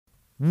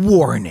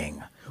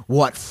Warning,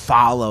 what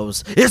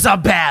follows is a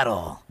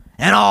battle,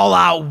 an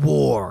all-out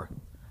war,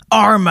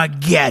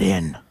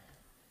 Armageddon.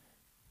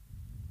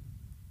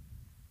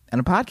 And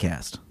a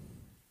podcast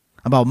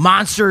about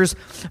monsters,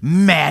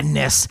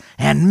 madness,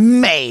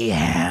 and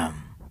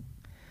mayhem.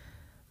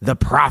 The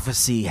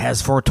prophecy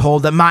has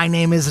foretold that my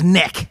name is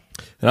Nick.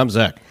 And I'm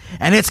Zach.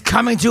 And it's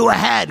coming to a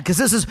head because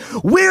this is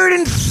Weird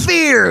and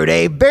Feared,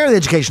 a barely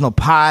educational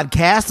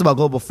podcast about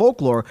global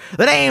folklore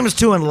that aims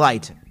to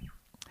enlighten,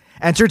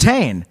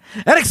 entertain,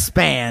 and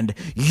expand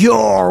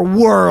your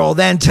world.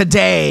 And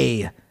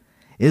today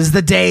is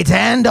the day to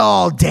end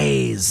all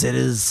days. It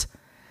is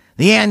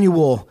the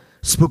annual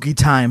Spooky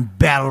Time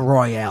Battle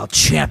Royale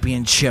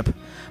Championship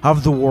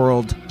of the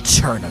World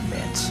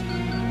Tournament.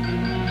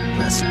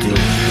 Let's do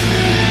it.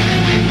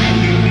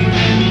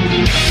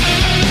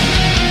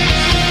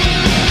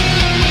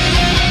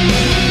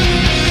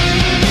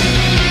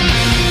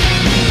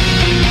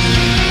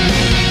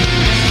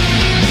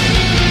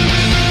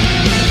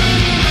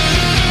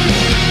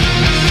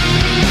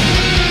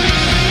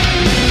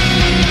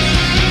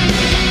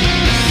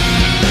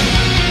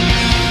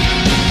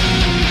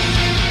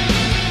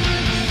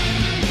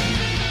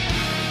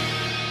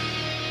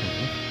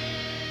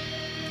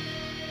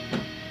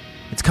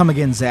 Come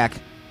again, Zach.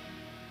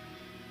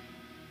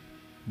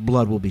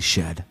 Blood will be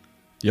shed.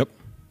 Yep.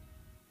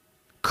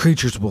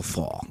 Creatures will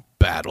fall.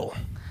 Battle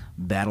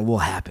will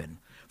happen.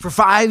 For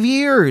 5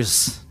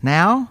 years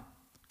now.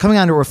 Coming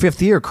on to our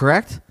 5th year,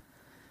 correct?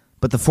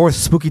 But the 4th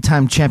Spooky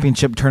Time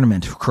Championship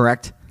Tournament,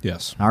 correct?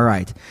 Yes. All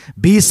right.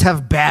 Beasts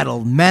have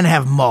battled, men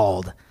have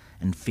mauled,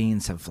 and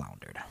fiends have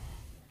floundered.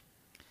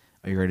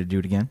 Are you ready to do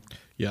it again?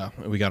 Yeah.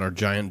 We got our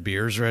giant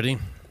beers ready.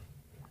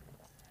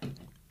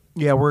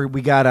 Yeah,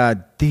 we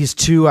got these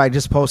two. I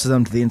just posted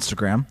them to the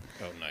Instagram.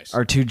 Oh, nice.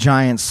 Our 2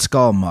 giant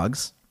skull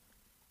mugs.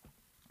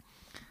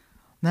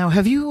 Now,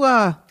 have you?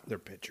 They're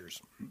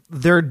pictures.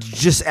 They're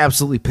just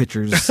absolutely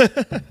pictures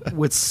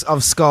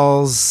of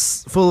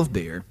skulls full of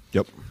beer.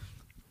 Yep.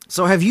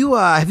 So, have you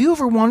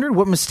ever wondered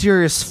what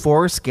mysterious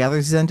force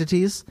gathers these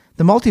entities?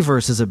 The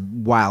multiverse is a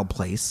wild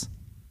place.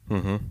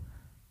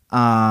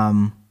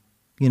 Mm-hmm.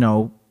 You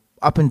know,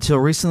 up until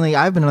recently,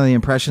 I've been under the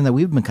impression that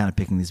we've been kind of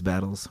picking these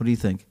battles. What do you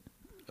think?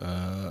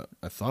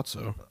 I thought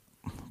so.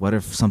 What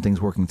if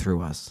something's working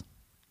through us?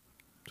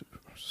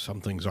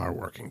 Some things are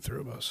working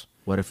through us.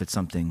 What if it's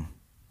something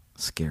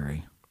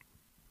scary?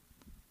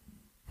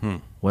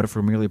 What if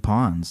we're merely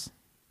pawns,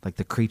 like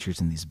the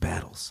creatures in these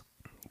battles?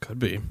 Could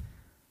be.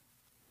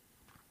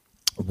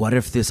 What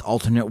if this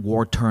alternate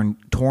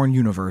war-torn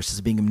universe is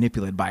being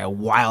manipulated by a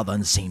wild,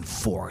 unseen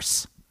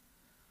force?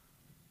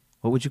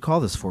 What would you call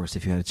this force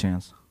if you had a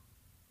chance?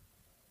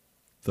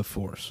 The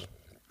Force.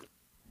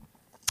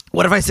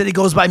 What if I said he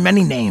goes by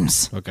many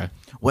names? Okay.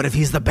 What if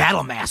he's the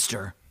battle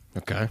master?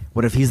 Okay.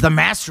 What if he's the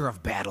master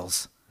of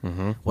battles?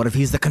 Mm-hmm. What if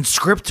he's the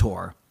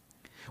conscriptor?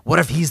 What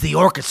if he's the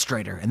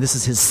orchestrator, and this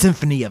is his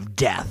symphony of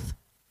death?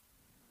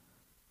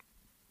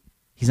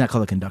 He's not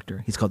called the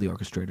conductor. He's called the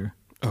orchestrator.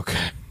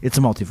 Okay. It's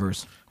a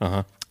multiverse.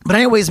 Uh-huh. But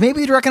anyways,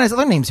 maybe you'd recognize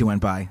other names he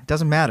went by. It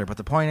doesn't matter. But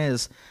the point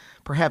is,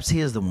 perhaps he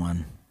is the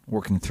one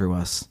working through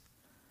us.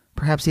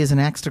 Perhaps he has an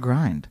axe to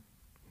grind.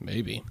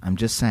 Maybe. I'm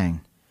just saying.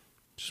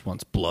 Just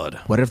wants blood.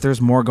 What if there's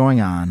more going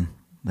on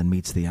than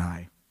meets the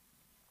eye?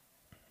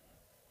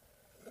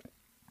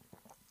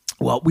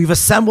 Well, we've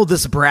assembled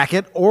this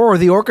bracket, or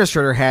the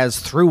orchestrator has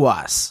through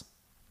us,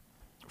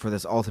 for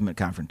this ultimate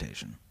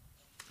confrontation.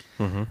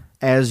 Mm-hmm.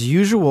 As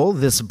usual,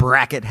 this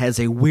bracket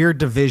has a weird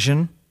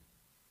division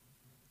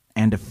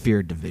and a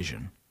feared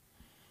division.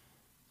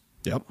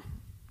 Yep.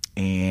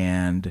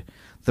 And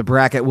the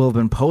bracket will have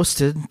been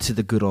posted to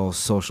the good old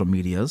social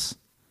medias.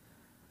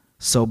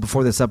 So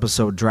before this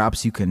episode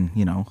drops, you can,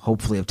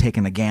 hopefully have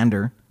taken a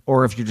gander.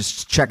 Or if you're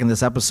just checking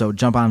this episode,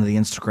 jump onto the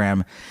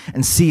Instagram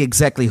and see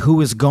exactly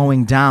who is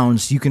going down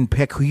so you can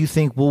pick who you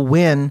think will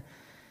win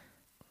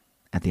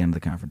at the end of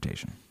the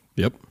confrontation.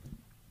 Yep.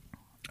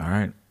 All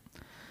right.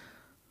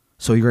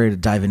 So you ready to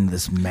dive into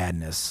this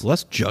madness?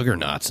 Less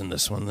juggernauts in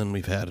this one than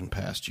we've had in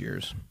past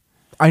years.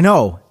 I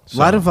know. A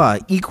lot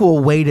of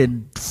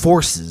equal-weighted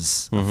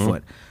forces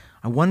afoot.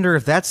 I wonder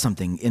if that's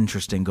something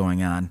interesting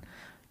going on.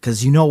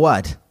 Because you know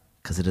what?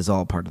 Because it is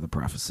all part of the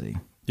prophecy.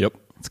 Yep.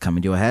 It's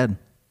coming to a head.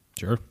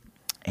 Sure.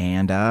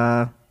 And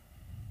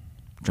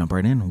jump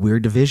right in.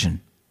 Weird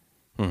division.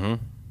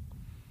 Mm-hmm.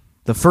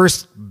 The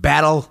first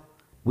battle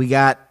we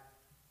got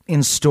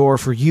in store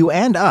for you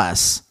and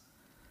us,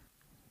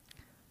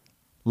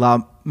 La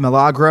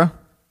Malagra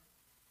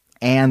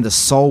and the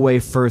Solway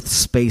Firth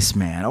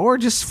Spaceman. Or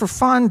just for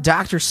fun,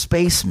 Dr.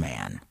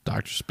 Spaceman.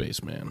 Dr.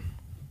 Spaceman.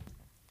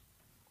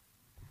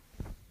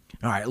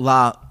 All right,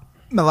 La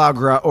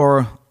Malagra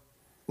or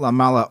La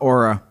Mala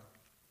Ora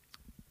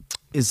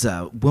is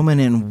a woman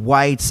in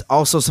white,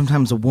 also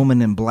sometimes a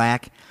woman in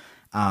black,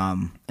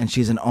 and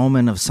she's an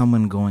omen of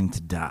someone going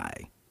to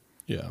die.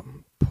 Yeah,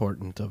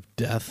 portent of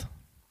death.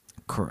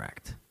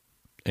 Correct.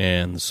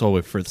 And the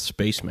Solway Firth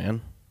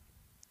Spaceman.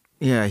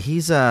 Yeah,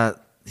 he's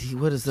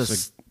what is this?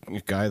 It's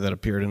a guy that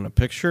appeared in a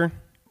picture.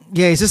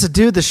 Yeah, he's just a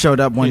dude that showed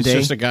up one He's day.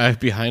 just a guy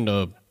behind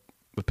a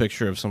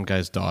picture of some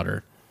guy's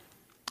daughter.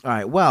 All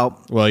right,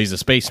 well, He's a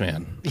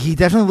spaceman. he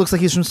definitely looks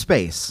like he's from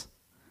space.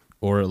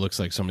 Or it looks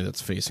like somebody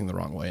that's facing the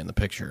wrong way in the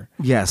picture.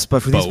 Yes,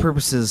 but for these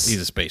purposes,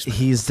 he's a spaceman.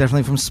 He's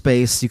definitely from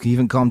space. You can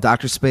even call him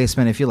Dr.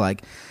 Spaceman if you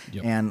like.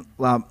 Yep. And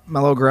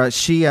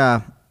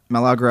Malogra,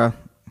 Malagra,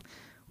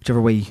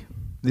 whichever way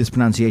this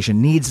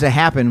pronunciation needs to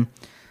happen,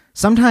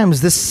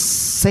 sometimes this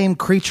same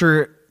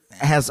creature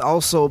has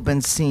also been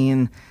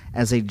seen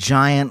as a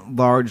giant,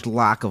 large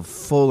lock of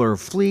full or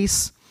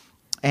fleece,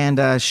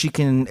 and she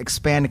can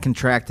expand and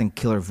contract and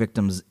kill her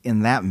victims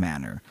in that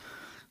manner.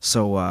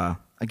 So,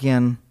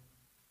 again,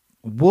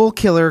 wool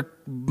killer,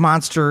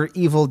 monster,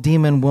 evil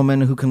demon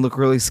woman who can look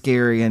really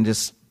scary and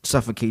just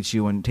suffocate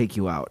you and take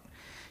you out.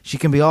 She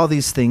can be all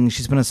these things.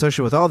 She's been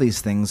associated with all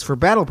these things for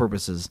battle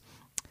purposes.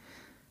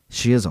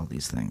 She is all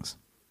these things.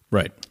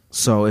 Right.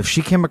 So if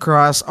she came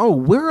across,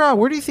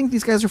 where do you think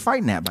these guys are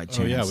fighting at by chance?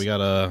 Oh yeah,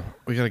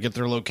 we gotta get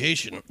their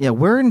location. Yeah,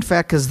 we're in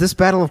fact, because this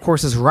battle, of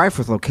course, is rife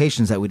with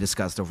locations that we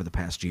discussed over the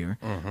past year.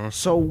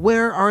 So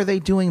where are they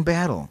doing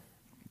battle?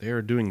 They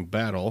are doing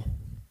battle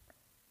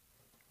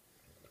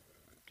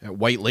at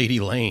White Lady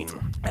Lane.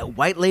 At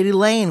White Lady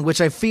Lane,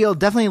 which I feel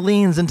definitely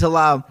leans into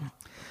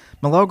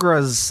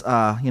Malogra's,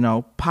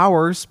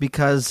 powers,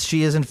 because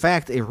she is in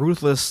fact a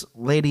ruthless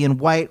lady in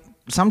white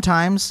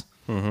sometimes,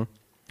 or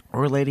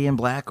a lady in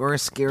black, or a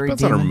scary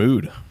Depends demon. on her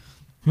mood.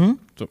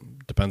 So,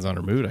 depends on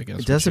her mood, I guess.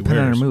 It does depend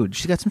on her mood.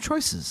 She's got some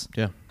choices.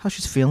 Yeah. How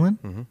she's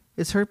feeling.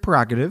 It's her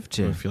prerogative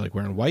to. I feel like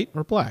wearing white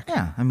or black.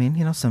 Yeah, I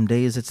mean, some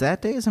days it's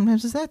that day,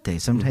 sometimes it's that day.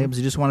 Sometimes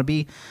you just want to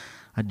be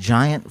a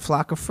giant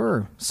flock of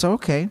fur. So,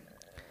 okay.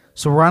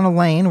 So we're on a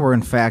lane where,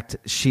 in fact,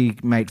 she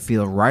might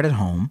feel right at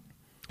home.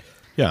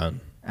 Yeah.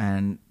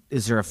 And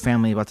is there a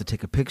family about to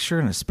take a picture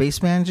and a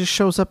spaceman just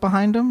shows up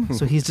behind him?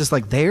 So he's just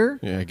like there?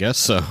 Yeah, I guess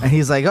so. And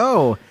he's like,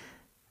 oh.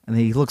 And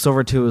he looks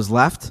over to his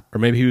left. Or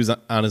maybe he was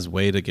on his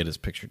way to get his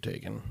picture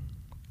taken.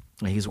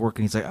 And he's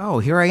working. He's like, oh,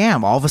 here I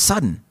am, all of a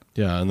sudden.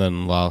 Yeah, and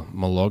then La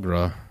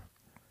Malogra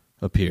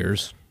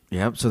appears.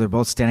 Yep, so they're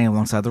both standing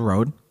alongside the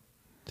road.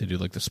 They do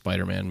like the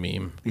Spider-Man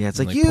meme. Yeah, it's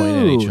and, like, you, point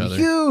at each other.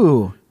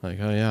 you. Like,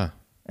 oh, yeah.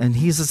 And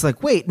he's just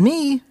like, wait,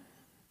 me?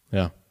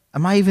 Yeah.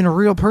 Am I even a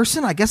real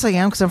person? I guess I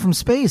am because I'm from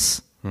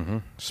space.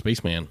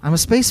 Spaceman. I'm a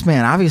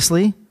spaceman,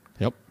 obviously.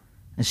 Yep.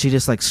 And she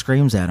just like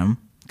screams at him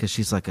because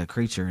she's like a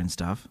creature and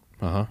stuff.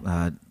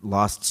 Uh-huh.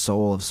 Lost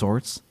soul of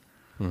sorts.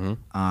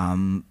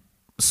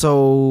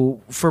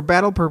 So for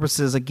battle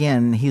purposes,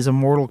 again, he's a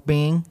mortal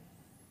being.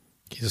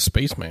 He's a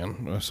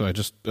spaceman, so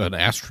an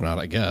astronaut,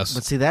 I guess.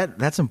 But see,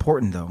 that's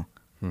important, though.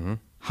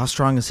 How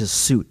strong is his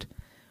suit?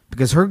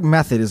 Because her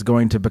method is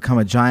going to become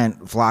a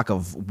giant flock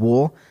of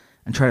wool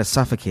and try to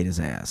suffocate his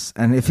ass.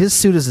 And if his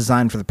suit is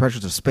designed for the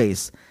pressures of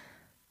space,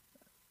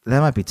 that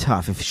might be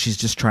tough if she's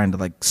just trying to,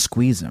 like,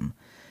 squeeze him.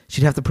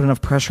 She'd have to put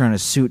enough pressure on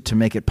his suit to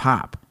make it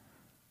pop.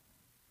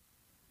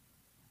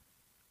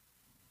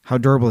 How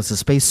durable is his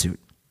spacesuit?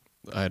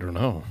 I don't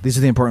know. These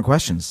are the important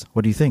questions.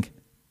 What do you think?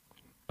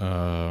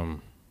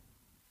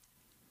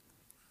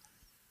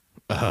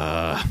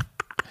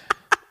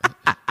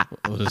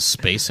 Does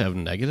space have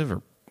negative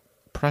or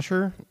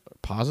pressure?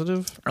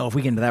 Positive? Oh, if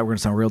we get into that, we're going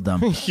to sound real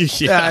dumb.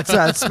 Yeah.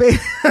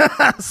 Space,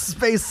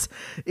 space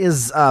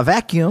is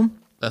vacuum,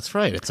 That's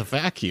right. It's a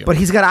vacuum. but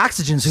he's got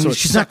oxygen, so, it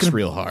she's not sucks going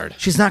real hard.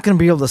 She's not going to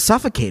be able to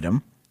suffocate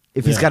him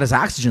if he's Yeah. got his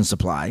oxygen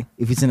supply,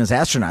 if he's in his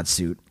astronaut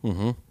suit.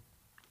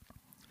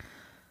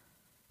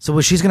 So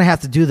what she's going to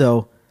have to do,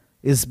 though,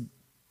 is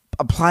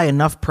apply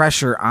enough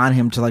pressure on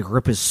him to, like,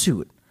 rip his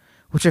suit,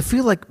 which I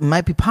feel like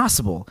might be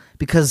possible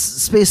because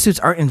spacesuits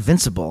aren't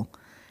invincible.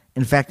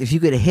 In fact, if you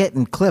get hit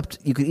and clipped,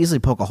 you could easily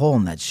poke a hole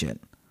in that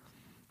shit.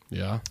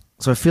 Yeah.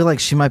 So I feel like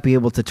she might be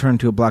able to turn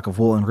into a block of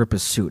wool and rip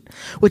his suit,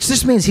 which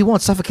just means he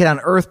won't suffocate on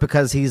Earth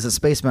because he's a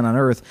spaceman on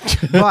Earth.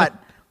 But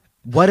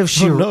what if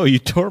she... Oh, no, you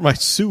tore my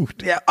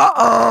suit. Yeah,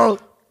 uh-oh!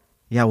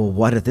 Yeah, well,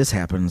 what if this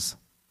happens?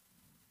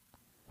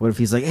 What if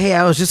he's like, hey,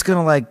 I was just going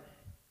to, like,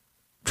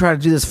 try to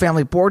do this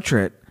family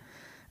portrait.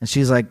 And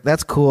she's like,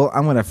 that's cool.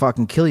 I'm going to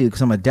fucking kill you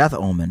because I'm a death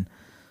omen.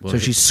 Well, so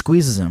she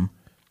squeezes him.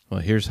 Well,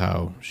 here's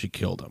how she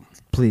killed him.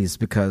 Please,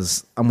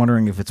 because I'm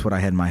wondering if it's what I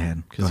had in my head.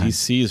 Go Because ahead. he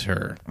sees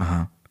her,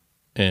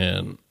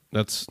 and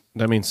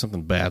that means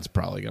something bad's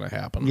probably going to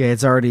happen. Yeah,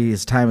 it's already,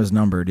 his time is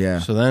numbered, yeah.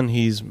 So then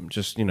he's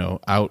just,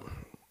 out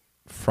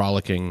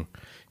frolicking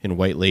in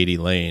White Lady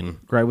Lane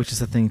Right, which is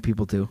the thing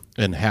people do.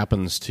 and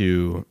happens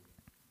to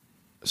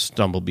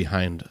stumble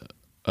behind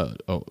a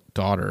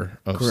daughter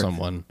of Correct.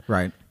 someone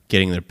Right,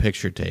 getting their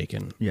picture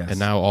taken. Yes. And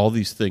now all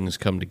these things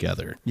come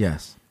together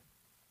yes.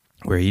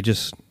 where he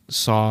just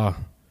saw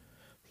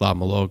La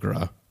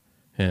Malogra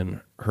and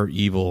her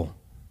evil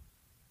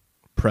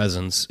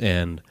presence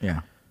and,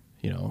 Yeah,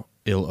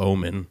 ill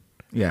omen.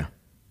 yeah,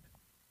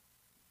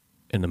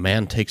 And the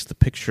man takes the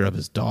picture of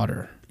his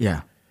daughter.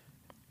 yeah.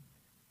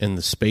 And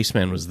the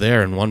spaceman was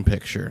there in one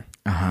picture.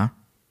 Uh-huh.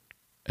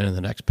 And in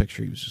the next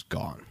picture, he was just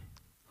gone.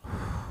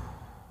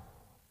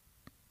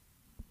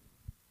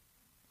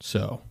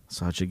 So,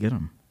 So how'd you get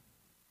him?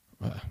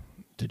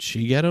 did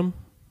she get him?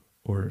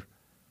 Or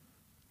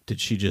did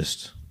she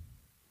just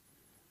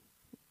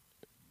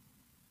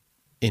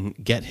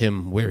get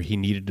him where he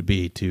needed to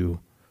be to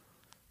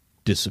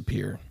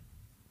disappear?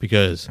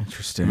 Because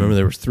Interesting. remember,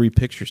 there was 3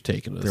 pictures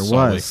taken of the There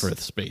Solway was. Frith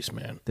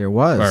spaceman. There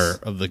was.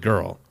 Or of the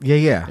girl.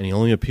 Yeah. And he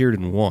only appeared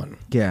in 1.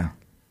 Yeah.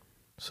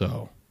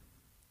 So,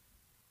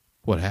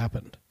 what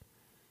happened?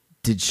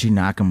 Did she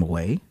knock him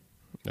away?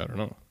 I don't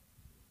know.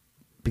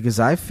 Because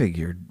I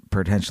figured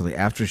potentially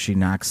after she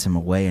knocks him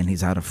away and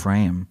he's out of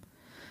frame,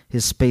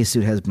 his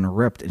spacesuit has been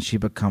ripped and she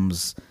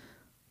becomes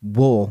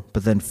wool,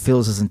 but then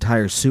fills his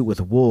entire suit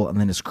with wool and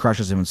then just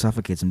crushes him and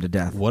suffocates him to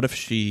death. What if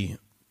she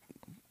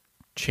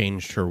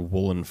changed her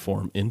woolen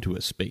form into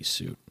a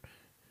spacesuit?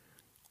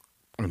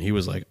 And he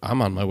was like,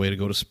 I'm on my way to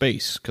go to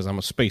space because I'm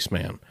a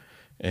spaceman.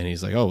 And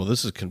he's like, oh, well,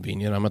 this is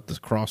convenient. I'm at the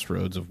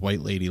crossroads of White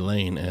Lady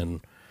Lane,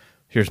 and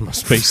here's my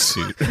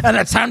spacesuit. And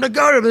it's time to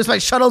go to this. My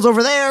shuttle's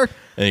over there.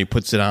 And he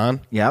puts it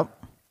on, Yep.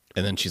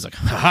 and then she's like,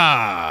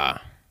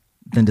 ha-ha!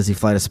 Then does he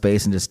fly to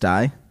space and just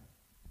die?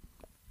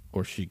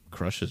 Or she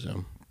crushes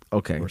him.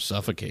 Okay. Or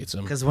suffocates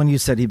him. Because when you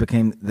said she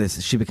became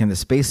the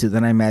spacesuit,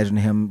 then I imagine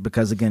him,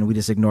 because again, we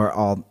just ignore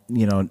all,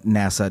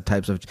 NASA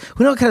types of,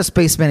 we know what kind of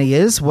spaceman he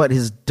is, what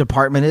his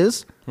department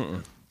is.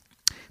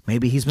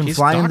 Maybe he's been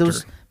flying doctor.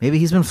 those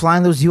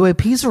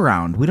UAPs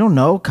around. We don't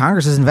know.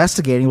 Congress is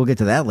investigating. We'll get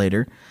to that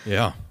later.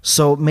 Yeah.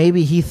 So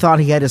maybe he thought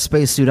he had his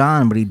spacesuit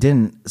on, but he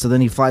didn't. So then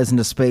he flies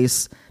into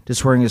space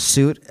just wearing his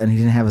suit, and he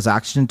didn't have his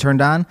oxygen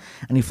turned on,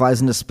 and he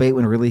flies into space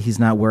when really he's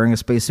not wearing a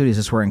spacesuit. He's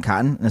just wearing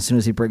cotton. And as soon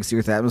as he breaks the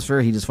Earth's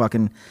atmosphere, he just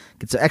fucking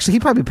gets. Actually, he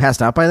probably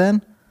passed out by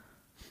then.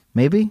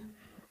 Maybe.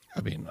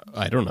 I mean,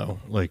 I don't know.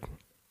 Like,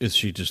 is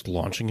she just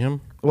launching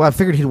him? Well, I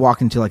figured he'd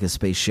walk into like a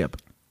spaceship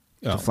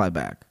Oh. to fly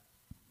back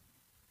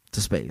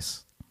to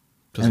space.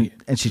 Does And he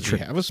she does he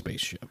tripped. have a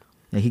spaceship?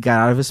 Yeah, he got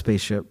out of his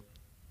spaceship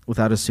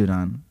without his suit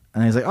on,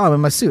 and he's like, "Oh, I'm in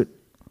my suit."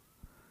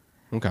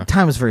 Okay.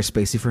 Time is very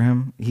spacey for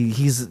him.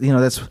 He's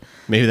that's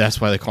Maybe that's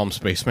why they call him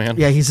Spaceman.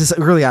 yeah. He's just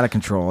really out of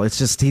control. It's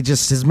just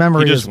his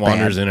memory He just is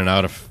wanders bad. in and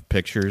out of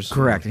pictures.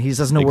 Correct, and he just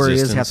doesn't know where he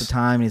is half the Existence.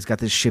 time. And he's got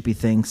this ship he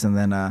thinks, and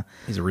then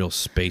He's a real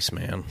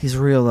spaceman. he's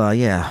a real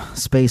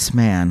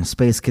spaceman,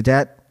 space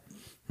cadet.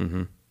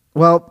 Mm-hmm.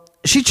 Well,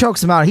 she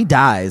chokes him out. He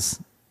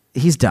dies.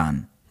 He's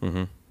done.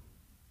 Mm-hmm.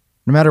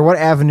 No matter what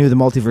avenue the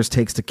multiverse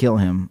takes to kill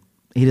him,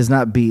 he does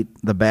not beat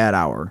the bad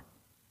hour.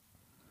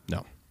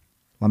 No.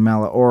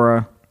 Lamala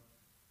Aura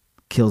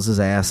kills his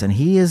ass, and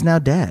he is now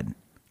dead.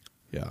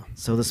 Yeah.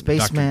 So the Dr.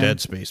 spaceman,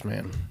 Dead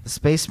Spaceman. the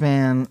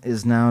spaceman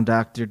is now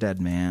Dr.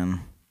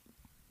 Deadman.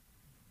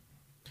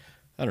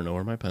 I don't know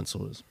where my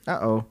pencil is.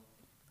 Uh-oh.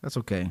 That's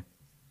okay.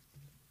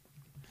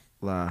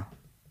 There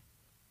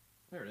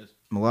it is.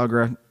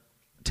 Malagra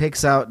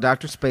takes out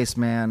Dr.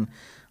 Spaceman,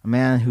 a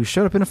man who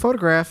showed up in a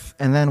photograph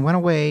and then went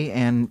away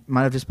and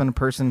might have just been a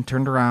person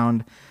turned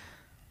around.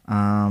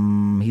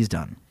 He's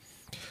done.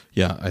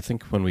 Yeah, I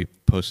think when we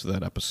posted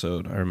that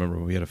episode, I remember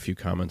we had a few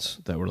comments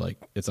that were like,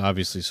 it's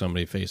obviously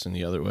somebody facing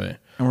the other way.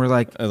 And we're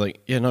like, I was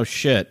like, yeah, no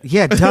shit.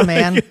 yeah, duh,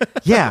 man.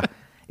 Yeah,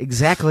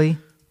 exactly.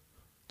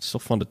 It's still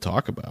fun to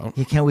talk about.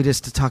 Yeah, can't we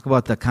just talk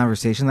about the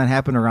conversation that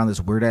happened around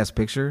this weird-ass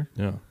picture?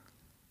 Yeah.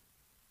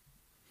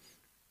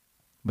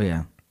 But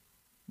yeah,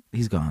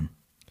 he's gone.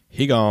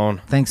 He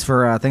gone. Thanks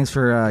for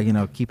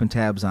keeping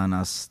tabs on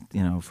us,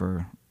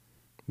 for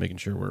Making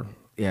sure we're...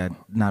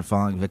 not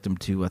falling victim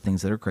to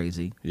things that are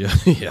crazy. Yeah,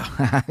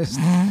 yeah.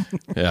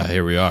 Yeah,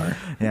 here we are.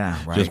 Yeah,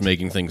 right. Just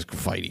making things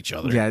fight each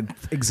other. Yeah,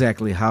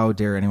 exactly. How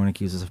dare anyone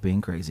accuse us of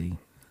being crazy?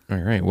 All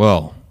right,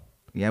 well,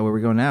 Yeah, where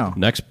we go now?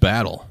 next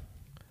battle.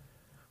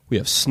 We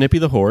have Snippy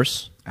the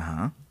Horse,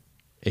 Uh-huh.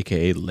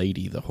 a.k.a.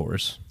 Lady the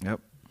Horse, Yep.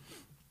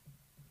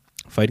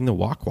 fighting the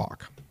Walk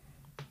Walk.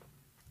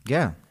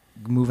 Yeah.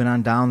 Moving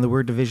on down the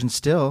word division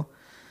still.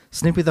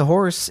 Snippy the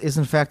horse is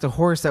in fact a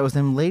horse that was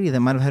named Lady that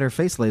might have had her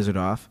face lasered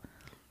off.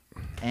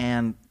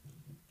 And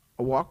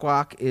a Walk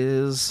Walk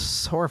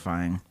is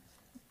horrifying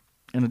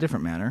in a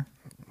different manner.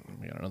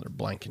 We got another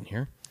blank in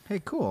here.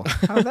 Hey, cool.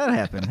 How did that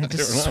happen? Hey,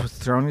 just don't know.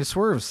 throwing your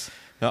swerves.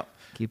 Yeah.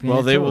 Keep you on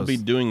Well, your they will toes. be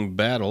doing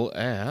battle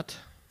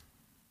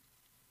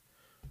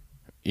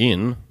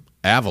in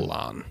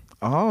Avalon.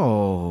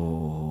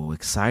 Oh,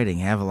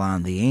 exciting.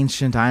 Avalon, the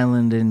ancient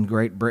island in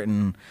Great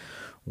Britain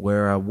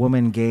where a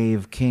woman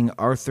gave King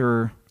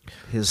Arthur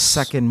his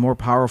second more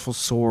powerful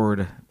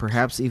sword,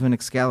 perhaps even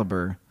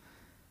Excalibur.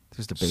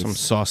 There's debate. Some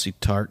saucy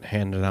tart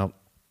handing out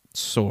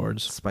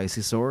swords.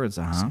 Spicy swords,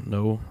 uh-huh.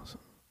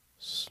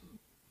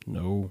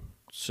 No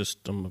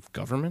system of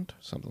government,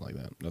 something like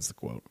that. That's the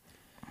quote.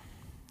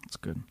 That's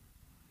good.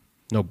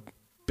 No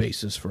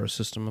basis for a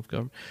system of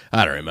government.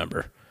 I don't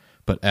remember,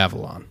 but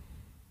Avalon.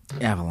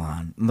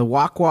 Avalon. And the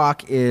Walk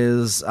Walk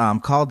is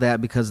called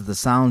that because of the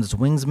sounds its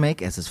wings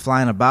make as it's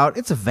flying about.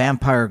 It's a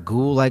vampire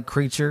ghoul-like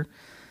creature,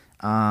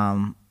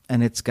 and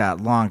it's got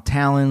long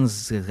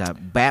talons. It's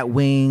got bat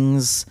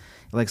wings.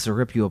 It likes to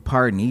rip you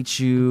apart and eat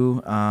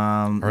you.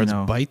 Are its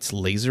bites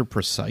laser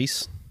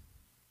precise?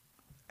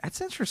 That's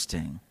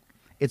interesting.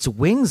 its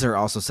wings are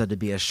also said to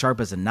be as sharp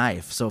as a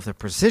knife. So if the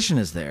precision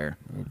is there,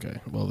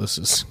 Okay. Well, this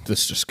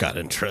just got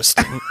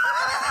interesting.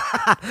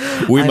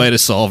 We might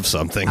have solved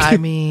something. I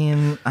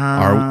mean,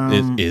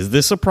 Is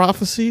this a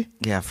prophecy?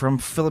 yeah, from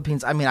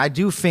Philippines. I mean, I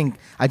do think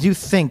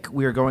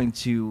we are going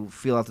to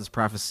feel out this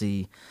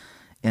prophecy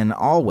in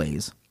all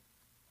ways.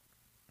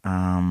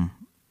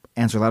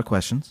 Answer a lot of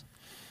questions.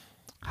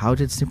 How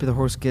did Snoopy the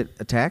horse get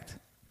attacked?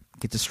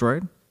 Get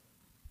destroyed?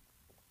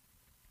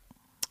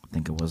 I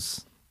think it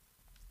was.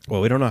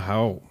 Well, we don't know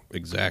how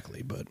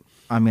exactly, but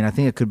I mean, I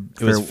think it could.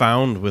 it was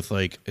found with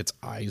like its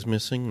eyes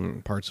missing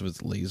and parts of its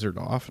lasered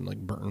off and like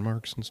burn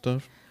marks and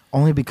stuff.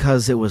 Only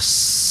because it was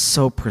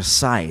so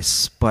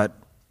precise. But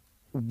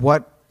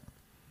what?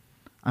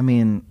 I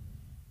mean,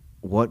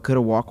 what could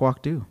a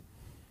walk do?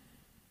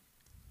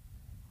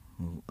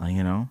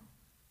 You know,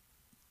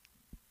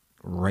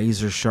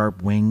 razor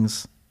sharp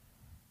wings.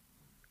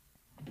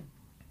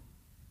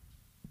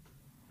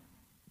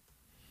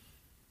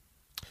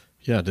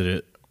 Yeah, did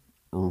it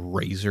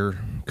razor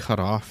cut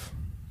off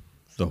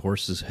the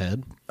horse's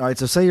head? All right,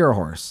 so say you're a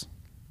horse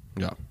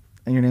Yeah.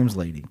 and your name's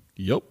Lady,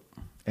 Yep.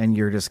 and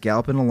you're just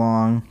galloping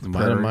along, the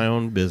Minding prairie, my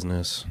own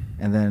business.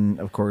 and then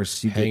of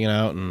course you Hanging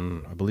out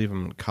in, I believe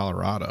I'm in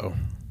Colorado.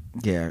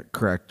 yeah,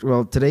 correct.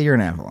 Well, today you're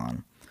in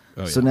Avalon,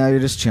 Oh, so yeah. now you're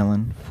just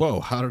chilling. Whoa,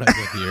 how did I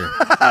get here?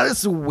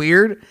 That's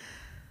weird.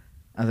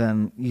 And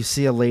then you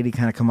see a lady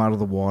kind of come out of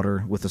the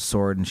water with a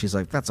sword, and she's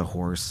like, "That's a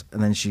horse."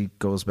 And then she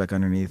goes back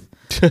underneath.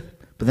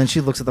 But then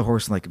she looks at the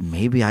horse and like,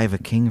 "Maybe I have a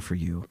king for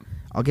you.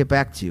 I'll get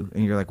back to you."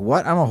 And you're like,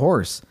 "What? I'm a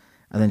horse."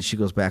 And then she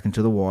goes back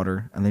into the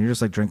water, and then you're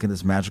just like drinking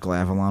this magical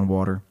Avalon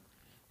water,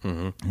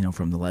 you know,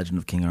 from the legend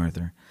of King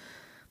Arthur.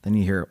 Then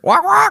you hear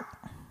 "walk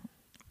walk,"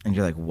 and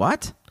you're like,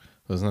 "What?"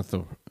 Doesn't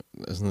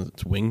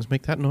its wings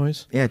make that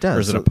noise? Yeah, it does. Or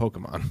is it a So-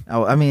 Pokemon?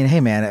 Oh, I mean, hey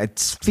man,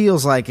 it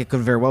feels like it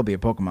could very well be a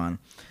Pokemon,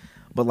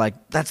 but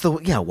like that's the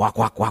walk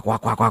walk walk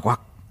walk walk walk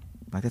walk,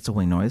 like that's a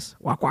wing noise.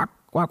 Walk walk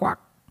walk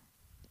walk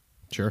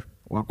Sure.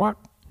 walk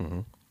walk.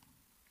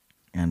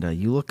 And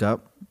you look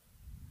up,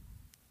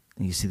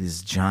 and you see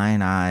these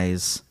giant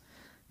eyes,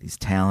 these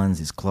talons,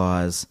 these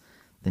claws.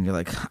 Then you're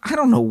like, I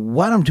don't know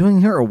what I'm doing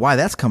here or why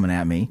that's coming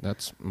at me,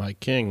 That's my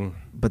king.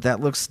 but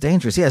that looks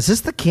dangerous. Yeah, is this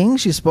the king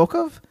she spoke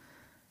of?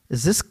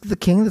 Is this the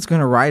king that's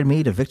going to ride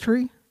me to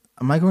victory?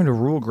 Am I going to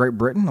rule Great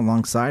Britain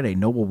alongside a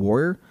noble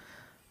warrior?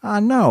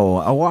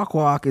 No, a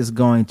walk is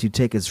going to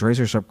take its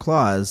razor sharp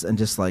claws and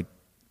just like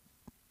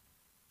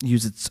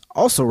use its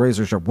also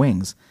razor sharp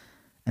wings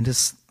and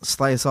just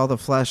slice all the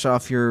flesh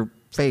off your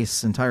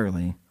face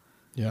entirely.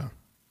 Yeah.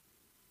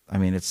 I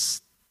mean,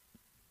 it's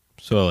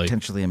So like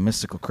potentially a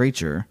mystical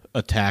creature.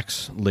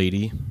 attacks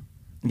lady.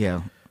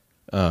 Yeah.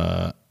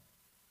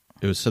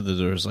 It was said that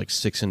there was like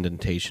 6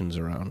 indentations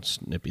around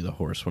Snippy the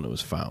horse when it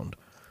was found.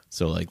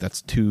 So like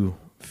that's 2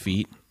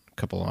 feet, a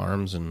couple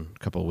arms, and a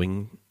couple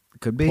wing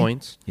Could be.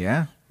 points,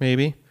 Yeah,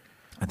 maybe.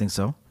 I think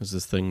so. As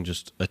this thing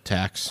just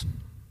attacks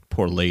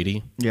poor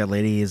lady, Yeah,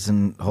 lady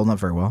isn't holding up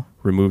very well.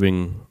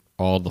 removing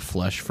all the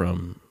flesh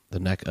from the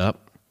neck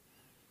up,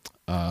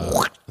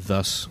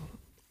 thus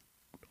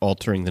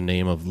altering the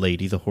name of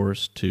Lady the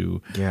horse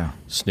to Yeah.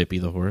 Snippy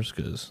the horse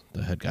because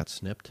the head got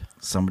snipped.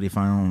 Somebody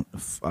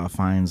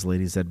finds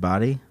lady's dead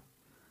body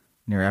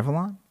near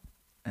Avalon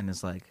and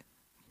is like,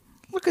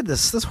 look at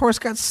this. This horse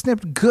got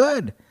snipped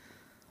good.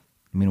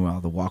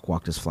 Meanwhile, the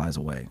walk just flies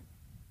away.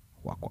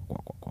 Walk.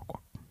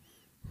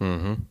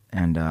 Mm-hmm.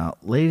 And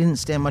Lady didn't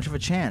stand much of a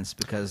chance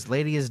because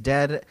Lady is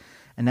dead,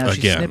 and now she's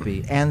Again.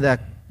 Snippy. And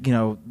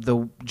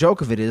the joke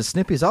of it is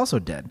Snippy's also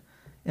dead,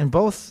 and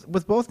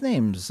with both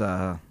names,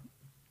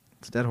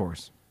 it's a dead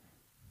horse.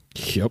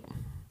 Yep.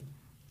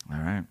 All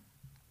right.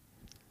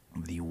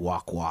 The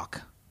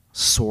walk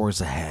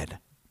soars ahead.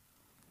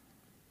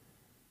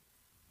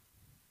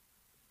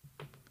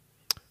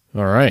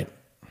 All right.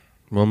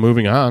 Well,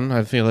 moving on,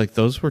 I feel like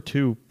those were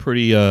 2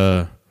 pretty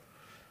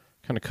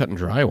kind of cut and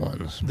dry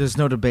ones. There's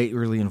no debate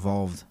really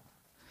involved.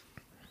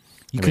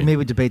 You I could mean-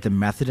 maybe debate the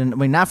method,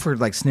 not for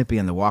like Snippy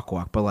and the walk,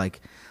 but like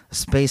the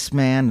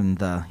spaceman and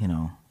the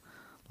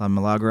La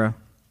Malagra.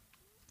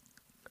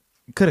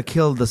 Could have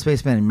killed the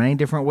spaceman in many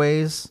different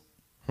ways,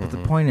 but the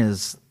point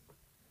is,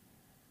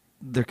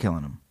 they're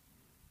killing him.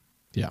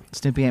 Yeah.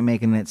 Snippy ain't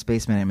making it.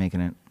 Spaceman ain't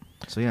making it.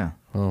 So yeah.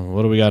 Well,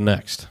 what do we got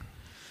next?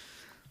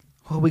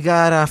 Well, we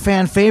got a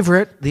fan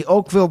favorite, the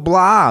Oakville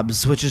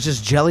Blobs, which is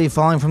just jelly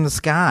falling from the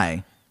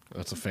sky.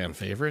 That's a fan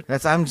favorite.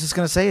 I'm just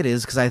gonna say it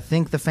is because I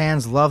think the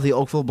fans love the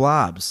Oakville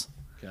Blobs.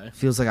 Okay.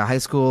 Feels like a high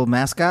school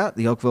mascot,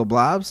 the Oakville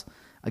Blobs,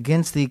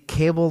 against the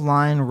Cable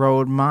Line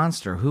Road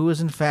monster, who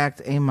is in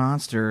fact a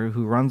monster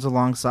who runs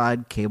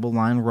alongside Cable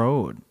Line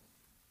Road.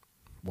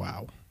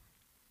 Wow.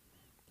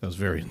 That was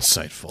very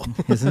insightful.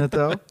 Isn't it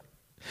though?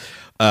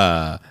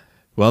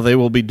 Well, they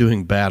will be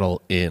doing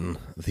battle in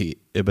the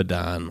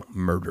Ibadan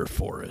murder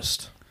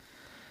forest.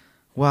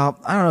 Well,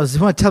 I don't know. Do you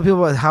want to tell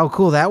people about how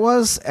cool that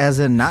was? As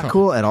in not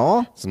cool at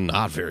all? It's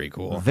not very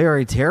cool.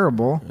 Very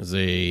terrible. It's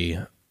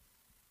I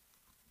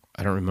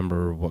don't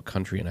remember what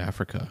country in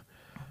Africa,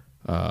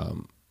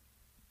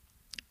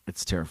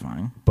 It's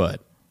terrifying.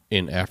 but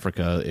in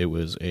Africa, it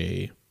was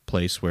a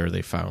place where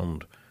they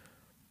found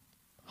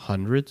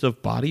hundreds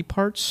of body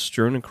parts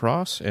strewn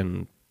across,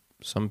 and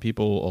some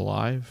people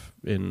alive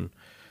in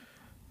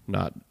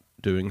not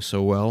doing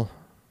so well,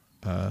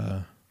 if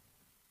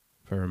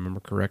I remember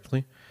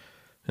correctly.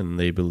 And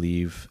they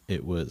believe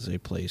it was a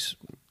place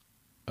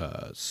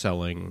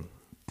selling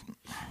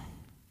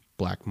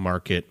black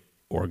market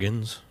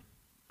organs,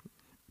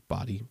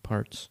 body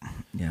parts.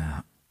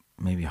 Yeah,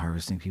 maybe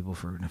harvesting people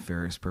for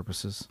nefarious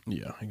purposes.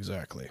 Yeah,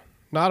 exactly.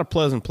 Not a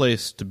pleasant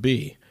place to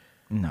be.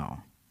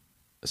 No.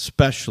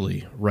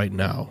 Especially right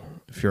now,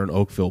 if you're an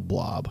Oakville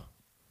blob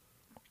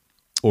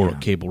or a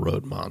Cable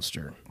Road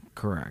monster.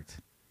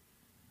 Correct.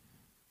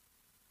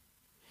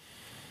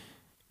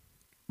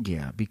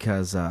 Yeah,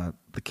 because the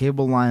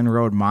Cable Line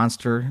Road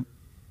monster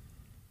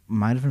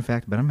might have in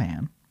fact been a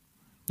man.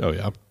 Oh,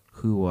 yeah?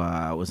 Who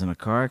was in a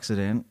car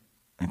accident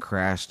and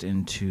crashed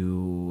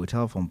into a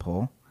telephone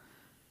pole.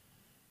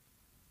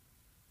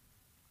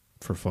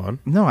 For fun?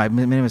 No, I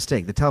made a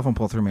mistake. The telephone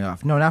pole threw me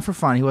off. No, not for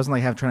fun. He wasn't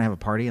like trying to have a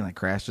party and like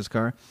crashed his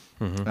car.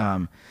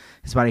 Mm-hmm.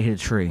 His body hit a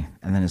tree,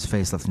 and then his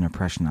face left an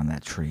impression on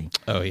that tree.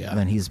 Oh, yeah. And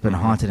then he's been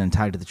haunted and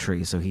tied to the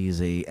tree, so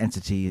he's a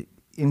entity,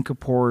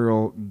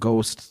 incorporeal,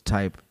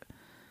 ghost-type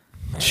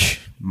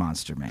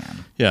monster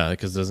man. Yeah,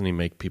 because doesn't he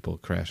make people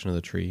crash into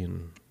the tree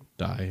and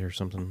die or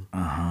something?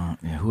 Uh-huh.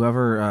 Yeah,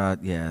 whoever,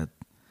 yeah.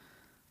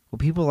 Well,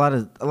 people,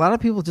 a lot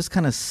of people just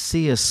kind of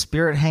see a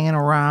spirit hanging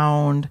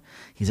around.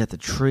 He's at the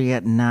tree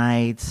at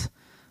night.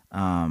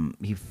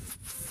 He,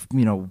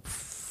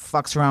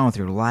 fucks around with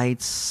your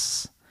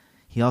lights.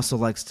 He also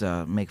likes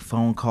to make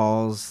phone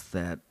calls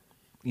that,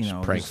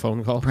 prank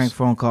phone calls? Prank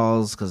phone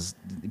calls, because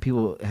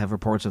people have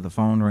reports of the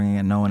phone ringing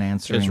and no one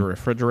answering. Is your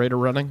refrigerator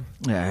running?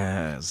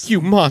 Yes.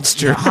 You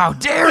monster. How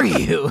dare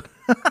you?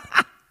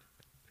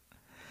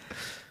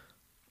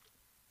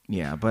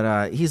 Yeah,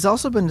 but he's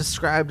also been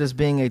described as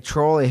being a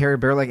troll, a hairy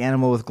bear-like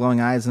animal with glowing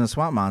eyes, and a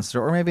swamp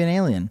monster, or maybe an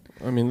alien.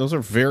 I mean, those are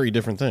very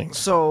different things.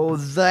 So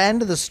the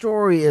end of the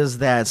story is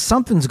that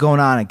something's going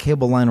on at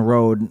Cable Line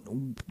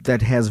Road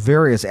that has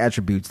various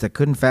attributes that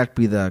could in fact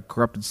be the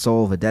corrupted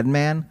soul of a dead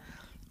man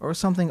or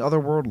something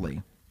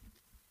otherworldly.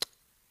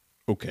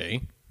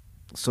 Okay.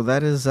 So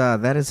that is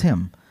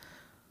him.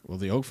 Well,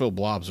 the Oakville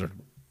blobs are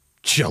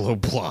Jello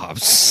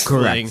blobs.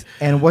 Correct.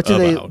 And what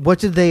did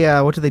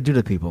they do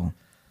to people?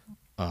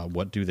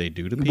 What do they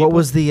do to people? What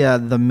was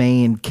the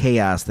main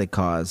chaos they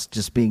caused?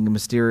 Just being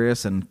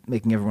mysterious and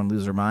making everyone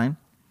lose their mind?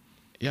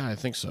 Yeah, I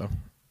think so.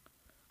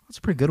 That's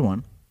a pretty good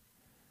one.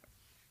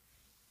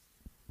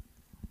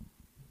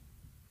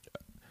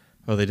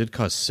 Oh, they did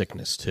cause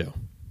sickness, too.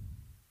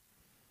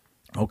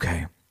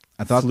 Okay.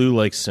 I thought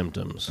flu-like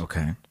symptoms.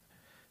 Okay.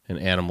 And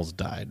animals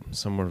died.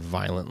 Some were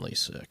violently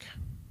sick.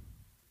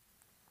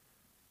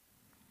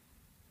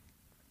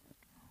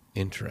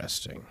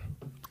 Interesting.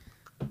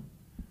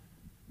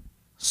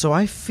 So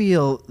I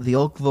feel the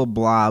Oakville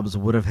blobs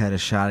would have had a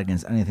shot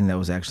against anything that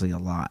was actually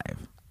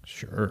alive.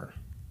 Sure.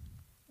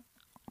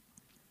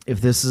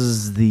 If this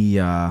is the,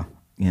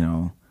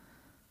 the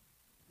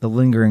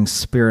lingering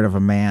spirit of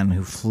a man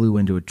who flew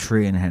into a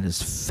tree and had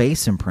his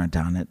face imprint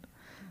on it,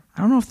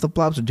 I don't know if the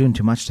blobs are doing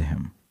too much to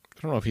him.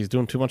 I don't know if he's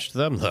doing too much to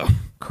them, though.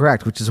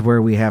 Correct, which is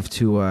where we have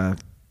to,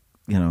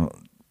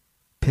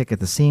 pick at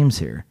the seams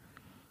here.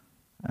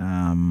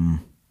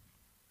 The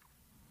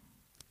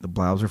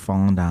blobs are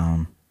falling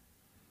down.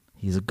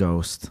 He's a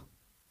ghost.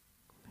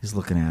 He's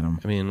looking at him.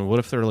 I mean, what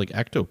if they're like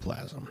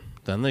ectoplasm?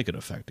 Then they could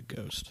affect a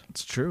ghost.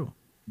 It's true.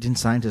 Didn't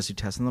scientists do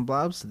tests on the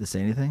blobs? Did they say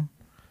anything?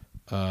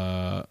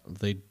 I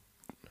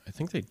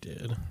think they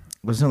did.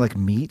 Wasn't it like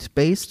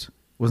meat-based?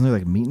 Wasn't there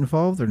like meat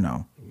involved or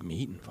no?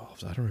 Meat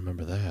involved? I don't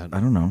remember that.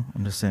 I don't know.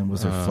 I'm just saying,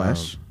 was there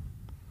flesh?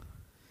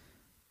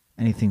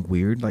 Anything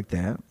weird like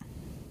that?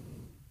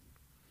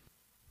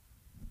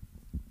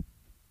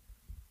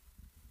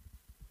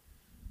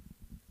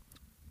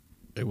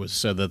 It was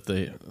said that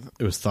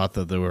it was thought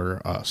that they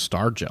were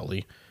star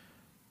jelly,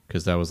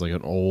 because that was like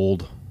an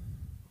old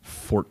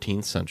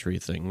 14th century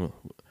thing.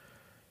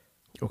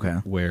 Okay.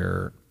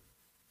 Where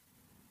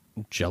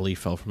jelly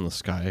fell from the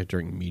sky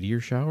during meteor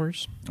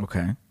showers.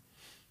 Okay.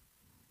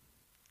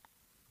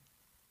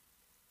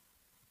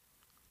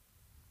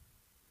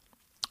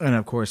 And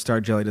of course,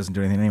 star jelly doesn't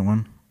do anything to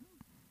anyone.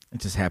 It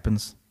just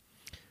happens.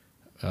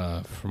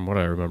 From what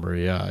I remember,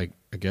 yeah,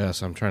 I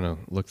guess. I'm trying to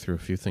look through a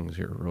few things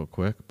here real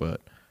quick,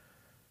 but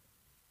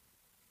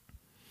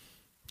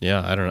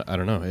yeah, I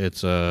don't know.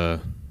 It's they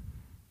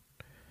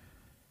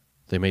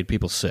made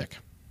people sick.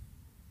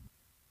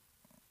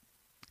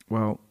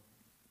 Well,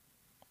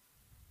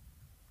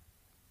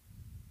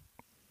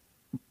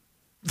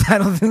 I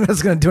don't think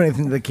that's going to do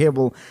anything to the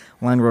Cable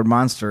Line Road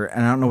monster,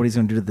 and I don't know what he's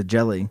going to do to the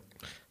jelly.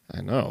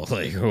 I know,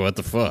 like, what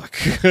the fuck?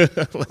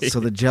 So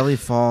the jelly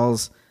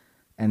falls,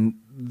 and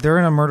they're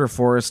in a murder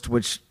forest,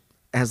 which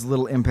has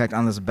little impact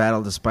on this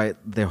battle, despite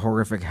the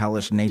horrific,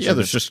 hellish nature. Yeah,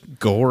 there's just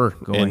gore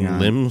and on.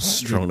 limbs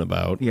strewn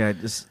about. Yeah,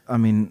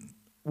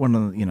 one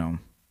of the,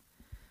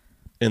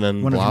 and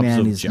then one blobs of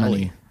humanity's of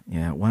jelly. Many.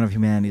 Yeah, one of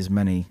humanity's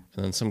many.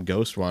 And then some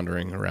ghost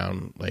wandering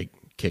around, like,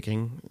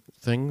 kicking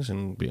things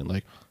and being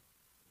like,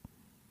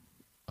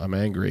 I'm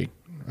angry.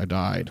 I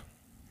died.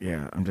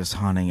 Yeah, I'm just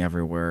haunting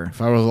everywhere.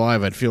 If I was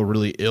alive, I'd feel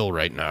really ill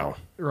right now.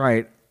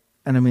 Right.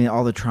 And I mean,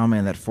 all the trauma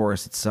in that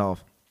forest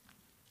itself,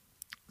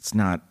 it's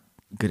not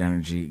good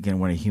energy. Again,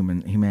 one of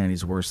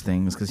humanity's worst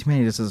things, because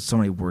humanity just does so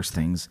many worse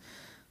things,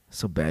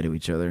 so bad to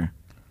each other.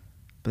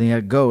 But then you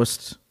had a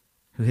ghost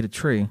who hit a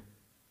tree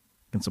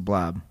against a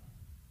blob.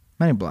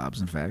 Many blobs,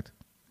 in fact.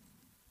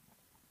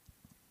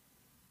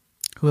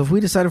 Who, if we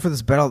decided for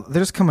this battle,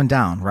 they're just coming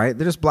down, right?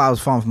 They're just blobs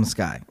falling from the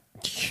sky.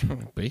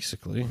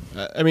 Basically.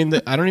 I mean,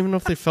 I don't even know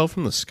if they fell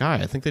from the sky.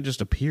 I think they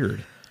just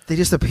appeared. They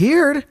just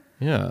appeared?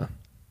 Yeah.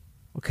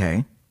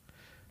 Okay.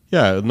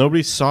 Yeah,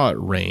 nobody saw it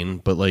rain,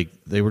 but, like,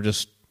 they were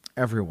just...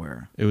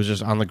 Everywhere. It was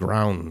just on the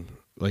ground,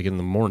 like, in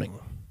the morning.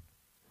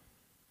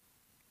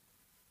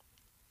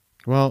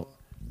 Well,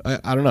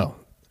 I don't know.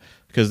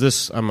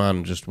 Because I'm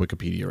on just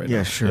Wikipedia right now.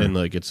 Yeah, sure. And,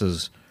 like, it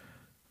says,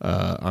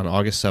 on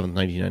August 7th,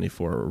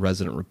 1994, a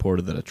resident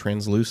reported that a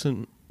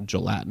translucent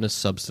gelatinous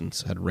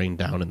substance had rained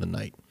down in the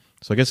night.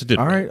 So I guess it did.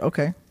 All right,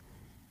 okay.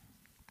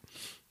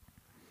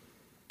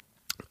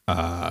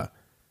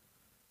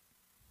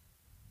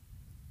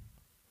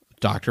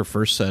 Doctor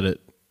first said it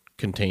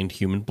contained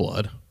human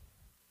blood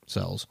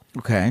cells,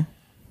 Okay.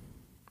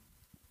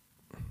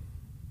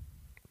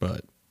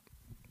 but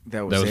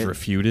That that was it?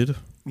 refuted.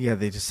 Yeah,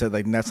 they just said,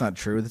 like, that's not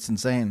true. That's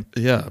insane.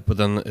 Yeah, but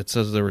then it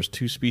says there was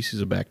 2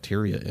 species of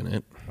bacteria in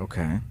it,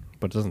 Okay.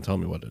 but it doesn't tell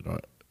me what they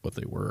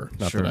were.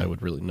 Not Sure. that I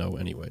would really know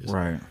anyways.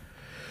 Right.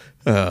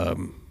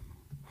 So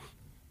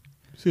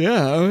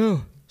yeah, I don't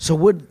know. So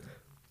would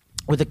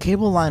the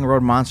Cable Line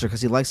Road monster,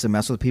 because he likes to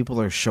mess with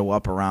people or show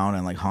up around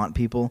and, like, haunt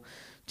people,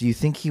 do you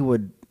think he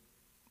would...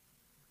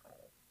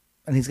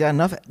 And he's got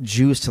enough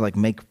juice to, like,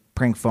 make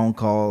prank phone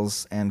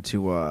calls and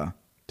to...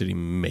 Did he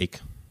make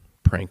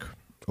prank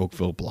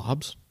Oakville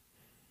blobs?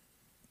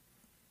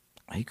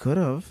 He could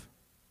have.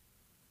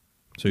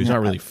 So he's Yeah,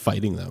 not really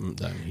fighting them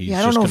then. He's I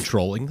don't just know if-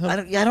 controlling them? I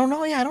don't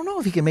know. Yeah, I don't know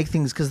if he can make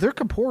things, because they're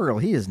corporeal.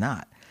 He is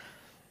not.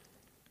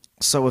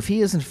 So if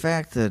he is, in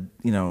fact,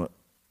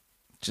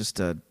 just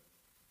a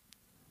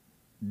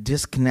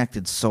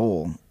disconnected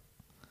soul...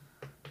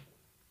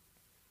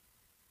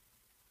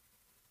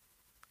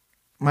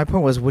 My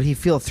point was, would he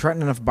feel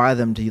threatened enough by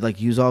them to,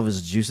 like, use all of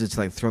his juices to,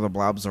 like, throw the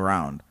blobs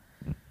around?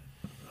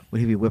 Would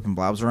he be whipping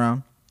blobs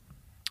around?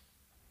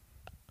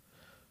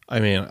 I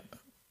mean,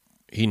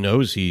 he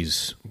knows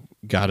he's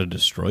got to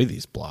destroy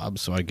these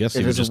blobs, so I guess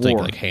he It would is a just take,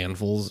 war. like,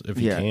 handfuls if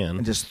he can.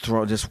 and just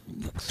throw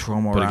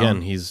them around. But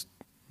again, he's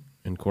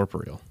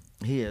incorporeal.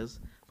 He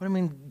is. But I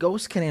mean,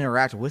 ghosts can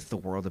interact with the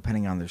world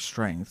depending on their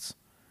strengths.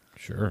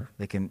 Sure.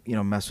 They can,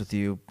 mess with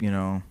you,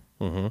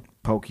 Mm-hmm.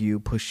 poke you,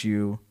 push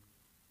you.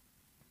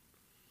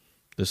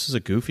 This is a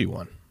goofy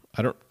one.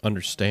 I don't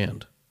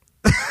understand.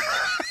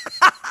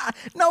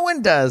 No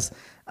one does.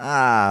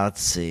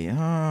 Let's see.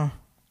 I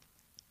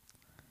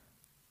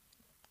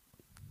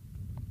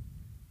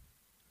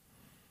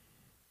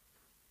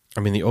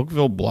mean, the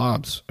Oakville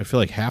blobs, I feel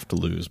like have to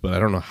lose, but I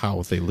don't know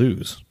how they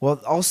lose. Well,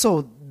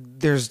 also,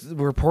 there's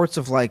reports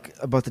of, like,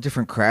 about the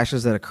different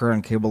crashes that occur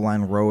on Cable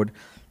Line Road.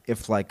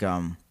 If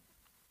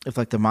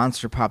the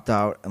monster popped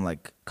out and,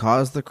 like,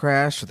 caused the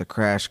crash, or the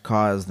crash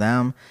caused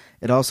them.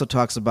 It also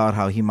talks about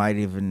how he might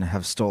even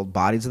have stole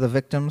bodies of the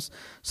victims.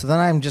 So then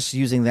I'm just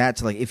using that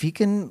to, like, if he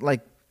can,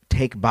 like,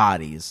 take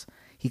bodies,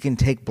 he can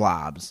take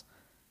blobs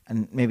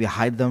and maybe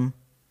hide them,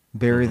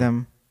 bury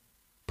them,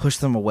 push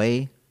them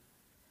away,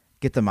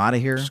 get them out of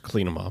here, Just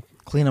clean them up.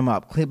 clean them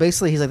up.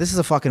 Basically, he's like, this is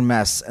a fucking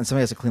mess, and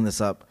somebody has to clean this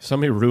up.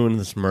 Somebody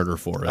ruined this murder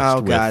forest. Oh,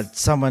 God,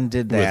 someone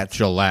did that. With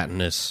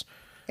gelatinous.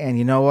 And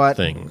you know what?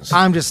 Things.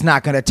 I'm just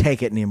not going to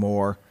take it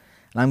anymore.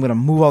 And I'm going to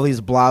move all these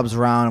blobs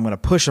around. I'm going to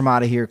push them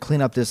out of here,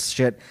 clean up this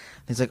shit. And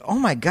he's like, oh,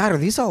 my God,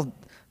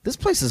 this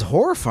place is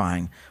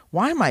horrifying.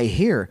 Why am I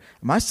here?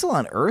 Am I still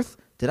on Earth?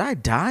 Did I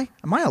die?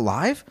 Am I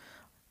alive?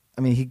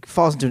 I mean, he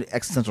falls into an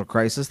existential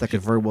crisis that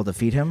could very well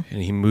defeat him.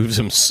 And he moves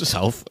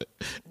himself.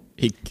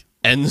 He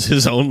ends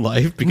his own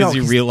life because he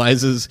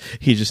realizes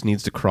he just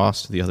needs to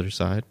cross to the other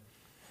side.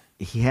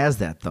 He has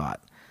that thought.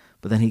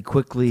 But then he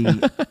quickly it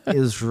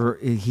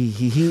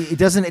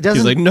doesn't.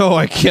 He's like, no,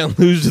 I can't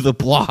lose to the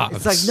blobs.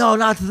 It's like, no,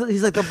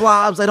 he's like, the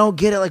blobs, I don't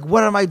get it. Like,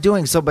 what am I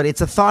doing? So, but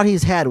it's a thought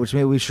he's had, which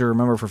maybe we should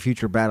remember for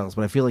future battles.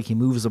 But I feel like he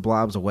moves the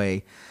blobs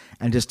away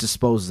and just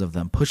disposes of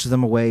them, pushes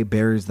them away,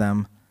 buries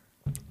them,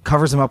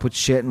 covers them up with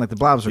shit, and, like, the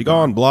blobs are Be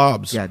gone,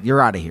 blobs. Yeah,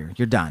 you're out of here.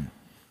 You're done.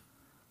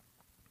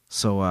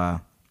 So,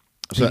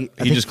 he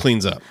just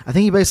cleans up. I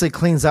think he basically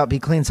cleans up. He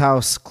cleans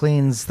house,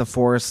 cleans the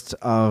forest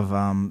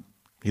of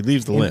He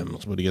leaves the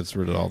limbs, but he gets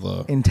rid of all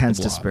the intense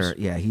the blobs. despair.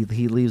 Yeah,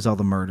 he leaves all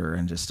the murder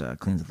and just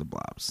cleans up the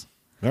blobs.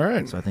 All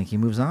right. So I think he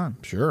moves on.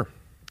 Sure.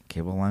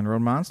 Cable Line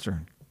Road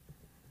monster.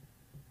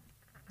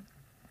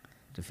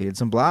 Defeated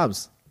some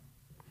blobs.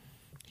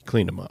 He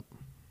cleaned them up.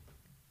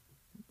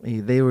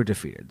 They were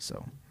defeated,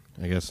 so.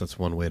 I guess that's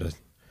one way to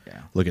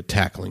Yeah. look at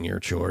tackling your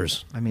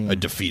chores. I mean- I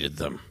defeated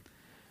them.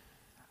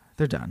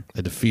 They're done.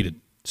 I defeated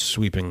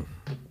sweeping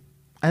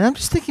And I'm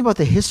just thinking about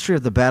the history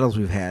of the battles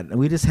we've had, and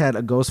we just had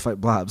a ghost fight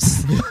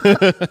blobs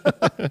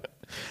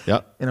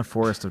Yeah. in a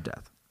forest of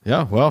death.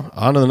 Yeah, well,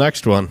 on to the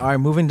next one. All right,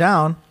 moving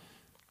down.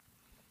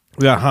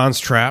 We got Hans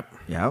Trapp.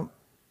 Yeah,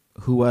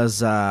 who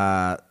was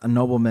a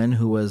nobleman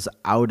who was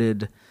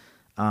outed,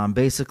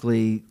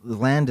 basically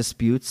land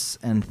disputes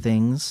and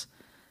things.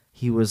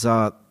 He was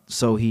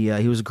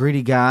he was a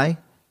greedy guy,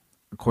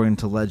 according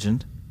to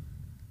legend.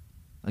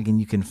 Again,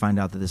 you can find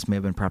out that this may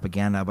have been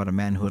propaganda about a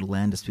man who had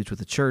land disputes with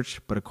the church,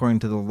 but according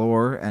to the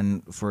lore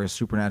and for his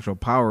supernatural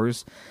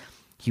powers,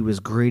 he was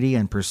greedy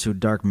and pursued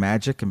dark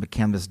magic and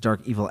became this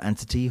dark evil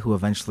entity who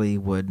eventually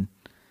would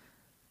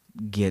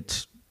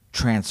get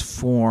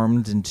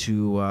transformed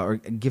into, or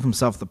give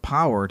himself the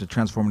power to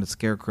transform into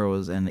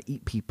scarecrows and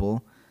eat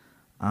people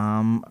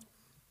in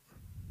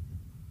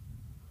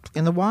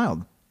the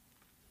wild.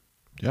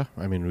 Yeah,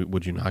 I mean,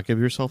 would you not give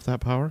yourself that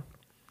power?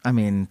 I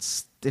mean,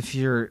 if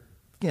you're,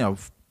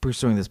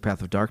 pursuing this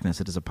path of darkness,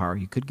 it is a power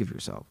you could give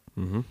yourself.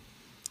 Mm-hmm.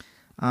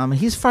 And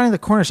he's fighting the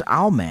Cornish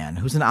Owlman,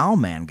 who's an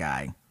Owlman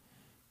guy.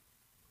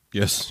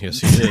 Yes, he is.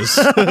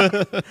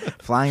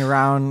 Flying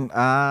around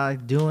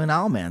doing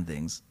Owlman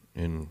things.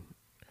 In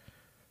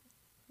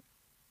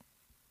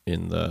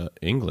the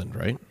England,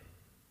 right?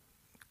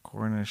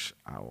 Cornish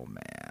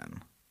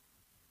Owlman.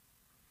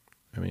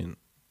 I mean,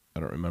 I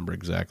don't remember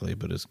exactly,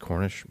 but does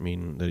Cornish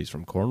mean that he's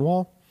from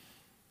Cornwall?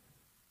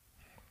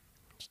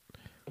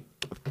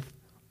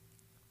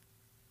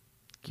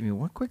 Give me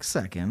one quick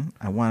second.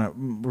 I want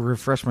to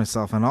refresh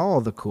myself on all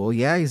of the cool.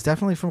 Yeah, he's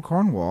definitely from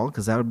Cornwall,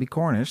 because that would be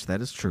Cornish.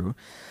 That is true.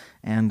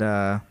 And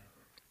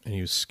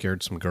he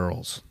scared some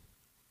girls.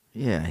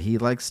 Yeah, he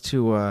likes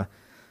to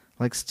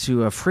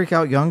freak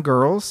out young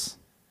girls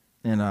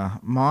in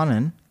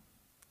Monin,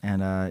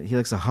 and he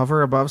likes to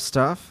hover above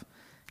stuff.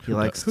 Who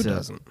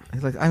doesn't?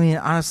 I mean,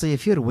 honestly,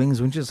 if you had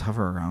wings, wouldn't you just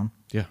hover around?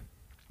 Yeah.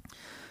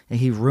 And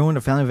he ruined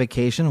a family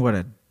vacation. What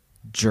a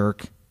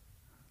jerk.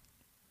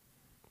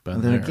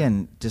 And then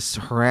again, just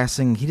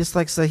harassing. He's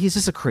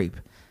just a creep.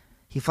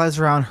 He flies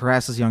around,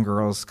 harasses young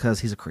girls because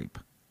he's a creep.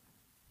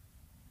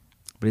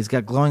 But he's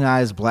got glowing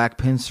eyes, black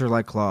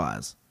pincer-like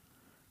claws.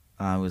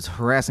 Was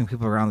harassing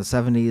people around the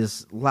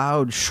 70s,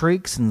 loud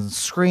shrieks and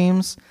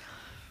screams.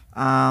 So,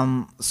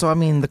 I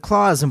mean, the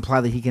claws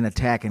imply that he can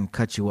attack and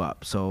cut you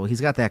up. So he's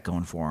got that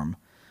going for him.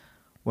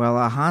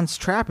 Well, Hans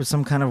Trapp is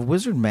some kind of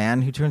wizard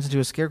man who turns into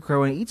a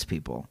scarecrow and eats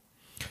people.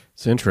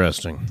 It's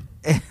interesting.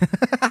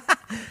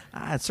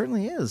 It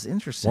certainly is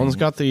interesting. One's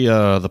got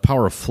the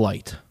power of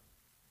flight.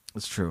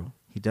 It's true.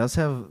 He does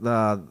have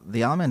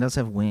the Owlman does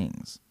have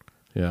wings.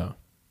 Yeah.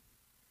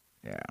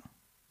 Yeah.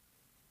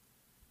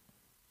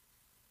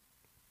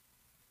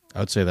 I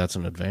would say that's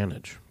an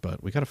advantage,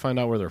 but we got to find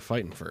out where they're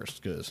fighting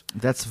first, because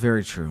That's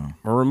very true.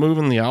 we're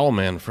removing the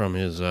Owlman from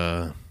his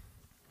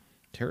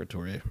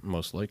territory,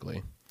 most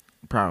likely.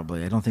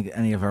 Probably. I don't think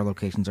any of our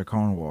locations are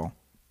Cornwall.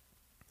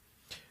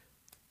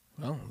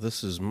 Well,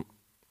 this is...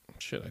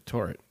 Shit, I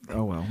tore it.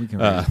 Oh, well, we can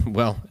read it.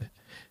 Well,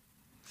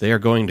 they are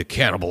going to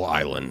Cannibal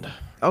Island,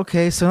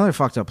 Okay, so another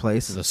fucked up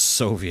place. the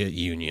Soviet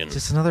Union.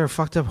 Just another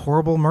fucked up,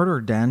 horrible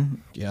murder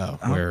den. Yeah,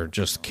 where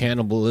just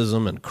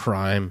cannibalism and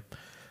crime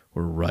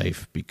were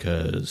rife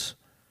because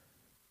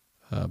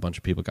a bunch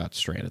of people got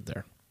stranded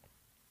there,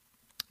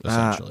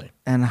 essentially.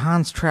 And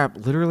Hans Trapp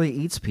literally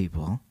eats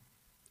people.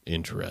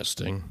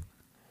 Interesting.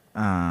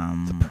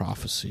 The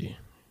prophecy.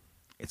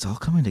 It's all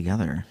coming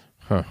together.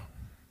 Huh.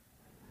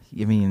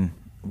 I mean,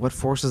 what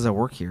forces at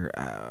work here?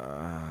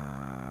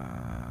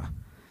 I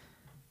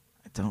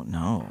don't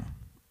know.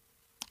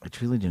 I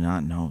truly do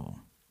not know.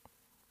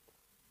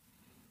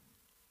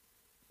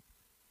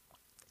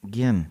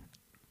 Again,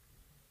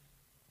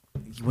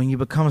 when you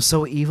become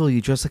so evil,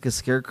 you dress like a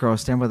scarecrow,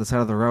 stand by the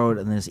side of the road,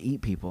 and then just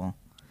eat people.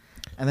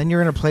 And then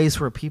you're in a place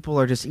where people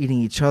are just eating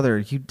each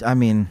other.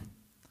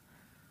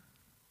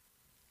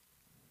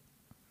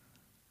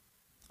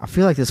 I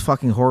feel like this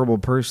fucking horrible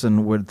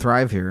person would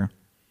thrive here.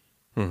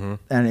 Mm-hmm.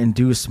 And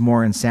induce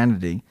more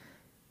insanity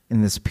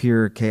in this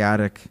pure,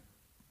 chaotic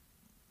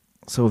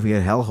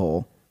Soviet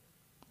hellhole.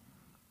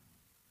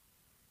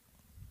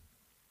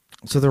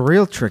 So the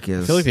real trick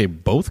is... I feel like they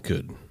both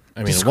could. I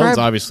mean, Describe- one's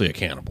obviously a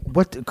cannibal.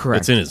 Correct.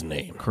 It's in his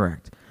name.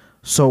 Correct.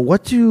 So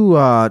what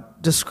do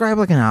describe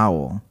like an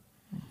owl?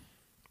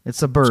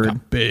 It's a bird. It's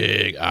got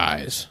big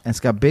eyes. And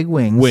it's got big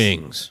wings.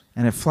 Wings.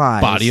 And it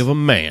flies. Body of a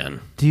man.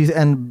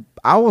 And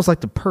owls like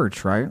to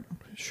perch, right?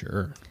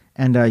 Sure.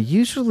 And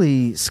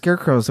usually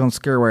scarecrows don't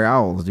scare away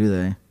owls, do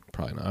they?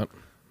 Probably not.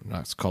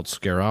 Not called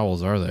scare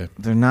owls, are they?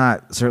 They're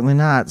not. Certainly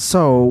not.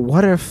 So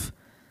what if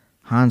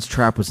Hans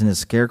Trapp was in his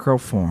scarecrow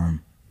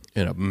form?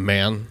 In a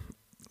man.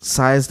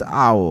 Sized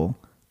owl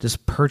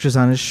just perches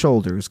on his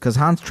shoulders, because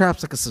Hans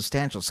Trapp's like a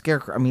substantial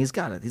scarecrow. I mean, he's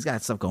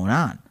got stuff going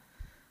on.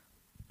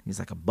 He's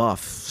like a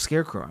buff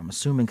scarecrow, I'm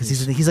assuming, because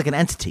he's like an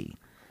entity.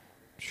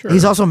 Sure.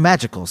 He's also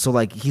magical, so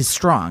like he's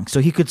strong, so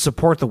he could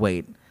support the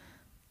weight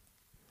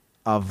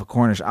of a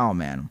Cornish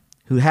Owlman,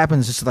 who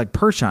happens just to like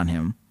perch on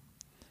him.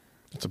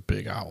 It's a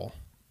big owl.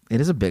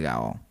 It is a big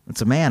owl.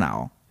 It's a man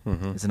owl.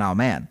 Mm-hmm. It's an owl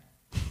man.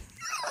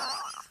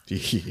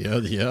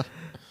 Yeah.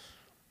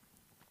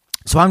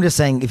 So I'm just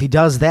saying, if he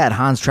does that,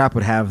 Hans Trapp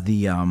would have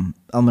the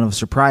element of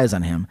surprise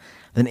on him,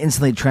 then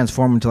instantly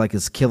transform into like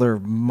his killer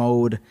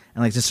mode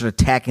and like just start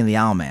attacking the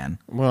Owlman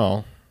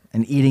Well,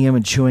 and eating him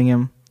and chewing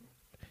him.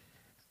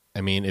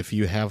 I mean, if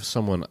you have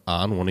someone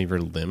on one of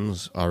your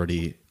limbs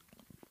already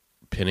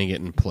pinning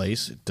it in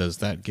place, does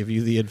that give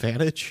you the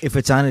advantage? If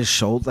it's on his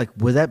shoulder, like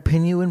would that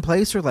pin you in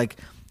place, or like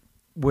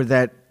would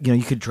that, you know,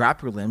 you could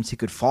drop your limbs, he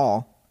could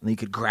fall, and then you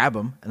could grab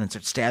him and then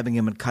start stabbing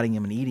him and cutting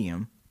him and eating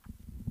him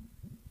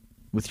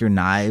with your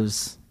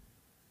knives?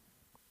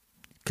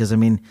 Because I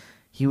mean,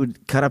 he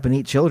would cut up and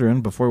eat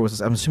children before it was.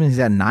 I'm assuming he's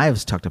got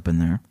knives tucked up in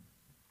there.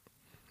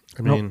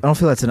 I mean, I don't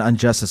feel that's an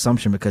unjust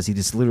assumption because he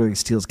just literally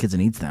steals kids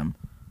and eats them.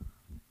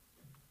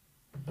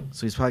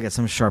 So he's probably got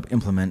some sharp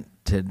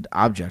implemented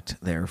object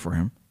there for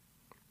him.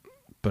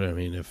 but I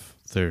mean, if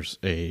there's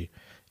a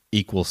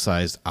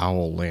equal-sized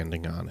owl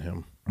landing on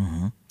him,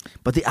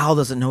 But the owl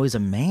doesn't know he's a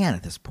man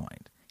at this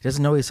point. He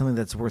doesn't know he's something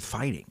that's worth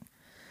fighting.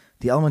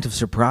 The element of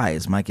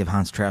surprise might give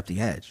Hans Trapp the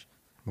edge.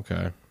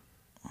 okay,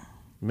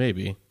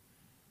 maybe.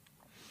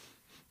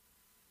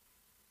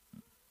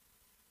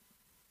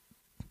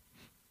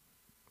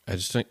 I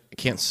just I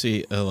can't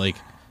see like.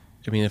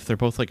 I mean, if they're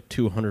both like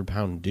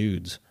 200-pound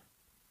dudes,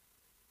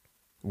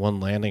 one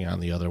landing on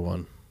the other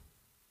one.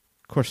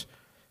 Of course,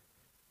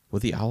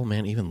 would the owl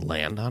man even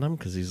land on him?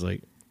 Because he's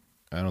like,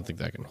 I don't think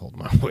that can hold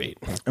my weight.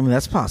 I mean,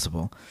 that's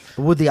possible.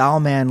 But would the owl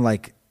man,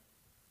 like,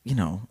 you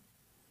know...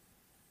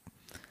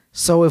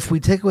 So if we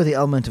take away the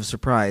element of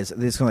surprise,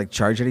 they're just going to, like,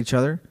 charge at each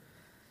other?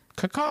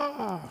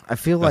 Caw-caw! I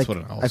feel That's like...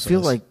 what an owl I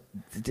feel says. like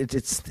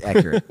it's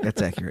accurate.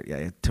 That's accurate.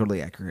 Yeah,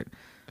 totally accurate.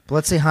 But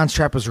let's say Hans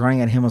Trapp was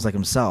running at him as, like,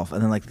 himself,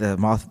 and then, like,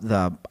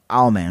 the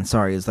owl man,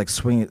 is, like,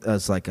 swinging...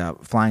 is, like,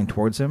 flying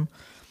towards him.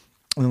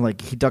 And then,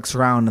 like, he ducks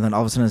around, and then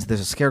all of a sudden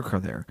there's a scarecrow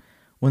there.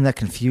 Wouldn't that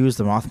confuse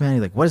the Mothman?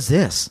 He's like, what is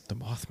this? The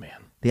Mothman.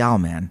 The Owl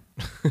Man,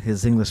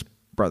 his English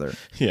brother.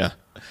 Yeah.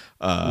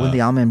 Wouldn't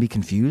the Owl Man be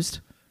confused?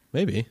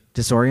 Maybe.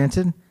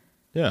 Disoriented?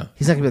 Yeah.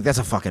 He's not going to be like, that's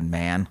a fucking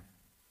man.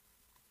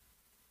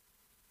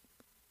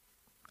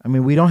 I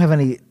mean, we don't have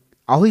any...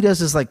 All he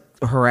does is, like,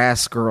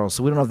 harass girls,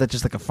 so we don't know if that's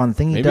just, like, a fun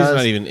thing he Maybe does. he's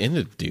not even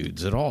into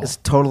dudes at all. It's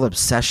total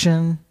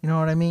obsession, you know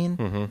what I mean?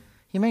 Mm-hmm.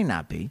 He may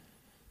not be.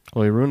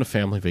 Well, he ruined a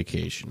family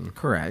vacation.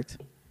 Correct.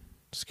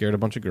 Scared a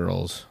bunch of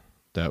girls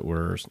that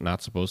were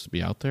not supposed to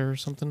be out there or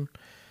something.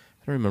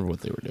 I don't remember what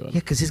they were doing. Yeah,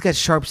 because he's got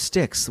sharp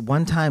sticks.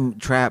 One time,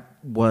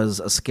 Trapp was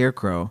a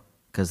scarecrow,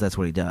 because that's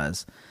what he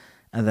does.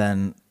 And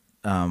then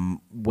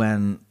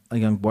when a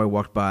young boy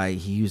walked by,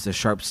 he used a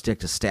sharp stick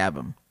to stab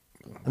him.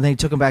 And then he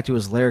took him back to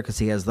his lair because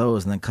he has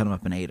those, and then cut him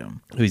up and ate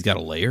him. He's got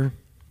a lair?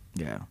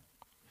 Yeah.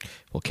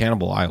 Well,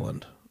 Cannibal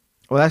Island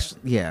Well, that's...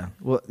 Yeah.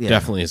 Well, yeah.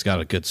 definitely has got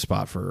a good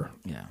spot for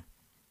Yeah.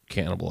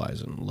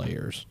 cannibalizing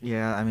layers.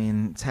 Yeah, I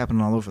mean, it's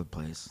happening all over the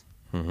place.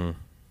 Mm-hmm.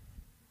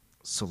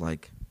 So,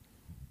 like...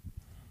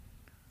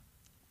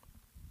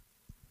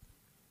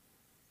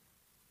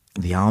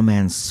 The Owl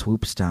Man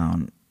swoops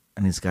down,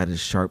 and he's got his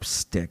sharp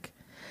stick.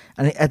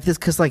 And at this,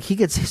 because like he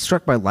gets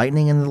struck by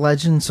lightning in the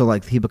legend, so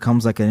like he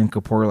becomes like an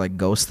incorporeal like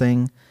ghost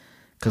thing.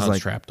 Because Hans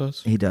like Trapp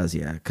does? he does,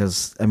 yeah.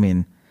 Because I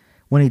mean,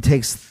 when he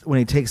takes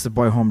the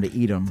boy home to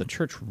eat him, The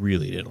church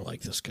really didn't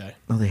like this guy.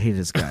 oh, they hated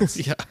his guts.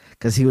 Yeah.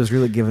 Because he was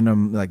really giving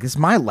them like, this is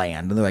my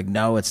land, and they're like,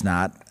 no, it's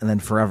not. And then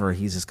forever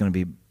he's just going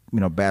to be,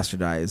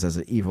 bastardized as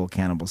an evil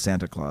cannibal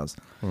Santa Claus.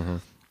 Mm-hmm.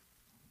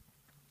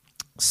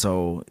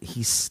 So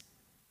he's,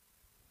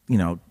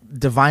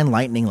 divine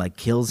lightning like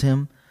kills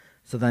him.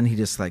 So then he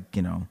just like,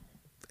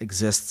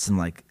 exists in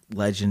like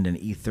legend and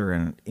ether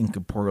and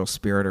incorporeal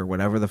spirit or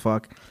whatever the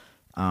fuck.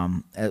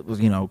 It was,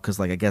 because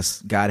like I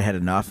guess God had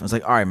enough. I was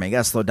like, all right, man, you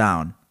gotta slow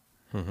down.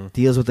 Mm-hmm.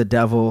 Deals with the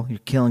devil. You're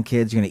killing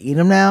kids. You're gonna eat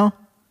them now.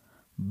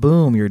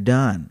 Boom, you're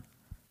done.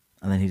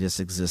 And then he just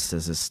exists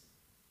as this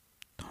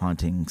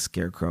haunting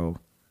scarecrow,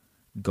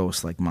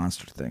 ghost-like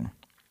monster thing.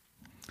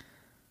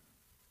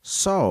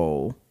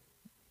 So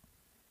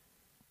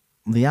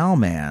the Owl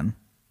Man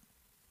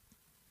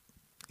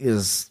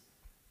is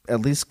at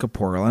least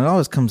corporeal, and it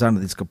always comes down to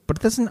these, but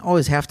it doesn't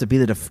always have to be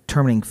the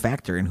determining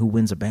factor in who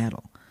wins a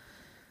battle.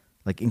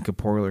 Like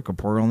incorporeal or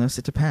corporealness,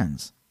 it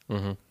depends.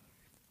 Mm-hmm.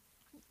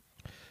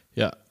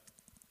 Yeah.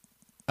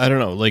 I don't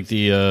know. Like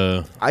the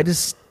go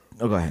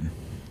ahead.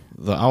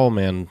 the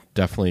Owlman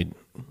definitely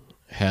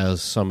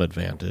has some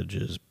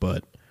advantages,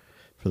 but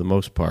for the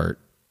most part,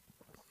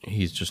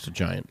 he's just a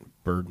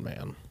giant bird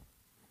man.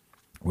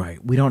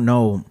 Right. We don't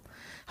know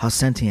how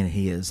sentient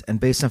he is, and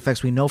based on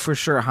facts, we know for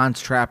sure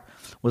Hans Trapp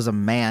was a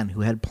man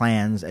who had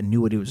plans and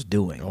knew what he was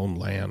doing. Own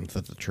land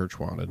that the church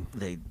wanted.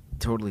 They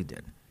totally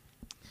did.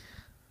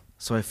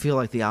 So I feel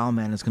like the Owl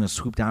Man is going to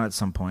swoop down at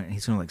some point, and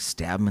he's going to like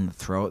stab him in the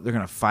throat. They're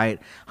going to fight.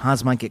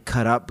 Hans might get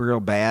cut up real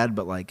bad,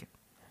 but like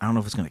I don't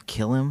know if it's going to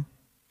kill him.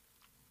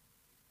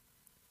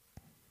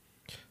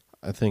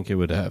 I think it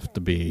would have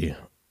to be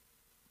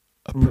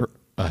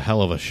a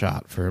hell of a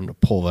shot for him to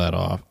pull that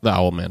off. The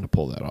Owlman to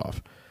pull that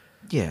off.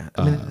 Yeah,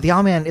 I mean, the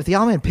Owl Man. If the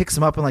Owl Man picks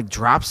him up and like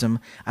drops him,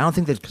 I don't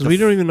think that Because we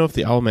don't even know if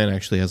the Owlman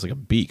actually has like a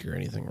beak or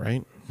anything,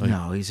 right?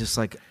 No, he's just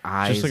like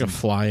eyes. Just like a and,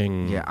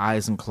 flying. yeah,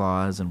 eyes and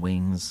claws and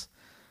wings.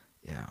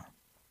 Yeah.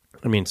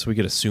 I mean, so we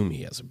could assume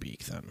he has a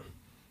beak then.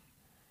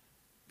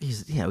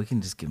 We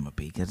can just give him a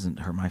beak. It doesn't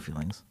hurt my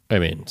feelings. I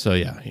mean, so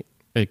yeah,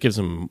 it gives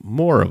him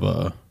more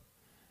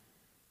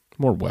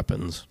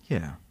weapons.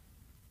 Yeah.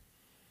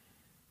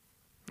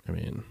 I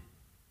mean,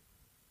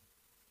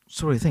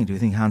 so what do you think? Do you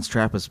think Hans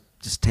Trapp is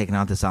just taking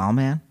out this owl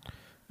man?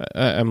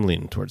 I'm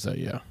leaning towards that.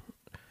 Yeah,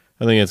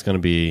 I think it's going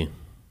to be.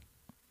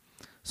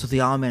 So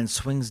the owl man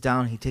swings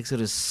down. He takes out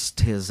his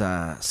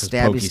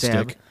stabby pokey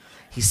stab. stick.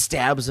 He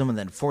stabs him and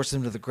then forces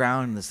him to the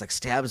ground. And this like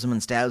stabs him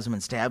and stabs him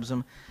and stabs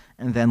him,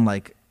 and then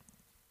like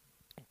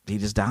he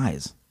just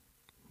dies.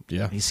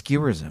 Yeah, He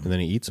skewers him, and then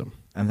he eats them.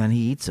 and then he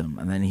eats him,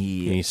 and then And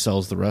he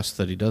sells the rest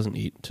that he doesn't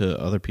eat to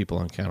other people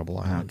on Cannibal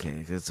Island.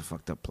 Okay, it's a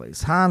fucked up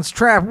place. Hans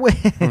Trapp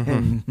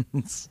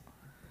wins.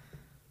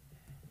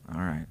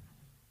 All right.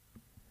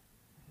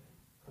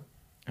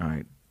 All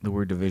right. The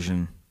word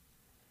division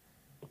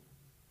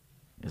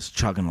is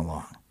chugging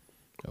along.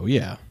 Oh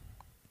yeah,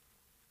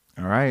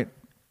 All right.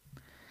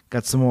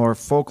 Got some more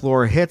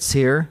folklore hits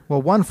here.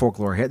 Well, one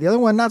folklore hit. The other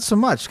one, not so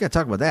much. Got to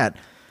talk about that.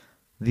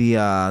 The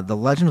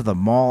legend of the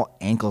mall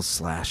ankle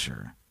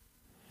slasher.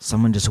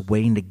 Someone just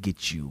waiting to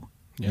get you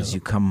as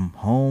you come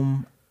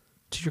home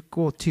to your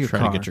car.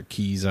 trying to get your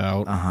keys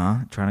out.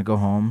 Trying to go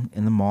home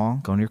in the mall,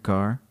 going to your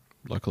car.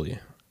 Luckily,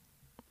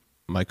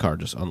 my car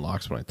just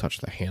unlocks when I touch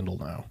the handle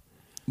now.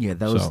 Yeah,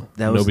 that So was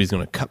nobody's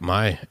going to cut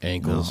my no,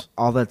 ankles.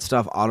 all that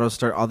stuff, auto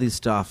start, all these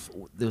stuff.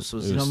 This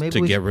was, It was maybe to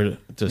we get should- rid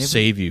of, to maybe-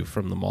 save you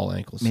from the mall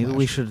ankle slasher. maybe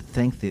we should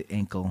thank the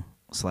ankle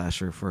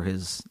slasher for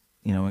his,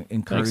 Thanks,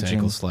 encouraging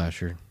ankle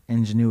slasher.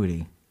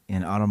 ingenuity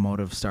in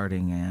automotive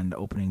starting and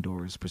opening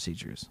doors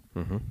procedures.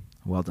 Mm-hmm.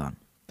 Well done.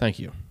 Thank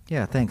you.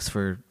 Yeah, thanks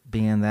for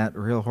being that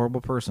real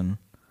horrible person.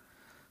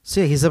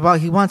 So yeah,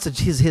 he wants to,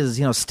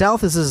 his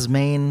stealth is his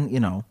main,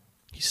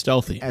 He's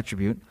stealthy.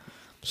 attribute.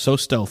 So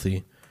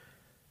stealthy,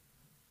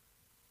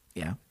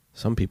 Yeah.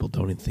 some people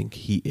don't even think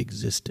he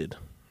existed.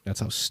 That's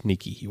how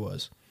sneaky he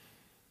was.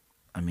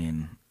 I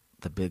mean,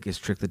 the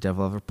biggest trick the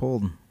devil ever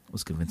pulled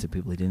was convincing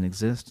people he didn't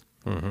exist.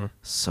 Mm-hmm.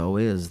 So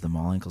is the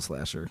mall ankle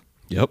slasher.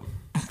 Yep.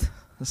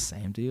 The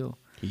same deal.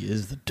 He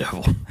is the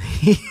devil.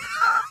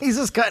 He's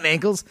just cutting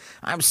ankles.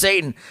 I'm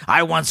Satan.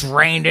 I once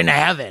reigned in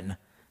heaven.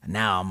 And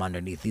now I'm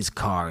underneath these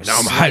cars. Now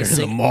I'm hiding in the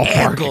slicing mall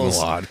parking ankles.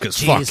 lot, 'cause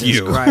fuck Jesus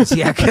you. Christ.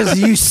 Yeah, because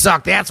you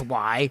suck. That's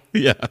why.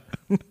 Yeah.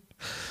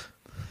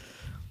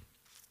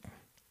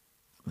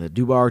 The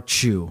Dubar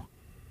Chew.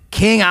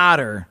 King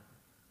Otter.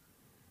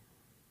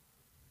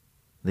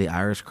 The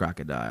Irish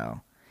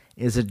crocodile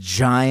is a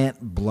giant,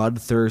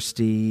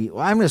 bloodthirsty.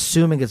 Well, I'm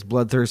assuming it's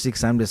bloodthirsty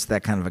because I'm just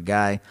that kind of a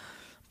guy.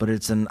 But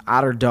it's an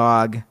otter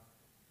dog,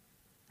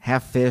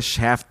 half fish,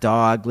 half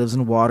dog, lives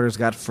in water, has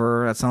got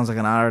fur. That sounds like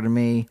an otter to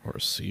me. Or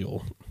a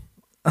seal.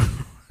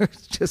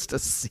 It's just a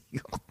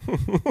seal.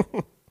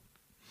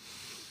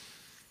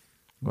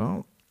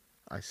 Well,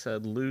 I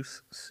said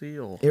loose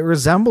seal. it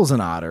resembles an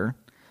otter,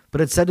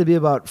 but it's said to be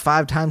about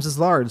 5 times as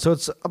large. So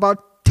it's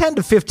about 10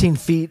 to 15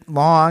 feet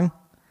long,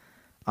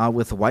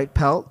 with white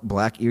pelt,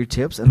 black ear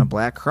tips, and a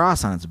black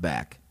cross on its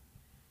back.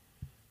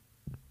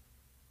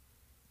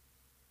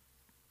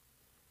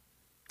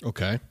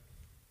 Okay.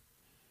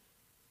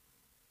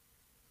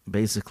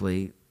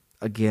 Basically,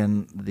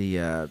 again,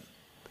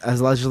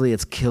 allegedly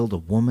it's killed a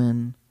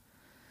woman.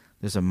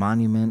 There's a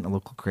monument, a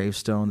local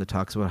gravestone that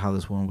talks about how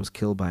this woman was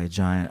killed by a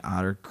giant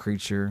otter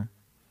creature.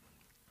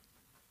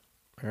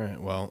 All right.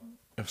 Well,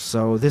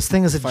 So this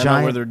thing is a find out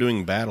where giant. they're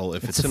doing battle.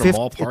 If It's it's a in a 50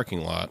 mall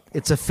parking lot,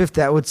 It's a fifth.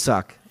 That would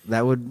suck.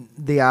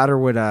 The otter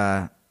would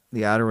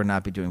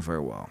not be doing very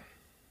well.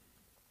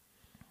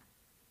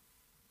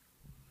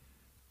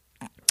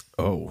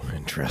 oh,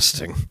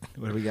 interesting.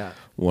 What do we got?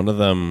 One of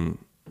them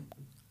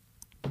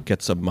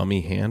gets a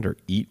mummy hand or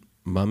eat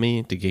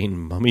mummy to gain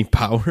mummy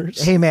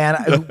powers. Hey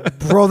man,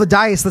 roll the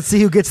dice. Let's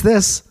see who gets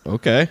this.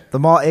 Okay. The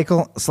mall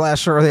ankle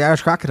slasher or the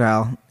Irish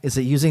crocodile. Is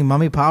it using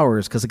mummy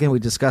powers? Because again, we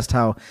discussed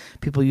how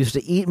people used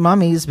to eat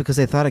mummies because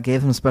they thought it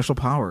gave them special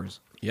powers.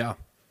 Yeah.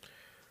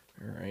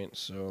 All right.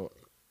 So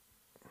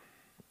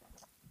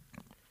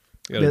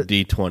we got a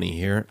D20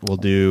 here. We'll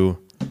do.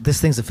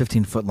 This thing's a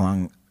 15-foot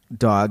long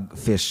dog,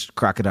 fish,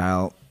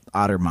 crocodile,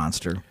 otter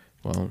monster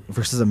Well,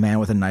 versus a man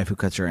with a knife who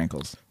cuts your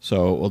ankles.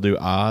 so we'll do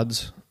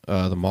odds.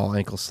 The mall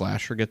ankle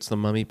slasher gets the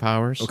mummy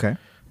powers. Okay.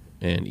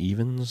 And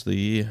evens,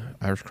 the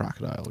Irish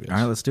crocodile gets. All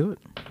right, let's do it.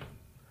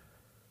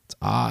 It's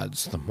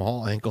odds. The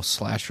mall ankle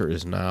slasher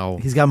is now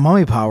He's got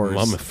mummy powers.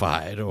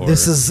 mummified, or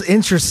This is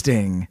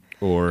interesting.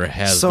 or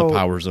has So- the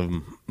powers of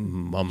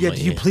mummy. Yeah,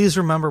 do you please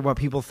remember what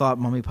people thought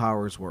mummy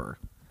powers were?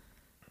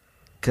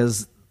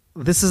 Because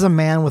this is a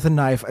man with a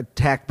knife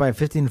attacked by a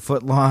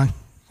 15-foot long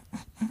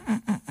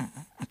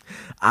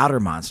otter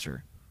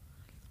monster.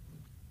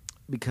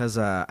 Because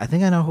I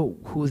think I know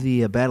who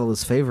the battle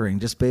is favoring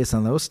just based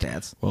on those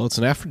stats. Well, it's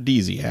an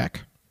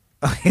aphrodisiac,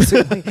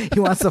 So he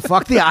wants to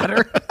fuck the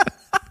otter.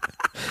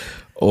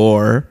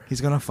 or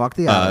He's going to fuck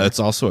the otter. it's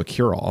also a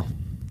cure-all.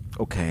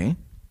 Okay.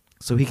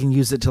 So he can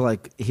use it to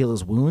like heal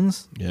his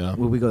wounds? Yeah.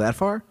 Would we go that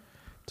far?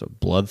 It's a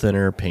blood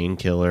thinner,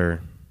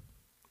 painkiller.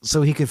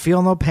 So he could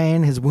feel no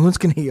pain. His wounds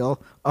can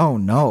heal. Oh,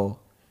 no.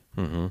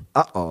 Mm-hmm.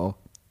 Uh-oh.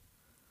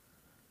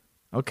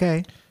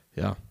 Okay.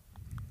 Yeah.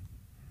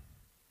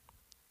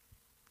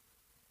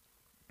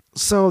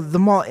 So the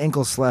mall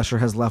ankle slasher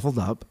has leveled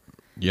up.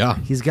 Yeah.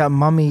 He's got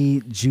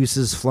mummy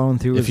juices flowing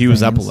through his If he was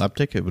veins.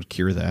 epileptic, it would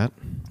cure that.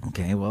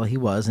 Okay, well, he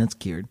was, and it's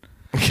cured.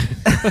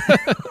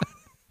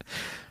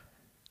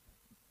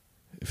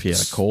 If he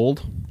had a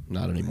cold,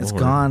 not anymore. It's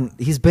gone.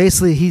 He's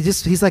basically,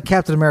 he's like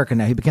Captain America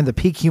now. He became the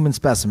peak human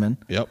specimen.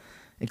 Yep.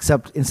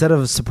 Except instead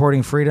of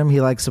supporting freedom,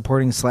 he likes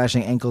supporting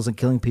slashing ankles and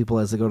killing people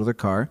as they go to their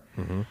car.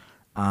 Mm-hmm.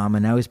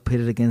 And now he's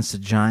pitted against a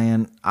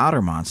giant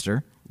otter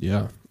monster.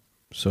 Yeah.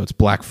 So it's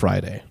Black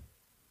Friday.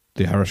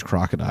 The Irish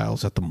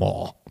crocodiles at the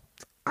mall.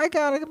 I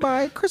gotta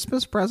buy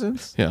Christmas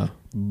presents. Yeah.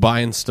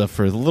 Buying stuff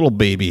for the little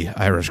baby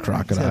Irish He's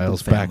got a big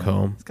crocodiles back family.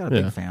 home. He's got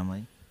a big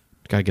family.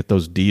 Gotta get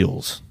those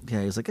deals.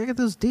 Yeah, he's like, I got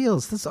those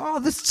deals. This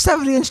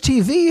 70-inch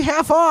TV,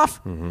 half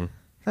off. Mm-hmm.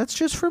 That's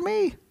just for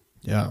me.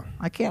 Yeah.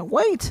 I can't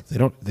wait.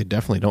 They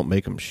definitely don't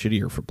make them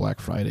shittier for Black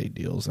Friday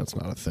deals. That's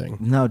not a thing.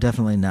 No,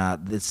 definitely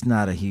not. It's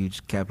not a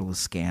huge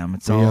capitalist scam.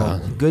 It's all Yeah.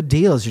 good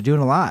deals. You're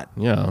doing a lot.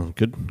 Yeah.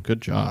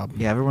 Good job.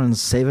 Yeah,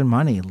 everyone's saving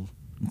money.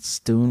 It's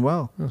doing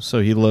well. So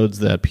he loads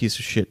that piece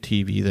of shit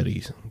TV that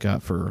he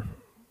got for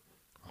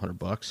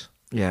 $100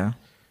 Yeah.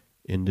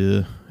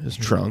 into his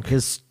trunk.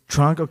 His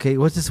trunk. Okay,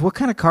 what's this? What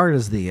kind of car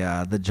does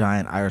the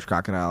giant Irish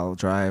crocodile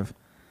drive?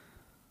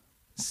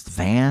 It's a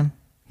van.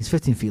 He's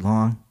 15 feet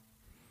long.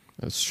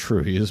 That's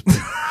true. He's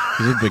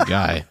a big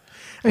guy.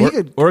 I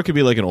mean, Or it could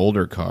be like an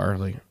older car.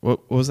 Like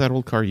what was that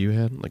old car you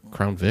had? Like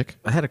Crown Vic?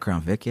 I had a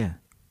Crown Vic. Yeah.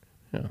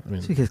 Yeah. I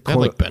mean, So he gets it had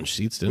like bench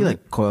seats, He didn't it?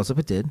 like coils up.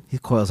 It did. He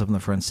coils up in the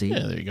front seat.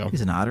 Yeah, there you go.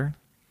 He's an otter.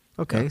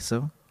 Okay, Yeah.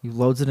 so he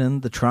loads it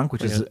in the trunk,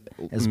 which Like is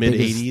as mid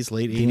big as 80s,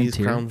 late the 80s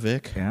interior. Crown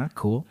Vic. Yeah,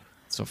 cool.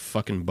 It's a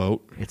fucking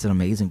boat. It's an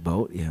amazing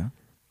boat. Yeah,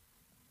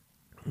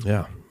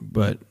 Yeah.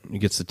 But he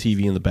gets the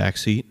TV in the back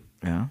seat,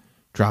 yeah.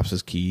 drops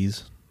his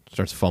keys,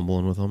 starts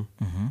fumbling with them.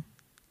 Mm-hmm.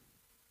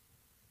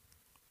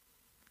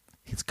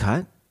 He's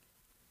cut.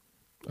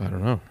 I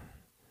don't know.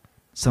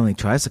 Somebody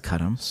tries to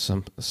cut him.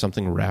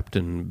 Something wrapped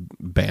in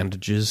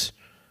bandages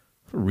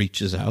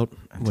reaches out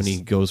when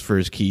he goes for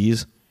his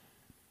keys.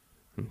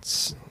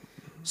 It's,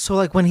 So,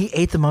 like when he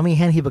ate the mummy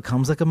hen, he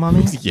becomes like a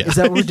mummy. Yeah. Is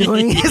that what we're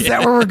doing? Is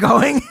that where we're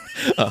going?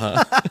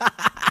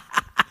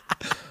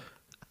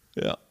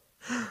 yeah.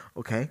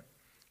 Okay.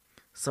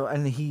 So,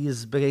 and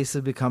he's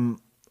basically become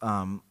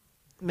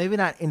maybe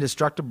not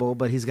indestructible,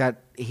 but he's got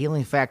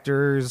healing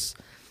factors.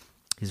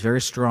 He's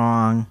very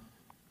strong.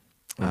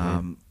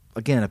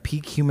 Again, a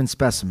peak human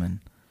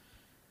specimen.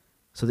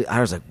 So the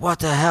otter's like, what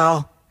the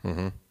hell?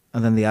 Mm-hmm.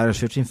 And then the otter's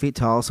 15 feet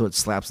tall, so it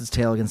slaps its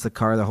tail against the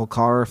car. The whole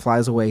car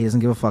flies away. He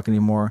doesn't give a fuck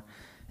anymore.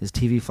 His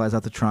TV flies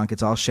out the trunk.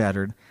 It's all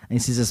shattered. And he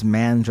sees this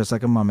man dressed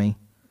like a mummy.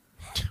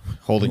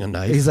 Holding a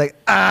knife. He's like,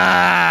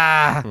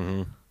 ah!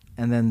 Mm-hmm.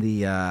 And then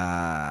the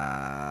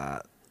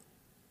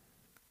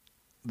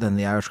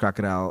Irish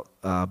crocodile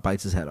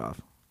bites his head off.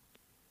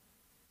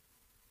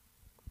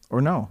 Or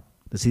no?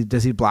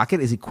 Does he block it?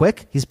 Is he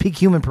quick? He's peak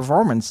human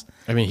performance.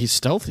 I mean, he's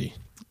stealthy.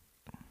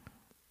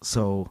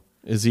 So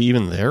Is he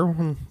even there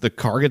when the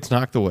car gets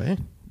knocked away?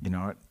 you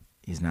know what?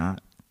 He's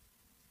not.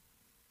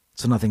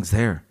 So nothing's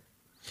there.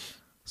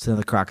 So then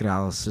the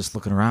crocodile is just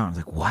looking around. He's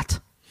like, what?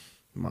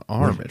 My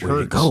arm, Where'd it it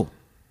hurts. go?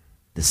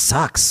 This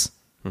sucks.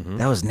 Mm-hmm.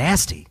 That was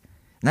nasty.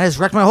 And I just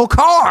wrecked my whole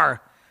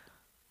car.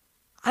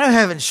 I don't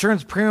have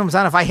insurance premiums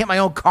on if I hit my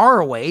own car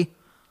away.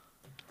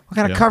 What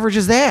kind of Yeah. coverage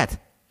is that?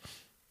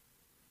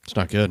 It's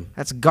not good.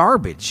 That's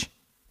garbage.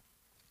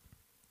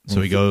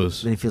 So he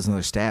goes, Then he feels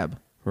another stab.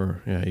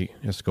 he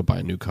has to go buy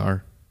a new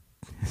car.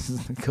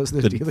 Goes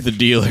to the dealer. The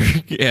dealer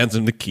hands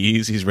him the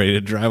keys. He's ready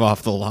to drive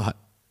off the lot.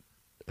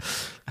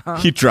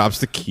 He drops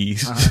the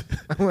keys.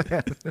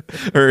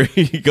 Or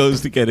he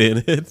goes to get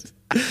in it.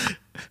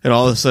 And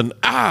all of a sudden,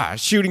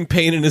 shooting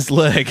pain in his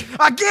leg.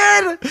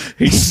 Again!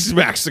 He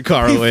smacks the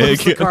car He away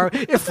flips the again. car.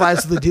 It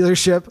flies to the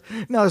dealership.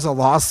 Now there's a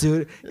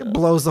lawsuit. It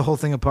blows the whole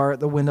thing apart.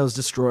 The window's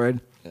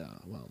destroyed. Yeah,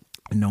 well,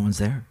 And no one's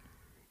there.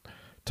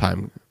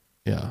 time.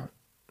 Yeah.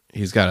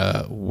 He's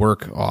got to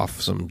work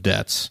off some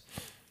debts.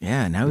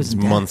 Yeah, now he's in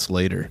debt. Months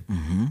later,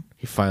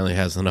 he finally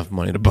has enough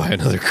money to buy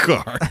another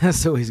car.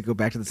 So he's go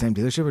back to the same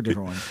dealership or a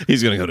different one?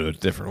 He's going to go to a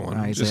different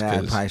one. He's just like, I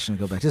 'cause- probably shouldn't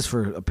go back. Just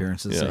for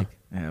appearance's Yeah. sake.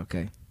 Yeah,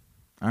 okay.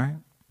 All right.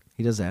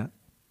 He does that.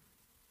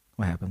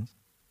 What happens?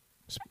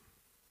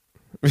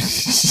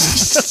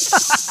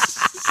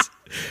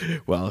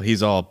 Well,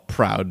 he's all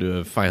proud to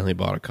have finally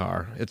bought a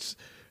car. It's,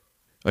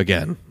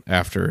 again,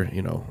 after,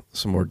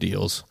 some more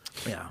deals.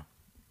 Yeah.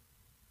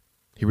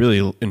 He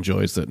really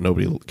enjoys that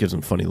nobody gives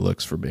him funny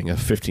looks for being a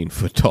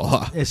 15-foot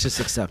tall. It's just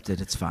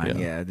accepted. It's fine.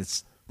 Yeah.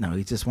 Yeah.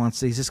 He just wants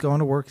to, he's just going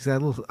to work. He's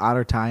got a little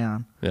otter tie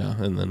on.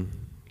 Yeah, and then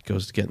he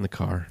goes to get in the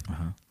car.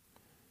 Uh-huh.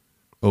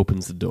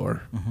 Opens the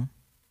door. Mm-hmm.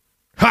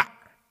 Ha!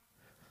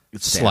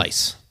 It's stabbed.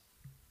 Slice.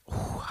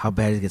 How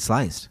bad did it get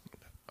sliced?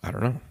 I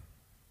don't know.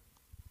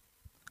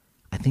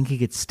 I think he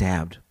gets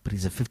stabbed, but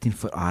he's a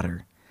 15-foot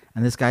otter.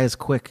 And this guy is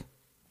quick.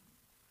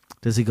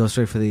 Does he go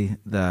straight for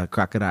the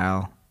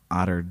crocodile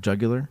otter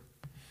jugular?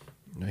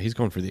 No, he's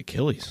going for the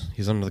Achilles.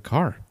 He's under the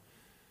car.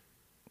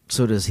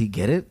 So does he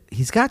get it?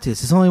 He's got to.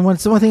 It's the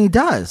only thing he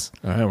does.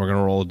 All right, we're going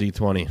to roll a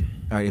D20.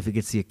 All right, if he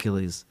gets the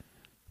Achilles.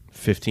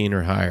 15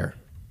 or higher.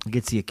 He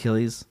gets the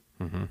Achilles.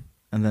 Mm-hmm.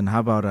 And then how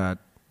about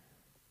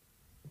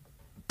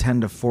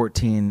 10 to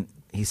 14,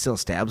 he still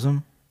stabs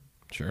him?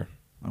 Sure.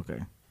 Okay.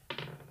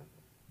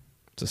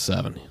 It's a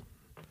 7.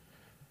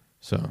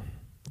 So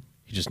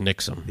he just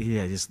nicks him.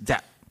 Yeah,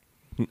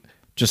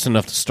 Just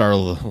enough to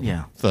startle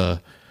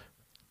the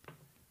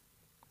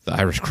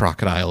Irish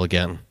crocodile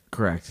again.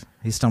 Correct.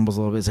 He stumbles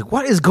a little bit. He's like,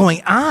 what is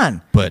going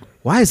on? But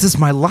why is this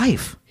my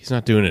life? He's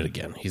not doing it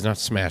again. He's not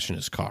smashing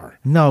his car.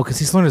 No, because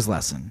he's learned his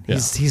lesson. Yeah.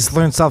 He's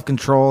learned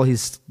self-control.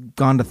 He's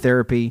gone to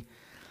therapy.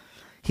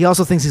 He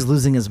also thinks he's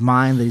losing his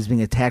mind, that he's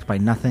being attacked by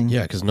nothing.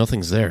 Yeah, because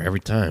nothing's there every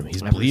time.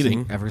 He's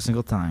bleeding. Every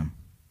single time.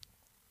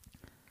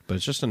 But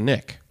it's just a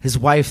nick. His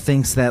wife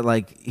thinks that,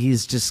 like,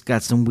 he's just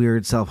got some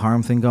weird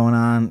self-harm thing going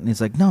on. And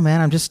he's like, no,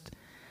 man, I'm just...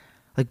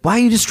 Like, why are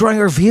you destroying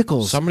our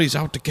vehicles? Somebody's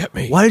out to get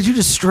me. Why did you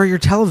destroy your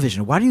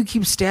television? Why do you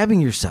keep stabbing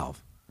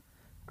yourself?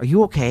 Are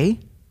you okay?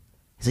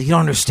 He's like, you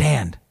don't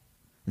understand.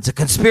 It's a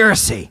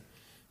conspiracy.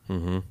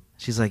 Mm-hmm.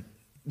 She's like,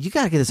 you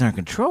got to get this under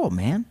control,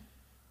 man.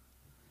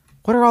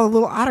 What are all the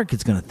little otter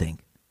kids going to think?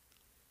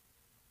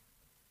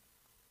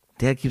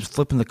 Dad keeps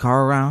flipping the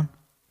car around.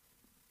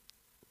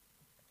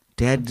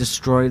 Dad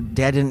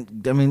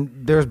didn't, I mean,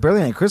 there was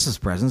barely any Christmas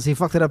presents. He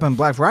fucked it up on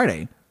Black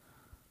Friday.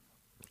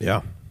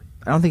 Yeah.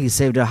 I don't think he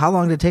saved up. How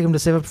long did it take him to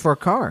save up for a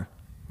car?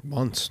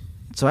 Months.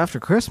 So after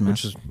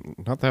Christmas. Which is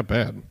not that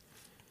bad.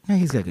 Yeah,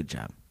 he's got a good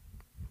job.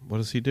 What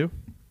does he do?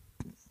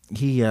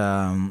 He, it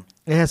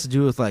has to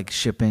do with, like,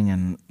 shipping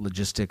and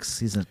logistics.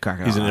 He's a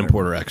crocodile. He's an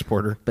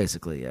importer-exporter?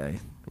 Basically, yeah.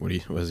 What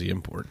does he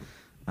import?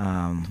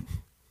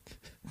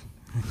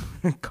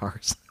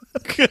 Cars.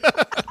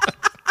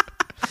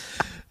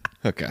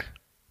 Okay.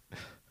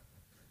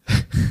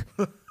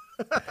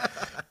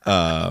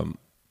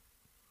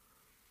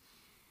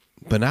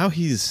 But now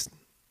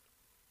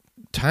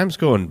time's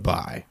going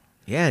by.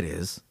 Yeah, it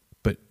is.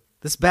 But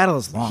this battle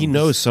is long. He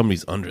knows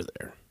somebody's under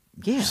there.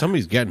 Yeah.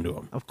 Somebody's getting to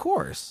him. Of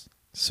course.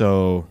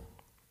 So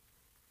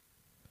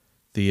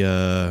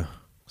the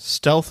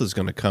stealth is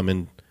going to come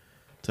in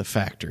to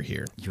factor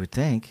here. You would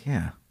think,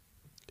 yeah.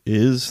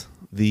 Is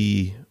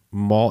the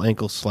mall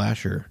ankle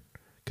slasher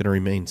going to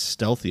remain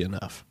stealthy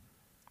enough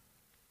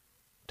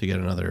to get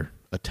another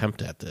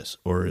attempt at this?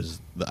 Or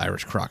is the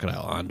Irish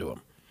crocodile onto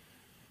him?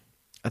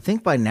 I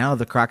think by now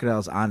the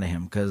crocodile's onto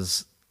him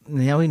because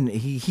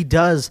he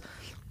does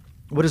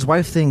what his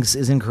wife thinks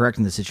is incorrect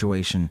in the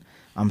situation.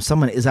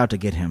 Someone is out to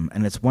get him,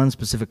 and it's one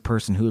specific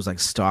person who is like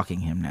stalking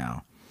him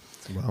now.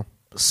 Well,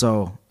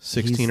 so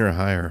 16 or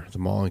higher, the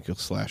mall ankle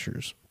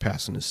slashers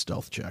passing his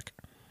stealth check.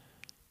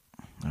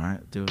 All right,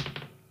 do it.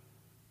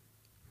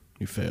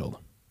 You failed.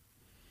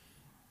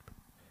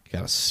 You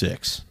got a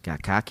 6.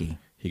 Got cocky.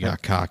 He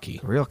got cocky.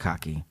 Real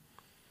cocky.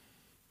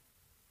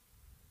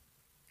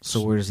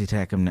 So where does he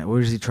attack him now?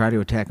 Where does he try to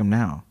attack him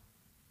now?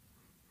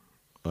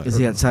 Is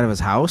he outside of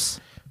his house?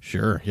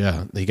 Sure,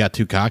 yeah. He got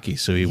too cocky,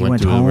 so he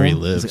went to home. where he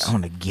lives. He's like, I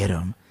want to get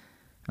him.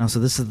 And so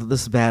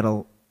this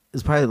battle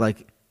is probably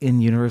like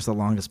in universe the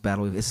longest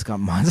battle we've. It's got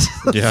months.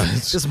 Yeah,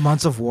 just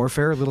months of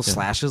warfare, little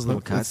slashes,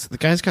 little cuts. The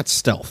guy's got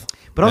stealth,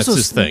 but that's also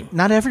his thing.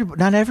 Not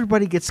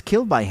everybody gets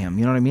killed by him.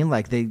 You know what I mean?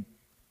 Like they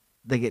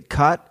get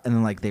cut and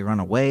then like they run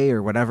away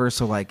or whatever.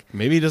 So like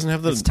maybe he doesn't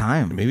have the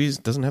time. Maybe he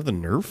doesn't have the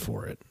nerve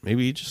for it.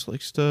 Maybe he just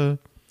likes to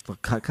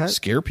cut,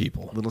 scare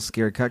people. Little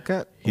scared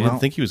cut. He didn't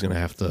think he was going to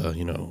have to,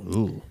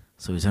 ooh.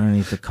 So he's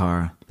underneath the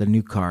car, the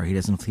new car. He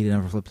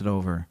never flipped it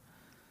over.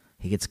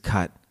 He gets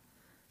cut.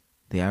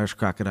 The Irish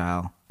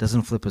crocodile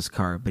doesn't flip his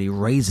car, but he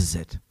raises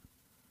it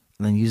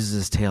and then uses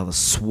his tail to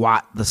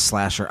swat the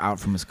slasher out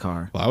from his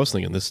car. Well, I was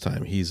thinking this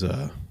time is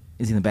he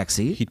in the back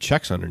seat? He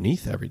checks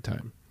underneath every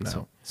time.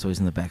 No. So he's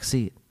in the back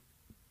seat.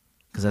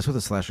 Because that's where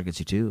the slasher gets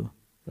you too.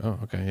 Oh,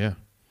 okay, yeah.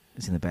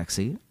 Is he in the back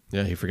seat?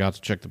 Yeah, he forgot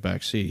to check the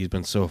back seat. He's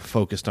been so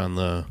focused on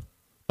the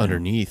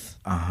underneath.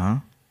 Uh-huh.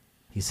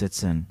 He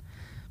sits in.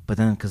 But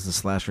then because the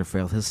slasher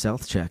failed his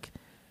stealth check,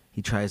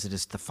 he tries to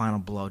the final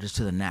blow just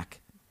to the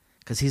neck.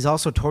 Because he's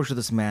also tortured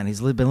this man.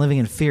 He's been living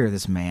in fear,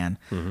 this man.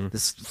 Mm-hmm.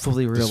 This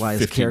fully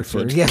realized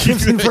character. Yeah,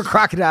 15-foot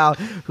crocodile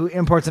who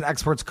imports and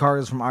exports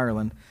cars from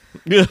Ireland.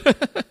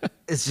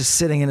 It's just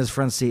sitting in his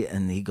front seat,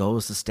 and he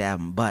goes to stab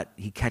him. But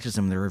he catches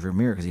him in the rearview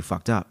mirror because he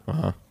fucked up.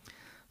 Uh-huh.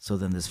 So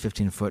then this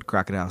 15-foot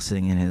crocodile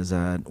sitting in his,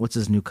 what's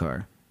his new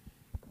car?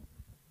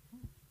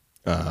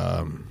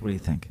 What do you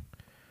think?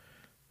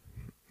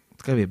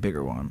 It's got to be a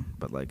bigger one,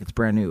 but like it's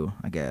brand new,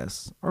 I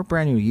guess. Or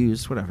brand new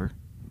used, whatever.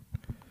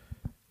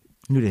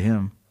 New to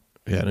him.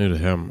 Yeah, new to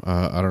him.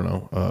 I don't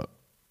know.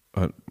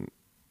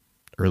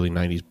 Early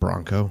 90s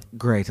Bronco.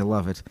 Great, I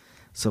love it.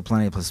 So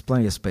plenty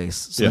of space.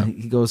 So yeah.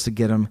 He goes to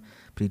get him,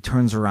 but he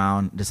turns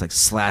around, just like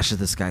slashes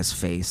this guy's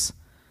face.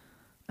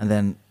 And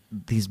then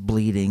he's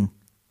bleeding.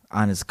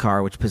 on his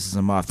car, which pisses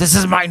him off. This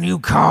is my new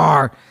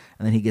car.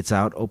 And then he gets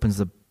out, opens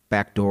the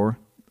back door,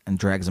 and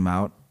drags him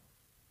out.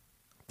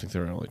 I think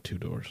there are only 2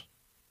 doors.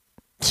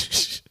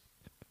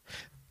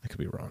 I could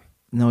be wrong.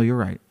 No, you're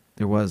right.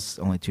 There was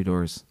only 2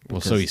 doors.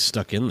 Well, so he's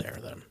stuck in there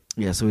then.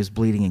 Yeah, so he's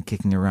bleeding and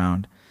kicking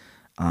around.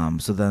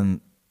 So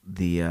then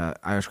the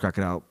Irish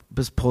crocodile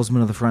just pulls him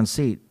into the front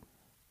seat.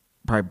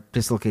 Probably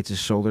dislocates his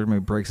shoulder,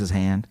 maybe breaks his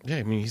hand. Yeah,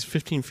 I mean, he's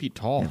 15 feet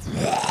tall.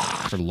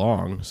 For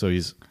long, so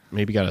he's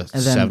maybe got a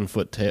And then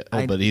 7-foot tail,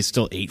 but he's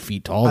still 8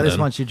 feet tall. I just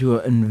want you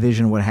to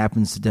envision what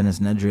happens to Dennis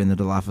Nedry in the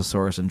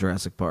Dilophosaurus in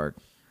Jurassic Park.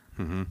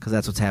 Because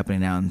that's what's happening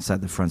now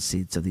inside the front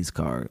seats of this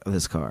car.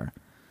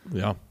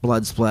 Yeah.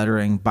 Blood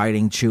splattering,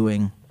 biting,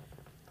 chewing.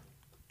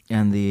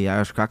 And the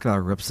Irish crocodile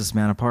rips this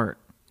man apart.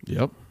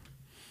 Yep.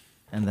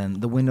 And then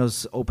the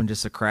windows open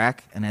just a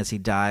crack, and as he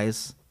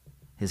dies,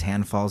 his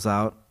hand falls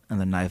out, and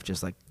the knife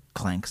just like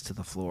clanks to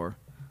the floor,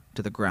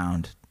 to the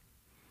ground,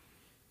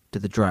 to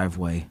the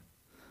driveway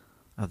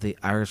of the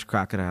Irish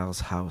crocodile's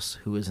house,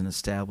 who is an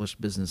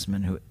established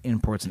businessman who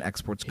imports and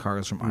exports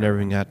cars from Ireland. Never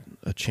even got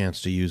a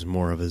chance to use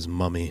more of his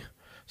mummy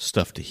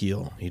stuff to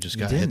heal. He just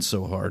got hit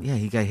so hard. Yeah,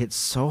 he got hit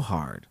so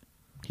hard.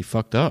 He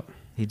fucked up.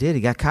 He did.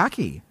 He got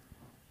cocky.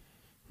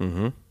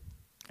 Mm-hmm.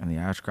 And the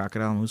Irish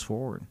crocodile moves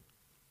forward.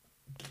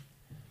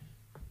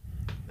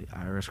 The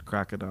Irish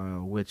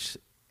crocodile, which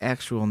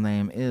actual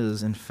name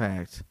is, in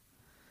fact,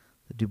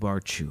 the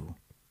Dubar Chew.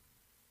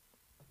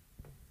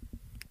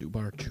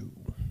 Dubar Chew.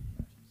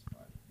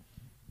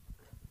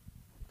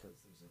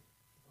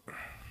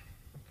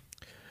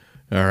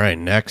 All right,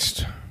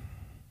 next.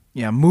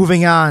 Yeah,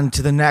 moving on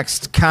to the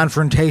next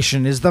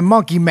confrontation is the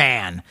Monkey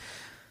Man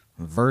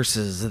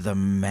versus the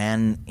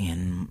Men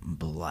in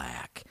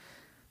Black.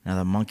 Now,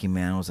 the Monkey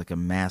Man was like a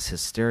mass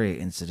hysteria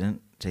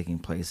incident taking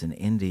place in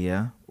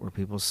India where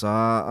people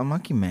saw a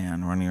monkey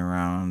man running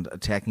around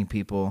attacking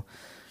people,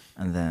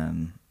 and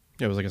then...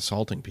 Yeah, it was like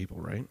assaulting people,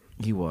 right?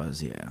 He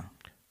was,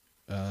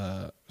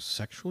 yeah.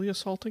 Sexually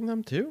assaulting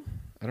them, too?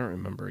 I don't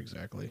remember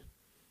exactly.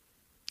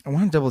 I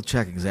want to double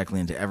check exactly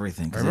into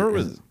everything. I remember it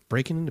was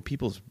breaking into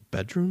people's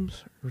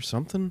bedrooms or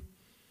something.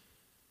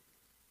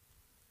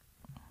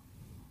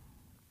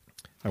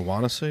 I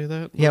want to say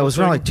that. Yeah, it was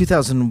around like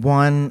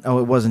 2001. Oh,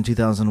 it was in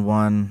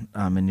 2001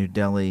 in New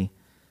Delhi.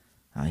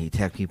 He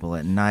attacked people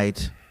at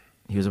night.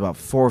 He was about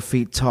 4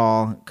 feet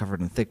tall,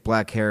 covered in thick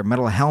black hair,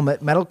 metal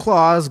helmet, metal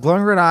claws,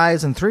 glowing red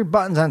eyes, and 3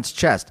 buttons on his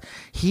chest.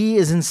 He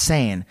is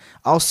insane.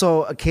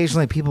 Also,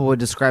 occasionally people would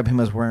describe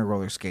him as wearing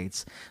roller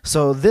skates.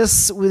 So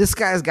this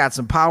guy's got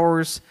some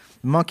powers.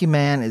 Monkey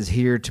Man is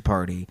here to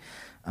party.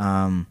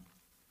 But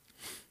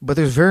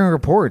there's varying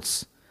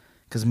reports,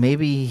 because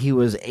maybe he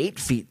was 8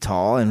 feet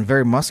tall and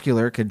very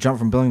muscular, could jump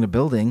from building to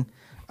building.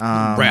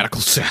 Radical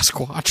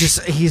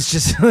Sasquatch. He's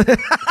just...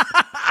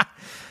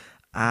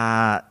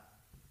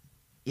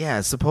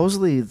 Yeah,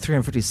 supposedly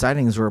 350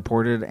 sightings were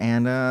reported,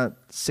 and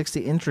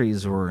 60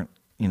 injuries were,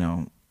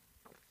 a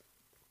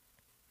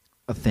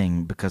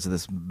thing because of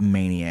this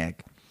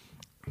maniac.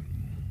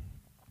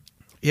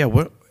 Yeah,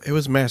 it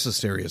was mass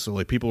hysteria. So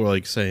like people were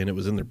like saying it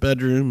was in their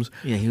bedrooms.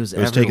 Yeah, he was. It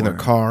was everywhere. taking their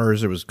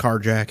cars. It was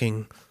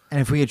carjacking.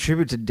 And if we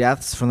attribute the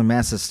deaths from the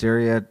mass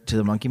hysteria to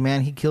the Monkey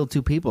Man, he killed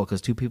 2 people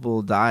because 2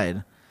 people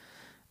died.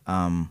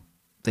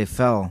 They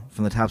fell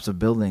from the tops of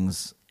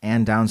buildings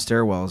and down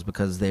stairwells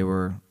because they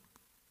were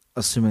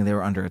assuming they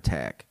were under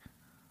attack.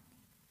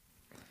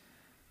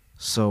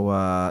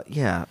 So,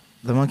 yeah,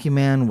 the Monkey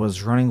Man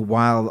was running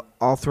wild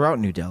all throughout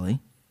New Delhi.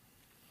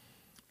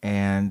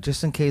 And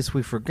just in case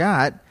we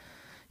forgot,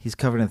 he's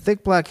covered in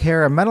thick black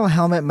hair, a metal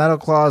helmet, metal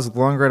claws,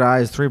 glowing red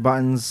eyes, 3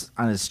 buttons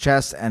on his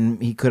chest,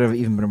 and he could have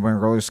even been wearing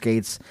roller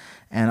skates.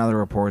 And other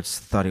reports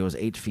thought he was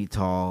 8 feet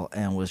tall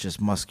and was just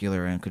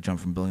muscular and could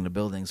jump from building to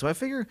building. So I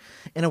figure,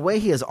 in a way,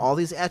 he has all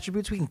these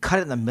attributes. We can cut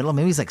it in the middle.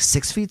 Maybe he's like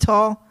 6 feet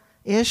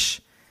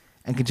tall-ish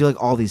and can do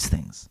like all these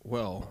things.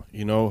 Well,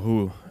 you know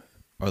who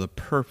are the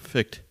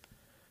perfect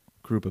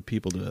group of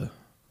people to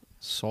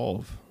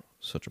solve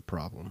such a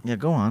problem? Yeah,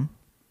 go on.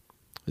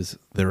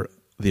 They're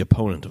the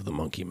opponent of the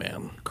Monkey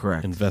Man.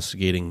 Correct.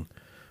 Investigating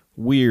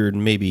weird,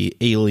 maybe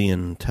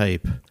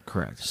alien-type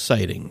Correct.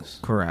 sightings.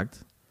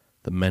 Correct.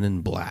 The Men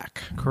in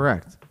Black.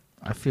 Correct.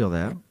 I feel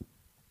that.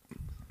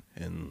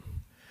 And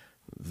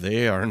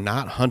they are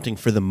not hunting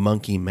for the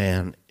Monkey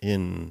Man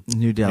in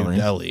New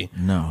Delhi.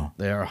 No.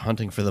 They are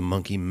hunting for the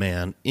Monkey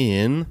Man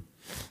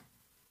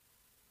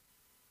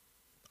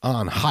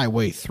on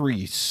Highway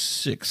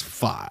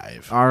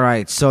 365. All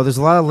right. So there's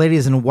a lot of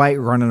ladies in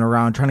white running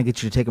around trying to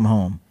get you to take them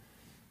home.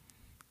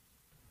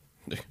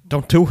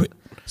 Don't do it.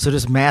 So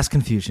just mass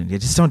confusion. You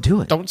just don't do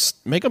it. Don't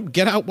make them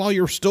get out while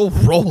you're still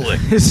rolling.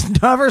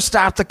 Just never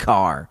stop the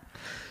car.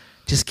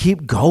 Just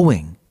keep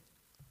going.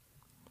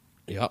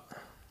 Yep.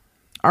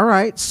 All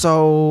right,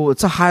 so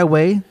it's a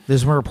highway.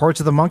 There's more reports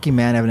of the Monkey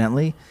Man,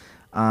 evidently.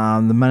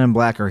 The Men in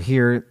Black are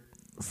here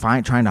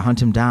trying to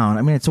hunt him down.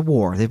 I mean, it's a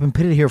war. They've been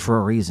pitted here for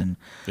a reason.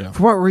 Yeah.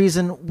 For what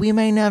reason, we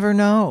may never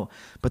know.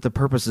 But the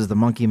purpose is the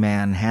Monkey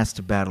Man has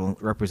to battle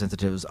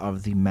representatives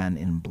of the Men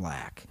in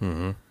Black.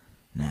 Mm-hmm.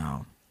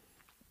 Now,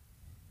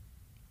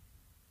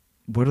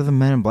 What are the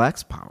Men in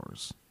Black's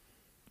powers?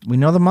 We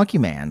know the Monkey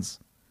Man's.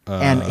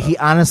 And he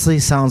honestly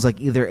sounds like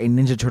either a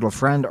Ninja Turtle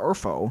friend or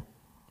foe.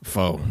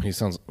 Foe. He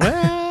sounds...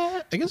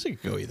 I guess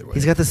it could go either way.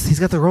 He's got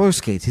the roller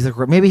skates. He's like,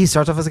 maybe he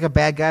starts off as like a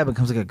bad guy, but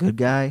becomes like a good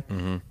guy.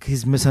 Mm-hmm.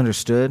 He's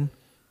misunderstood.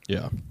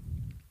 Yeah.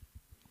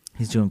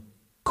 He's doing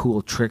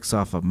cool tricks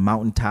off of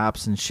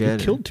mountaintops and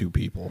shit. He killed 2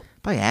 people.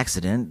 By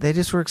accident. They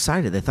just were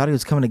excited. They thought he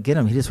was coming to get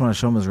him. He just wanted to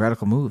show him his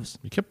radical moves.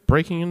 He kept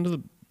breaking into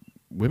the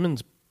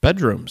women's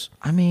bedrooms.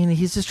 I mean,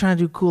 he's just trying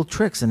to do cool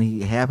tricks, and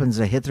he happens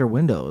to hit their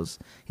windows.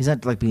 He's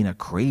not like being a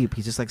creep.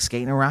 He's just like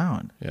skating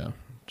around. Yeah.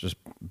 Just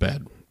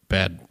bad.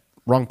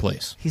 Wrong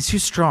place. He's too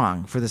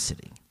strong for the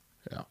city.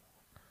 Yeah.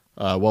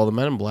 Well, the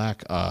Men in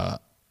Black are,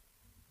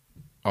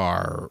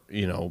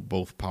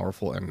 both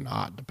powerful and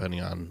not,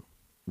 depending on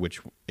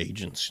which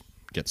agents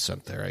get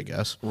sent there, I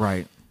guess.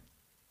 Right.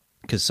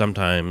 Because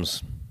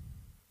sometimes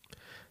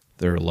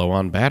they're low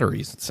on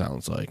batteries, it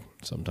sounds like.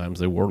 Sometimes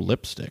they wore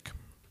lipstick.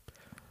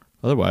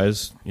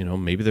 Otherwise,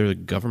 maybe they're a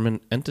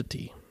government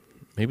entity.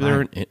 Maybe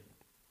they're an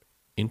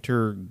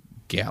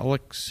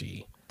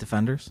intergalaxy.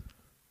 Defenders?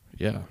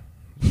 Yeah.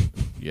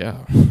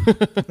 Yeah.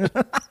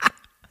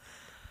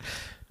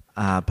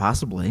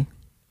 Possibly.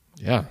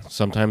 Yeah.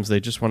 Sometimes they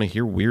just want to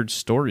hear weird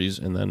stories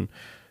and then,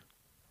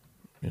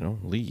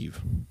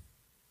 leave.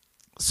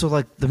 So,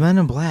 like, the Men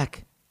in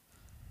Black,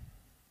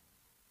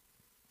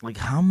 like,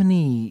 how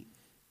many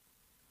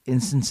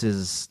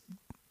instances,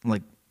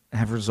 like,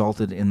 have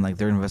resulted in, like,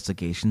 their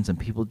investigations and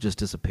people just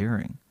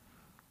disappearing?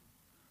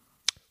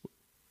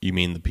 You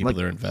mean the people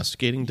they're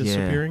investigating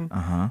disappearing? Yeah,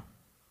 uh-huh.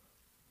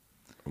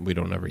 We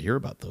don't ever hear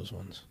about those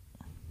ones.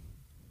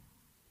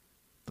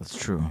 That's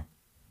true.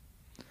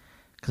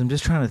 Because I'm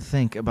just trying to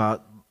think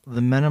about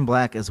the Men in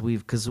Black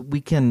because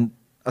we can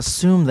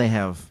assume they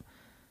have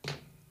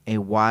a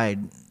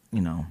wide,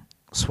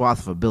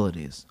 swath of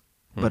abilities.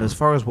 Mm-hmm. But as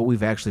far as what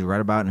we've actually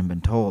read about and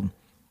been told,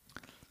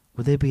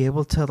 would they be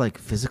able to, like,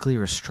 physically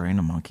restrain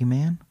a Monkey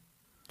Man?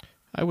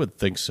 I would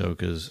think so,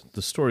 because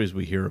the stories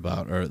we hear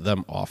about are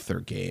them off their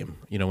game.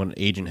 When an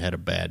agent had a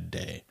bad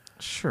day.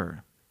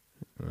 Sure.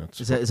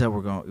 Is that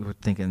we're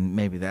thinking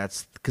maybe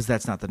that's because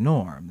that's not the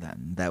norm?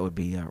 Then that would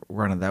be a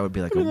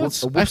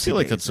whoopsie. I feel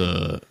like it's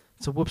a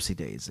whoopsie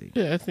daisy.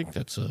 Yeah, I think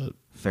that's a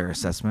fair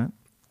assessment.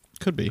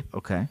 Could be.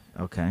 Okay.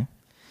 Well,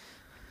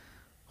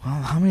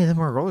 how many of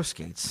them are roller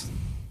skates?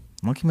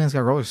 Monkey Man's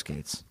got roller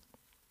skates.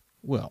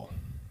 Well,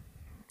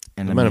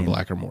 and the Men in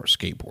Black are more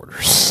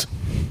skateboarders.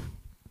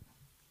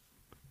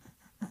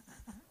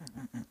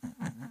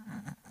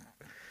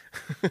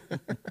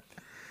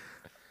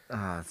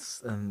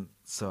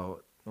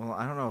 Well,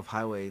 I don't know if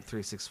Highway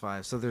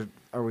 365. So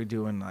are we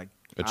doing like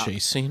a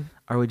chase scene?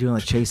 Are we doing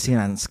a chase scene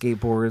on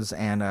skateboards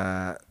and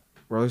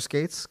roller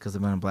skates? Because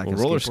the Men in Black. Well,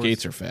 roller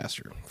skates are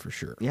faster for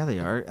sure. Yeah, they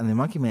are. And the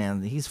Monkey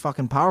Man, he's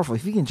fucking powerful.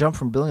 If he can jump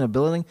from building to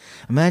building,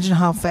 imagine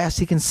how fast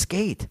he can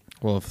skate.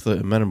 Well, if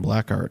the Men in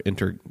Black are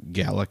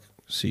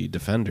intergalaxy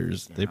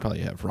defenders, they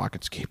probably have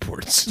rocket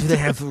skateboards. Do they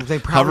have? They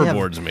probably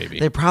hoverboards, have, maybe.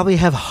 They probably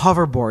have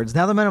hoverboards.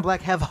 Now the Men in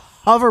Black have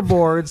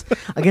hoverboards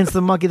against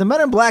the Monkey. The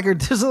Men in Black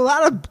there's a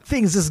lot of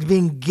things just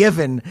being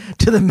given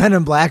to the Men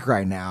in Black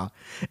right now,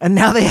 and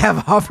now they have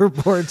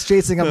hoverboards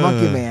chasing a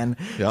Monkey Man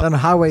on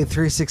Highway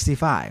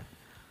 365.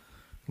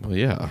 Well,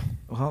 yeah.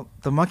 Well,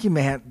 the Monkey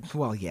Man.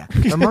 Well, yeah.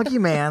 The Monkey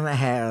Man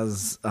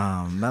has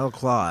metal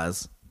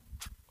claws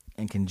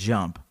and can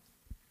jump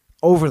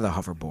over the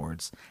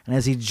hoverboards, and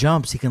as he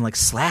jumps, he can like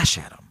slash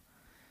at them.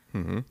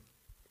 Mm-hmm.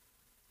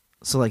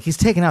 So like he's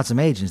taking out some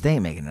agents. They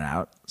ain't making it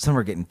out. Some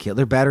are getting killed.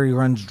 Their battery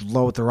runs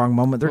low at the wrong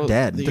moment. They're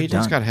dead. The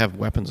agents got to have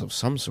weapons of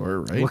some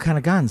sort, right? What kind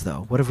of guns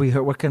though? What have we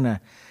heard? What kind of?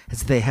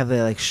 Have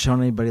they like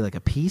shown anybody like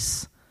a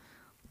piece?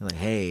 They're like,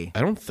 hey,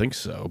 I don't think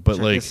so. But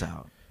check this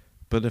out.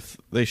 But if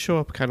they show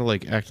up kind of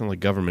like acting like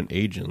government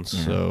agents,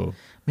 so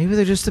maybe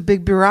they're just a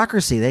big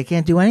bureaucracy. They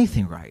can't do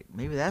anything right.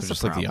 Maybe that's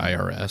just the problem. Like the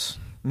IRS.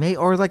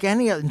 Or like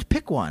any other.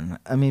 Pick one.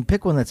 I mean,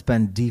 pick one that's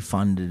been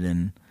defunded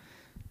and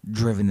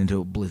driven into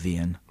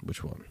oblivion.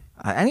 Which one?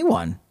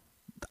 Anyone.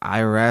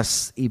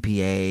 IRS,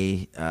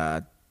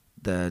 EPA,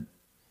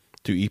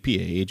 Do EPA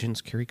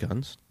agents carry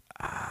guns?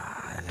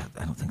 I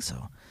don't think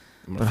so.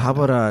 But how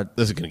about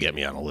this is going to get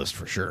me on a list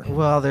for sure.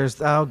 Well, there's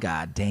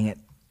god dang it.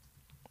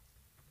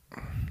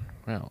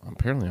 Well,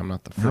 apparently I'm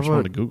not the first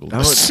one to Google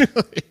this.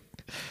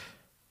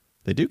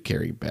 They do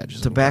carry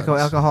badges. Tobacco,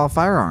 alcohol,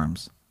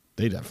 firearms.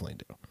 They definitely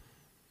do.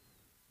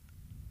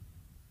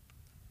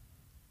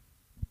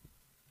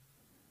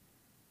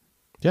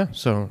 Yeah,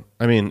 so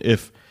I mean,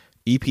 if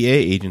EPA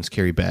agents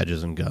carry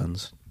badges and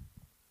guns,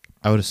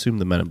 I would assume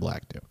the Men in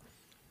Black do.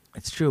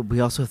 It's true. We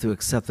also have to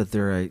accept that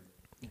they're a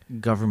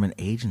government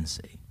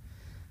agency.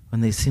 When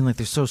they seem like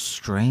they're so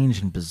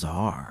strange and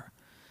bizarre.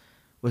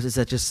 Is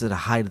that just to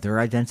hide their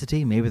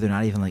identity? Maybe they're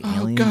not even like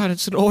aliens? Oh, God,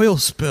 it's an oil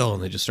spill.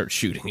 And they just start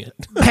shooting it.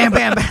 Bam,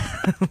 bam,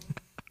 bam.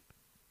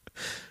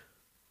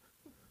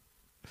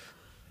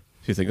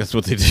 Do you think that's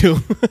what they do?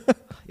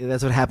 Yeah,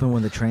 that's what happened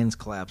when the trains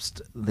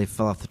collapsed. They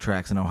fell off the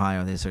tracks in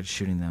Ohio. They started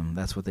shooting them.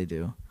 That's what they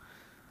do.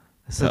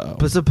 It's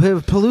a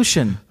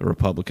pollution. The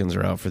Republicans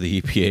are out for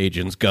the EPA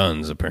agents'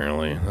 guns,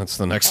 apparently. That's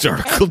the next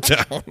article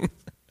down.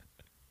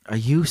 Are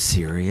you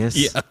serious?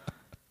 Yeah.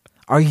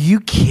 Are you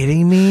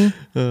kidding me?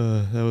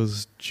 That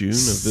was June of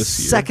this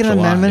year. Second July.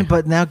 Amendment,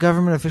 but now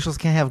government officials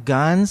can't have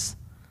guns?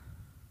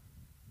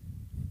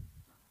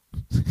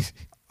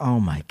 Oh,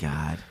 my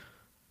God.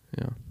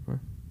 Yeah.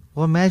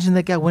 Well, imagine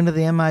they got wind of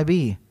the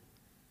MIB.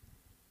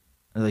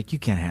 They're like, you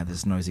can't have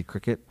this noisy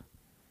cricket.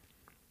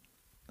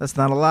 That's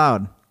not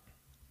allowed.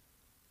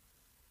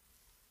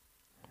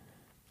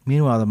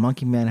 Meanwhile, the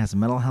Monkey Man has a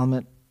metal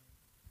helmet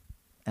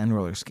and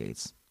roller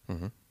skates.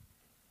 Mm-hmm.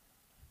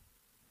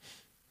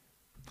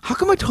 How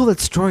come I told that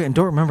story and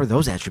don't remember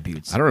those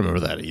attributes? I don't remember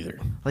that either.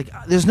 Like,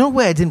 there's no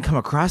way I didn't come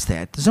across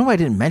that. There's no way I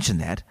didn't mention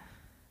that.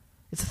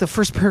 It's the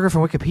first paragraph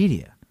on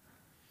Wikipedia.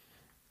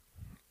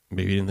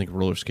 Maybe you didn't think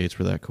roller skates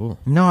were that cool.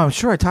 No, I'm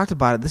sure I talked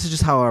about it. This is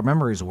just how our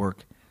memories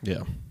work,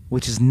 Yeah.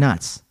 which is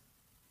nuts.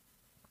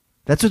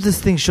 That's what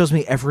this thing shows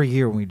me every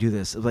year when we do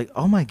this. It's like,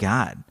 oh my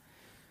God.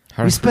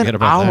 How We did I forget spent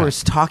about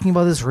hours talking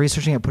about this,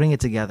 researching it, putting it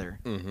together.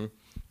 Mm-hmm.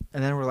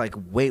 And then we're like,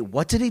 wait,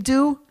 what did he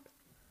do?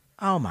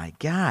 Oh my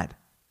God.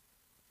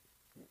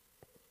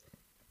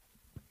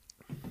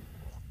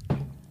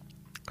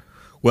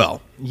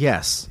 Well,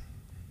 Yes.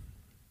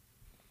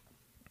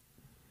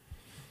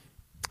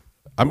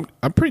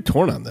 I'm pretty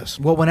torn on this.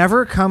 Well,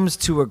 whenever it comes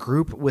to a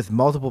group with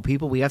multiple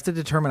people, we have to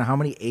determine how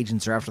many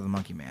agents are after the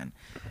Monkey Man.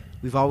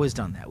 We've always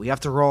done that. We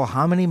have to roll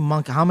how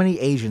many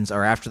agents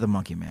are after the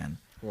Monkey Man.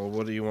 Well,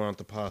 what do you want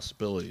the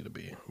possibility to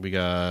be? We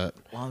got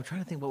Well, I'm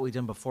trying to think what we've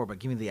done before, but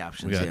give me the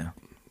options. we got Yeah.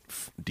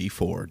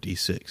 D4,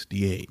 D6,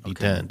 D8, Okay.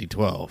 D10,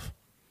 D12,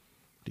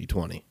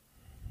 D20.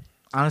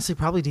 Honestly,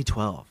 probably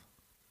D12.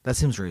 That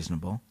seems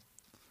reasonable.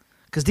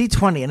 Because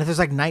D20, and if there's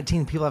like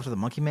 19 people after the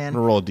Monkey I'm Man,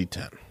 gonna roll a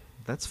D10.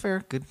 that's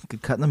fair. Good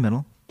cut in the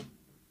middle.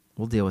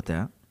 We'll deal with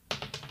that.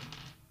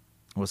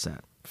 What's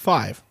that?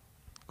 5.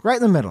 Right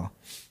in the middle.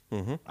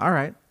 Mm-hmm. All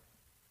right.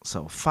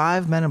 So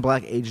 5 Men in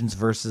Black agents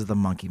versus the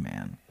Monkey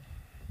Man.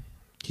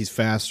 He's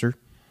faster,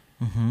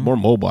 more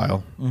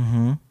mobile.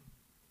 Mm-hmm.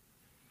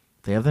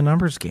 They have the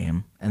numbers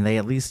game, and they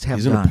at least have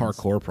He's guns. into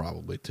parkour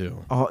probably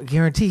too. Oh,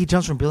 guarantee he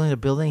jumps from building to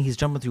building. He's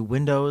jumping through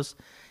windows.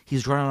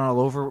 He's running all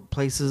over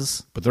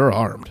places. But they're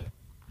armed.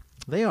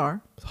 They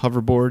are.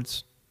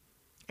 Hoverboards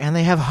And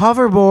they have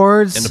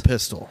hoverboards. and a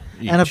pistol.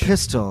 And a each.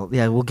 pistol.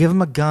 Yeah, we'll give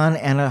him a gun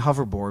and a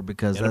hoverboard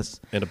because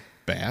and a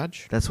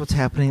badge. that's what's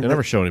happening. They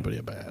never show anybody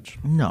a badge.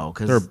 No,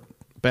 Their because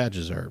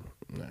badges are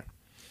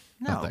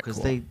no, that because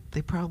cool.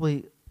 they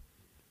probably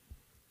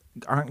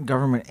aren't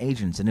government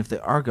agents, and if they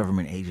are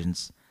government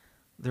agents,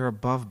 they're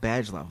above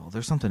badge level.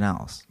 They're something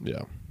else.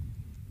 yeah.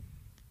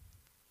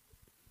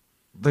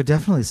 They're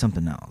definitely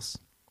something else.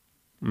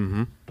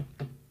 Mm-hmm.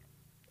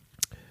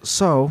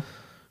 So,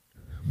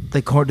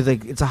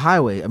 it's a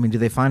highway. I mean, do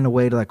they find a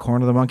way to like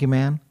corner the Monkey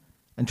Man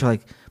and try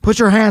like put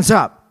your hands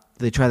up?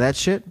 Do they try that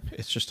shit?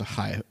 It's just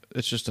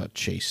a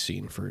chase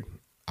scene for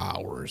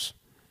hours,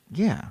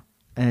 Yeah,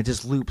 and it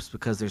just loops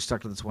because they're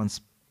stuck to this one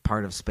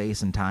part of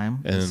space and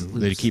time. It and just they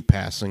loops. keep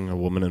passing a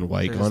woman in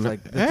white They're going,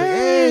 just like,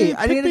 "Hey,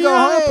 I need pick to me go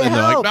up." home. And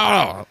they're Help.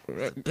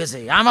 like, no.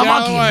 Busy. I'm a Get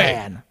Monkey away.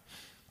 Man.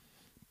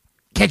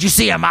 Can't you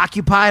see I'm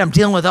occupied? I'm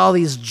dealing with all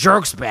these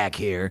jerks back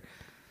here.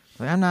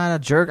 Like, I'm not a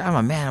jerk. I'm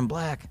a man in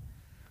black.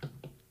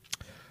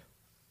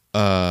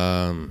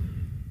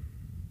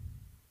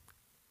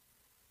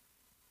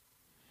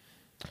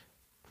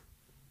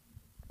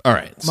 All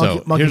right,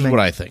 so Monkey here's Man. what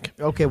I think.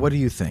 Okay, what do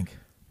you think?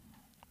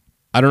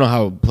 I don't know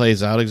how it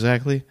plays out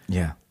exactly,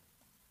 Yeah.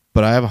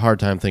 but I have a hard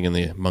time thinking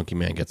the Monkey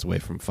Man gets away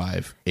from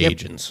 5 Yep.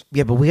 agents.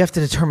 Yeah, but we have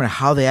to determine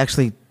how they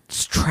actually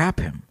trap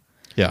him.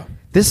 Yeah,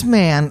 This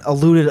man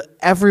eluded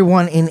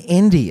everyone in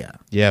India.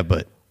 yeah,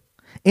 but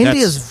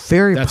India's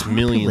very that's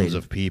millions populated.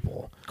 of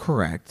people,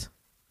 Correct.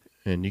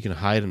 and you can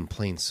hide in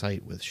plain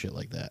sight with shit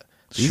like that.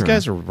 These Sure.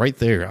 guys are right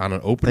there on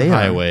an open They are.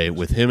 highway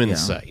with him in Yeah.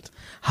 sight.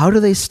 How do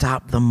they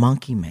stop the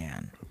Monkey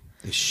Man?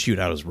 They shoot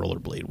out his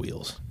rollerblade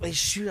wheels. They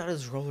shoot out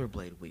his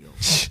rollerblade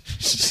wheels.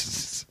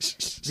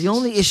 The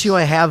only issue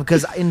I have,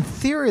 because in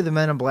theory the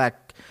Men in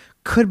Black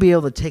could be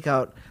able to take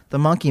out the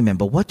Monkey Man,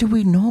 but what do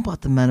we know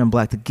about the Men in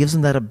Black that gives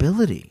them that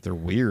ability? They're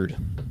weird.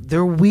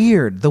 They're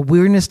weird. The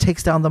weirdness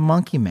takes down the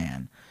Monkey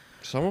Man.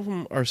 Some of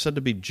them are said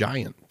to be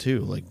giant too,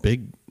 like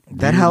big,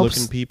 That helps.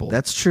 looking people.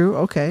 That's true.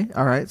 Okay.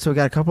 All right. So we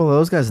got a couple of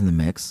those guys in the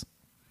mix.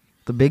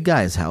 The big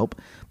guys help,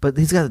 but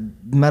he's got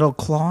metal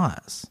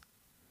claws.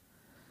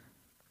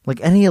 Like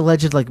any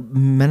alleged like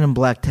Men in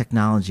Black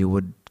technology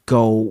would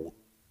go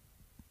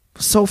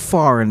so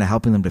far into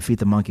helping them defeat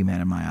the Monkey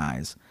Man in my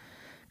eyes.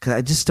 Because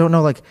I just don't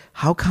know, like,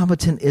 how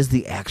competent is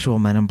the actual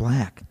Men in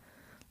Black?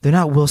 They're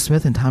not Will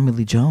Smith and Tommy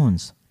Lee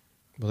Jones.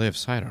 well, they have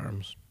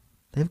sidearms.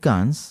 They have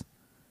guns,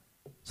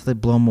 so they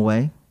blow him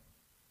away.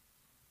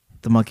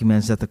 The Monkey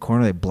Man's at the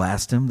corner. They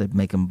blast him. They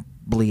make him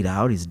bleed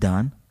out. He's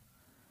done.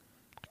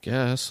 I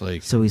guess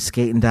like So he's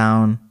skating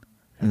down,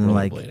 and then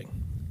like, rollerblading.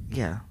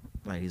 yeah,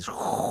 like he's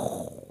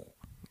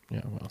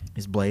Yeah, well,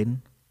 blading.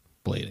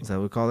 Blading. Is that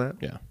what we call that?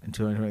 Yeah. In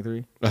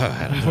 2023?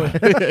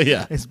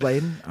 Yeah. It's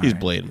blading? He's All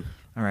right. blading.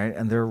 All right.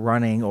 And they're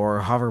running or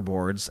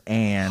hoverboards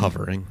and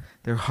Hovering.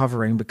 they're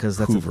hovering because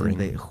that's Hoovering. a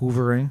thing.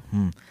 Hoovering.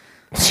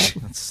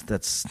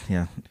 That's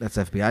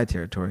FBI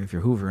territory if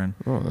you're hoovering.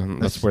 Well,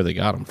 and that's where they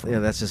got him from. Yeah,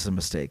 that's just a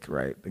mistake,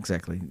 right?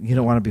 Exactly. You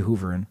don't want to be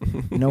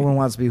hoovering. No one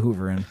wants to be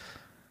hoovering.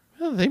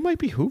 Well, they might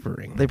be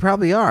hoovering. They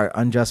probably are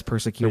unjust They're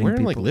persecuting wearing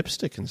people. like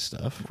lipstick and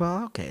stuff.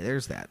 Well, okay,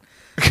 there's that.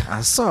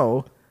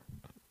 So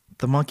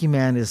the monkey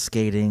man is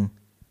skating.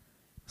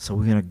 So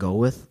we're gonna go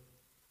with.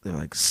 They're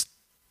like,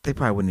 they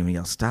probably wouldn't even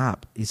yell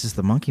stop. He's just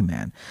the monkey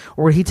man.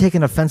 Or would he take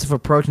an offensive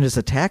approach and just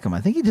attack him? I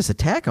think he'd just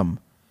attack him.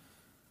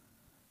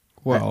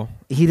 Well,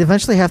 He'd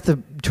eventually have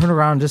to turn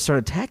around and just start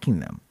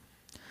attacking them.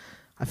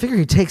 I figure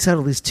he takes out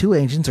at least 2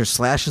 agents or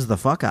slashes the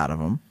fuck out of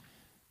them.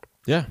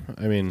 yeah.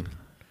 I mean,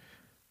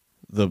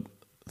 the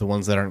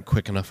ones that aren't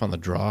quick enough on the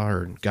draw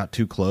or got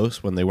too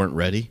close when they weren't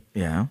ready,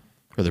 Yeah,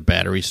 or their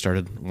batteries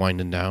started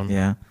winding down.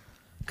 yeah.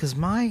 Because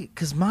my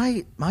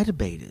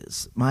debate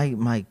is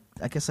my.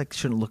 I guess I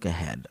shouldn't look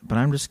ahead, but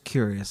I'm just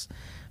curious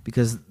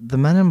because the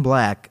Men in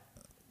Black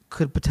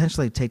could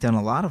potentially take down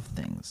a lot of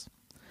things.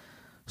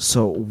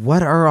 So,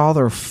 what are all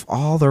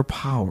their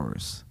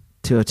powers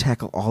to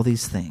tackle all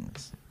these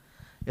things?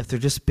 If they're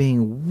just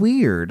being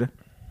weird,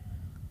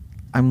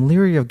 I'm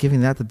leery of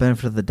giving that the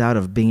benefit of the doubt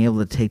of being able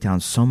to take down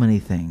so many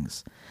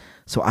things.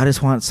 So, I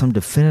just want some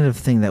definitive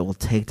thing that will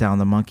take down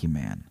the monkey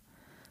man.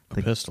 A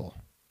pistol.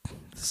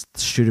 Just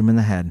shoot him in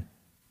the head.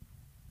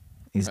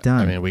 He's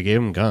done. I mean, we gave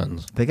them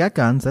guns. They got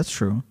guns, that's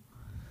true.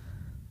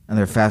 And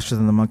they're faster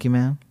than the monkey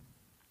man?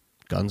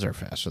 Guns are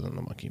faster than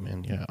the monkey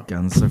man, yeah.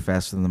 Guns are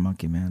faster than the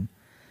monkey man.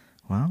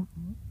 Well,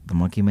 the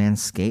monkey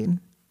man's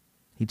skating.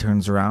 He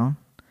turns around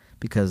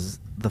because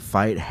the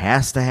fight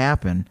has to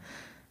happen.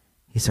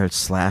 He starts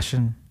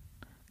slashing,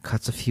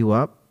 cuts a few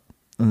up,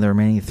 and the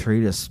remaining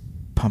 3 just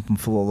pump him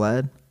full of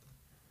lead.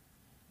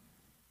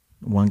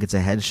 One gets a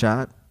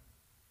headshot.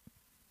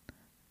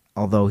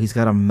 Although he's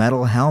got a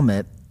metal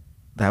helmet,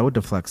 that would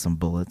deflect some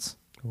bullets.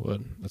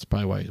 Would. That's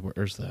probably why he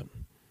wears that.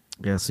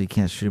 Yeah, so you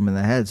can't shoot him in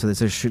the head. So they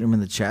start shooting him in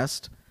the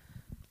chest.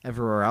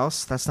 Everywhere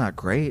else, that's not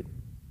great.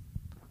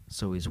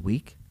 So he's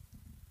weak.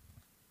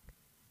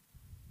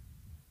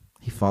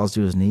 He falls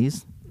to his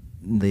knees.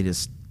 They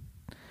just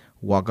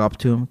walk up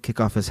to him, kick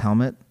off his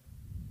helmet.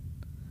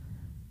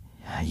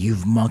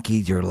 You've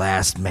monkeyed your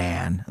last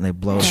man. And they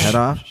blow his head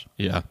off.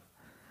 Yeah.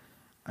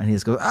 And he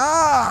just goes,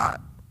 ah!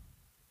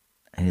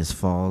 And he just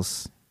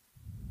falls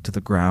to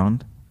the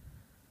ground.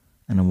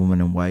 And a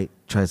woman in white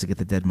tries to get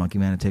the dead monkey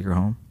man and take her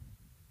home.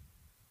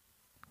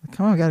 Like,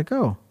 come on, we gotta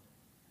go.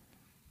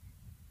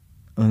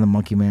 And then the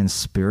monkey man's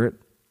spirit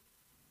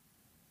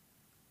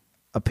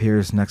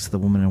appears next to the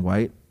woman in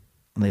white,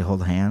 and they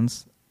hold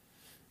hands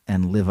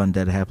and live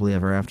undead happily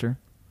ever after.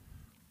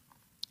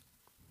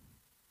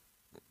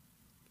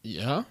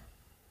 Yeah?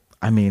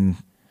 I mean,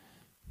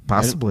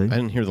 possibly. I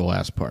didn't hear the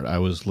last part. I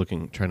was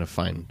trying to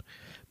find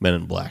Men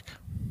in Black.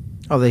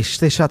 Oh, they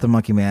shot the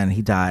monkey man, and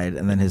he died,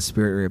 and then his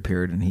spirit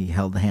reappeared, and he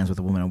held the hands with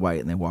the woman in white,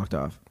 and they walked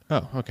off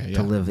Oh, okay. Yeah.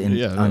 to live in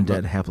Yeah,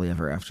 undead happily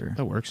ever after.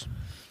 That works.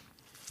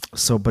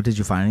 So, but did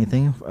you find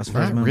anything as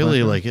far as Not Men in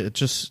really. Black? Like, it's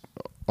just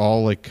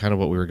all like kind of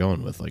what we were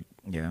going with. Like,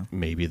 Yeah.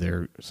 maybe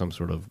they're some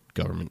sort of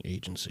government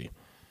agency.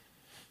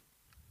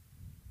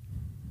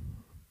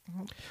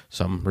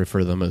 Some refer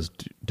to them as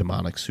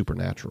demonic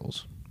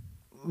supernaturals.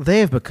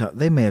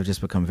 They may have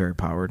just become very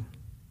powered.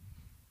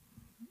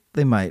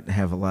 They might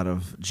have a lot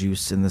of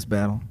juice in this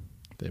battle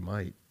They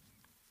might.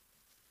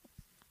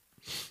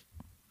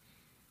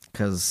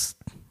 because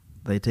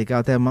they take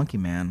out that monkey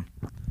man.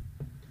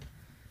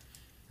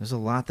 There's a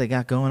lot they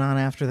got going on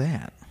after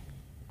that.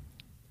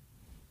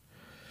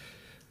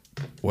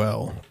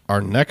 Well,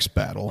 our next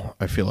battle,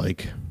 I feel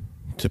like,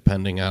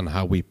 depending on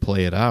how we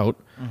play it out,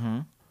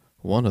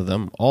 one of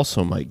them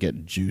also might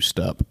get juiced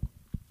up.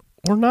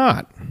 Or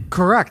not.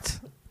 Correct.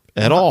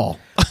 At all.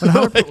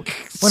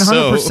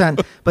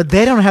 100%. But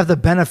they don't have the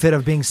benefit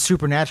of being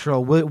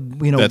supernatural,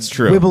 That's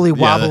true. wibbly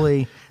Yeah,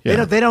 wobbly.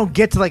 yeah. They don't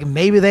get to, like,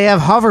 maybe they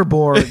have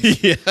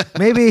hoverboards. Yeah.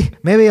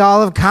 Maybe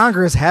all of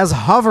Congress has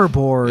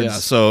hoverboards. Yeah,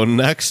 so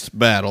next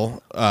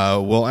battle,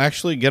 we'll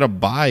actually get a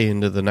bye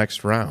into the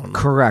next round.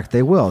 Correct.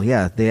 They will.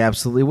 Yeah, they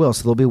absolutely will.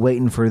 So they'll be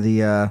waiting for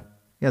the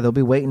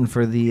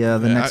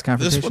next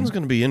confrontation. This one's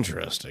going to be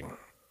interesting.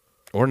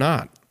 Or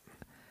not.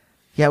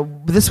 Yeah,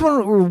 this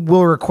one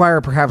will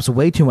require perhaps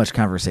way too much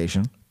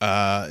conversation.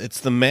 It's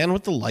the man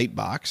with the light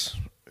box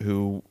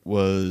who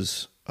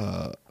was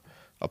a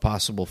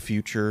possible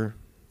future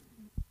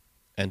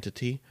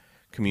entity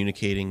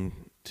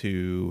communicating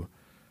to,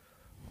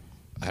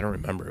 I don't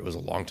remember, it was a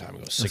long time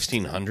ago,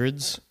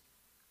 1600s.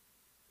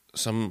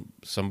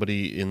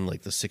 Somebody in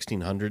like the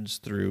 1600s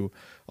through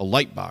a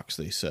light box,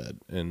 they said,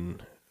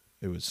 and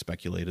it was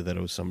speculated that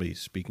it was somebody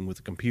speaking with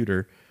a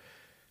computer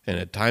and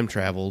had time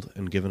traveled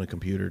and given a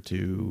computer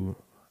to,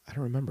 I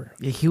don't remember.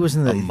 Yeah, he was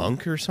in the a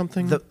monk or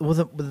something.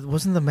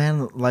 Wasn't the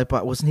man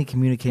Lightbot? Wasn't he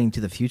communicating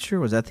to the future?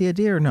 Was that the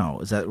idea or no?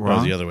 Is that Or wrong?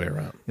 was the other way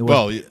around? It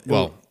was-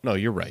 No,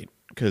 you're right,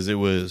 because it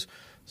was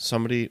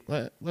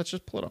let's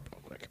just pull it up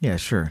real quick. Yeah,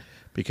 sure.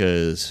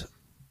 Because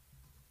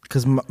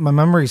my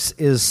memory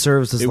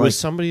serves as it like was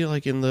somebody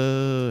like in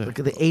the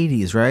the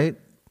 80s, right?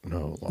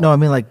 no. No, I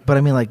mean like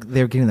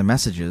they're getting the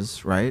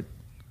messages, right?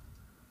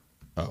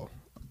 Oh,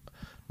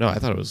 no, I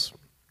thought it was.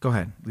 Go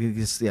ahead. You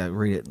just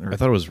read it. I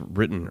thought it was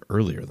written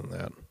earlier than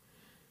that.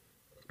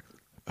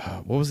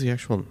 What was the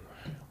actual?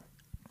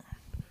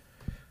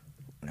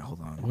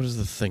 Hold on. What is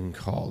the thing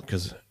called?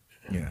 Because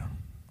Yeah.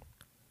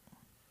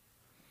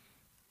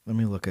 Let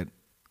me look at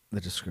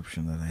the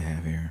description that I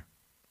have here.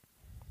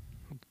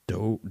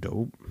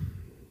 Dober.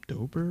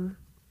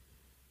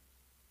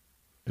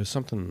 It was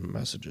something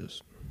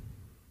messages.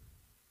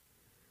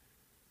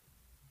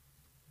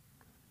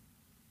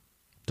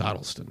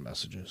 Dottleston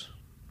messages.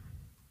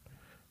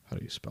 How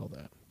do you spell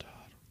that?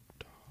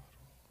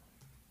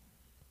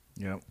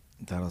 Yep.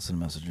 Dottleston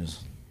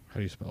messages. How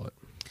do you spell it?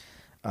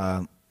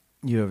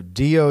 You have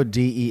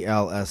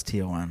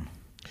Dodelson.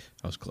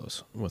 I was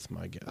close with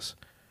my guess.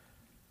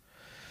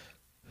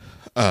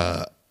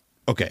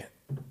 Okay.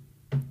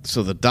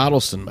 So the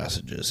Dottleston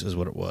messages is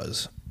what it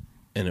was.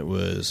 And it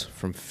was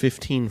from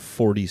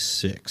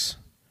 1546.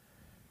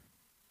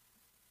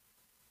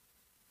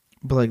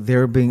 But like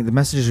the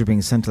messages are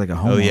being sent to like a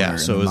homeowner. Oh yeah,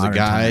 so it was a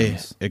guy.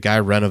 Times. A guy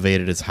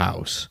renovated his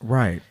house,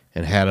 right,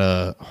 and had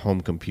a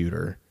home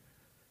computer,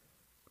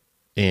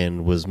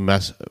 and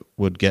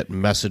would get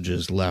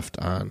messages left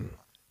on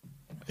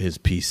his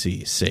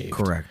PC saved.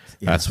 Correct.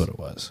 Yes. That's what it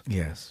was.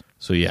 Yes.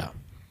 So yeah,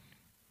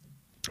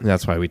 and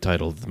that's why we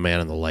titled "The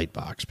Man in the Light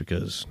Box"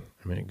 because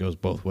I mean it goes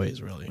both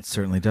ways, really. It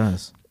certainly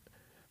does.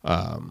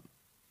 But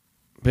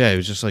yeah, he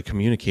was just like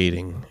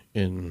communicating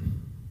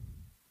in.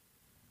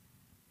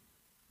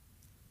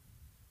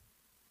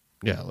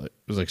 Yeah, it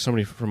was like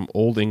somebody from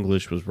Old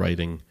English was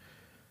writing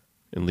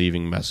and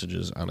leaving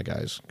messages on a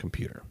guy's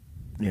computer.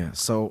 Yeah.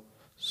 So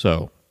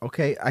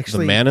okay,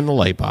 actually, the Man in the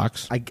Light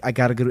Box I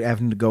got a good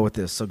avenue to go with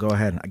this. So go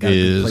ahead. I got a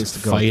good place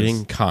is to go. fighting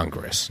with this.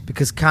 Congress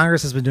Because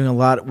Congress has been doing a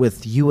lot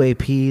with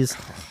UAPs.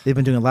 They've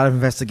been doing a lot of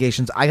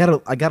investigations. I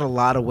got a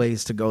lot of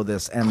ways to go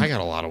this, and I got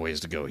a lot of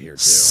ways to go here too.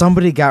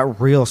 somebody got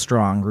real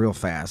strong, real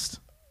fast.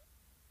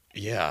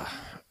 Yeah,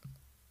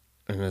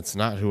 and it's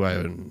not who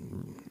I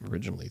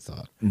originally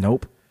thought.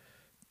 Nope.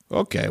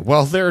 Okay,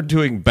 well they're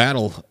doing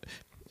battle.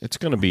 It's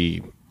going to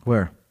be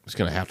Where? It's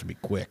going to have to be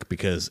quick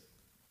because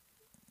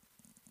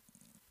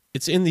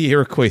it's in the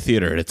Iroquois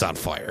Theater and it's on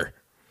fire.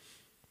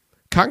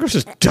 Congress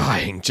is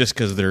dying just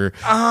because they're too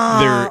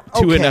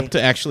okay. inept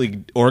to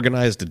actually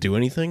organize to do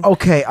anything.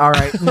 Okay, all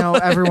right. No,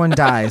 everyone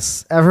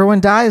dies. Everyone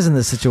dies in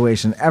this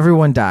situation.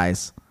 Everyone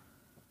dies.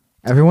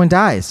 Everyone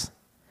dies.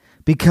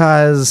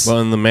 Because Well,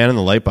 and the Man in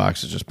the Light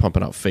Box is just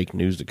pumping out fake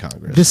news to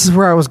Congress. this is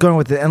where I was going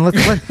with it. And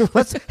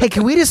let's hey,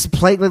 can we just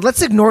play?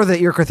 Let's ignore the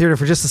Iroquois Theater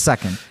for just a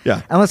second.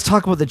 Yeah. And let's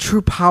talk about the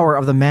true power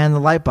of the Man in the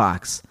Light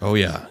Box. Oh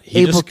yeah,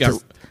 he Able just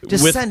got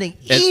just sending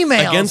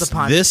emails against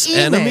upon this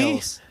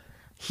emails.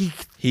 enemy.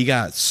 He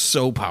got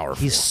so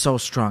powerful. he's so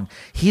strong.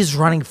 He's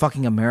running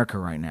fucking America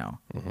right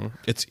now.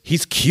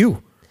 He's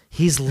Q.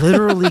 He's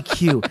literally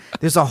Q.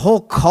 There's a whole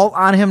cult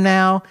on him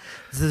now.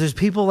 There's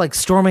people like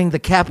storming the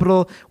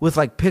Capitol with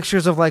like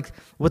pictures of like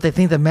what they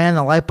think the Man in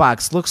the Light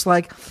Box looks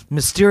like.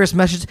 Mysterious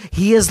messages.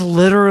 He is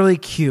literally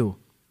Q.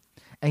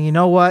 And you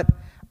know what?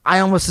 I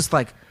almost just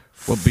like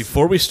Well,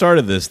 before we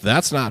started this,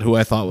 that's not who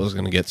I thought was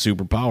going to get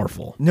super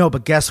powerful. no,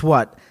 but guess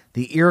what?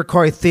 The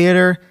Iroquois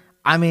Theater.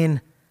 I mean,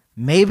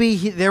 maybe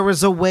there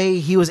was a way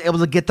he was able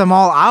to get them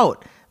all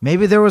out.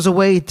 Maybe there was a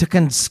way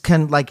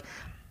to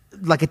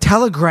like a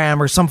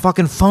telegram or some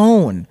fucking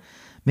phone.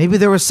 Maybe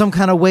there was some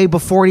kind of way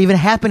before it even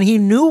happened. He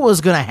knew it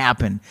was going to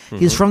happen. Mm-hmm.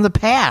 He's from the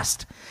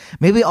past.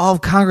 Maybe all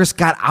of Congress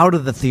got out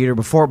of the theater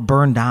before it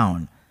burned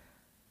down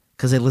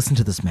because they listened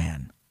to this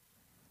man.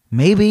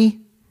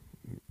 Maybe.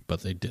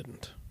 But they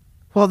didn't.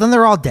 Well, then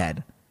they're all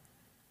dead.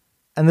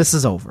 And this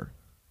is over.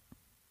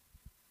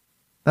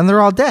 Then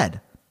they're all dead.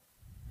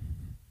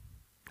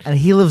 And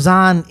he lives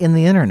on in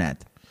the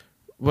internet.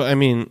 Well, I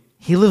mean,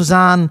 he lives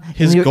on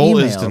his in your goal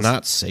emails. is to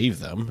not save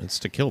them, it's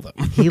to kill them.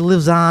 He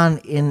lives on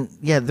in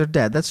they're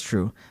dead, that's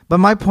true. But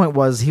my point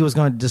was he was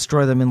going to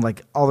destroy them in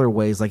like other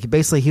ways. Like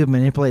basically he would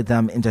manipulate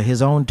them into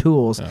his own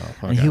tools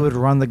and he would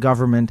run the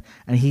government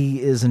and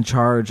he is in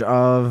charge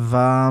of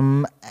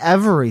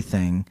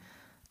everything.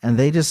 And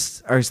they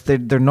just are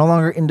they're no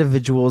longer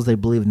individuals. They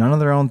believe none of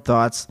their own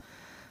thoughts.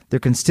 Their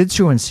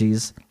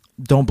constituencies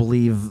don't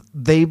believe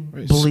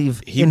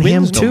believe he in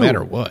wins him too. No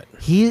matter what.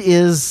 He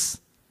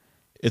is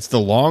It's the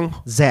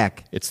long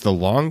Zach. It's the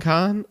long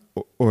con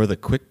or the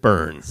quick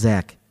burn.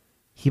 Zach.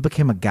 He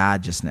became a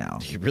god just now.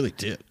 He really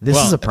did. This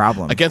is a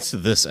problem.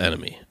 Against this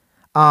enemy.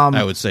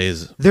 I would say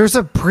is there's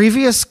a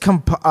previous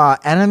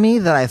enemy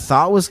that I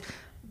thought was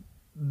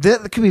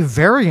that could be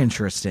very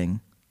interesting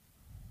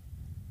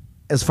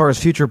as far as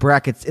future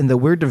brackets in the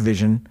Weird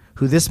Division,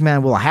 who this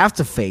man will have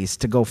to face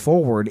to go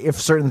forward if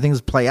certain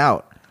things play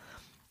out.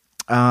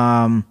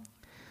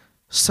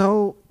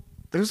 So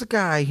there's a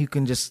guy who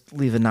can just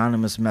leave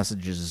anonymous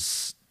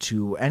messages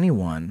to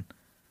anyone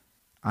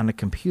on a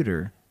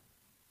computer,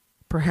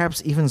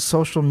 perhaps even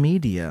social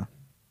media.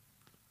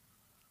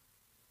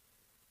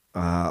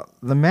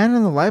 The man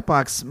in the light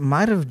box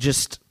might have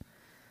just...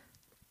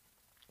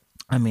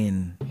 I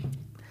mean,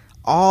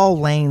 all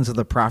lanes of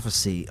the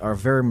prophecy are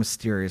very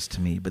mysterious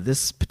to me, but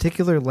this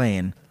particular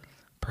lane,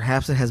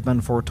 perhaps it has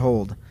been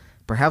foretold.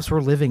 Perhaps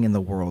we're living in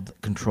the world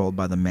controlled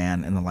by the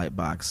man in the light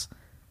box,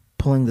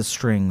 pulling the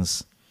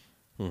strings,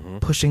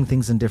 pushing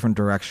things in different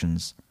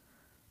directions.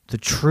 The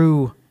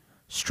true,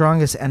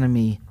 strongest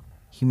enemy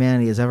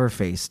humanity has ever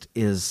faced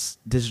is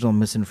digital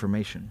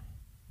misinformation.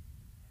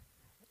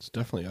 It's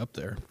definitely up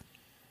there.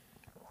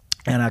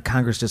 And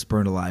Congress just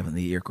burned alive in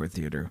the Iroquois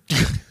Theater.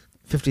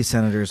 50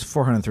 senators,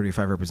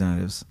 435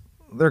 representatives.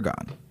 They're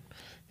gone.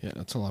 Yeah,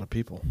 that's a lot of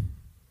people.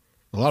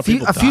 A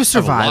few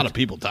survived. A lot of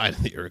people died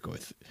in the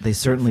Iroquois. They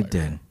certainly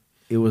did.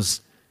 It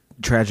was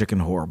tragic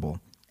and horrible.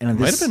 And It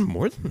might have been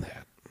more than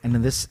that. And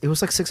in this, it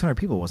was like 600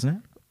 people, wasn't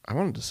it? I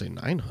wanted to say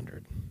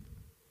 900.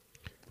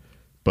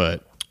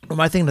 But... Or am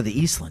I thinking of the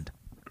Eastland?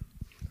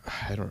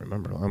 I don't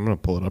remember. I'm going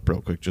to pull it up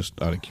real quick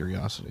just out of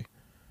curiosity.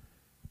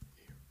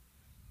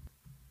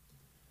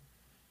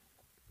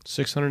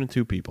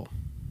 602 people.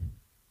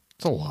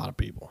 It's a lot of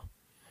people.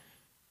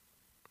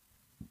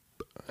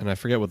 And I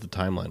forget what the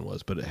timeline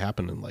was, but it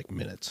happened in like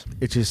minutes.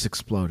 It just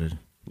exploded.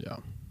 Yeah.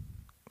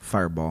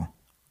 Fireball.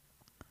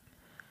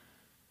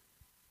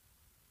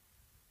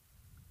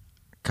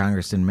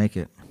 Congress didn't make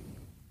it.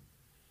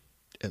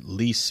 At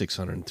least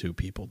 602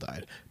 people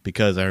died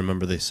because I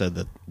remember they said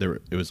that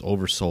it was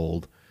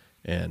oversold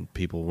and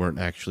people weren't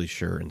actually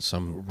sure, and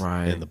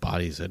and the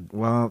bodies had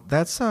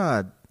that's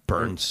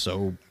burned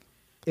so.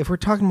 If we're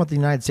talking about the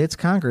United States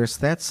Congress,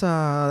 that's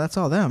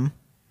all them.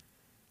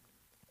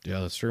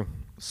 Yeah, that's true.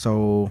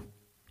 So,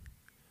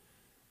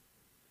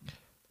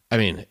 I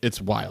mean,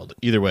 it's wild.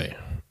 Either way,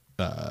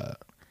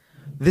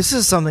 this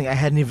is something I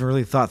hadn't even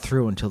really thought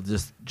through until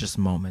just a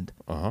moment.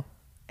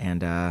 And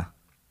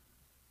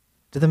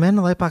did the man in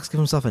the light box give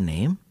himself a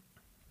name?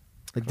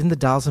 Like, didn't the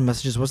Dials and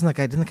Messages? Didn't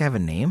the guy have a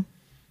name?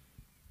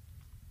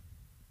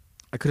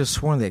 I could have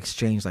sworn they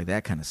exchanged like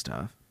that kind of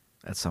stuff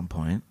at some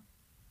point.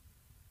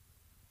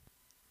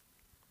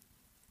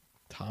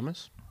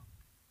 Thomas?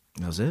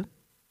 That was it?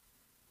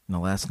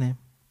 No last name?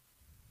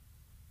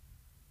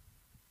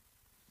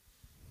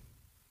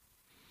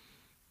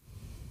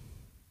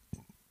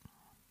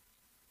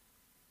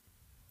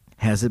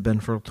 Has it been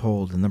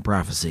foretold in the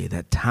prophecy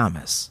that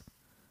Thomas...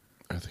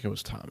 I think it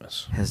was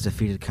Thomas. ...has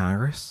defeated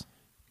Congress?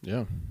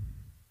 Yeah.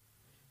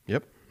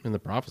 Yep. In the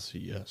prophecy,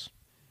 yes.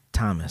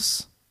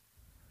 Thomas.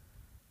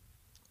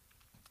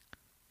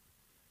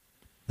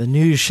 The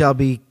news shall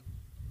be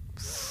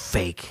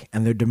fake,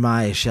 and their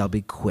demise shall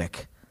be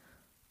quick,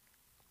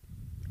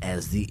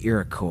 as the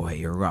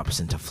Iroquois erupts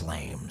into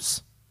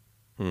flames.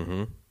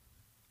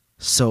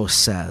 So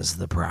says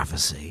the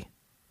prophecy.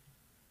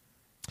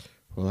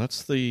 Well,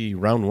 that's the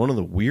round one of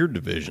the weird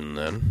division,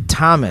 then.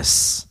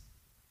 Thomas.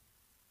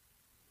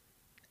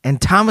 And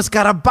Thomas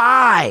got a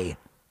bye.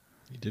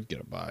 He did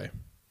get a bye.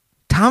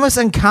 Thomas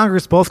and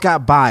Congress both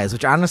got byes,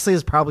 which honestly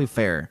is probably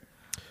fair.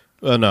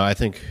 No, I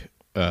think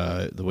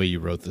the way you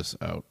wrote this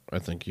out, I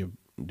think you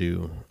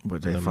do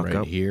them right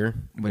up? Here.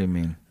 What do you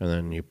mean? And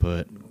then you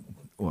put...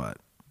 What?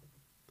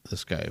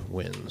 This guy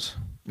wins.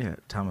 Yeah,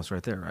 Thomas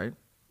right there, right?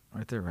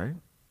 Right there, right?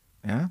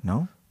 Yeah?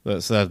 No?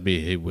 So that'd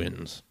be he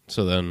wins.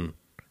 So then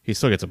he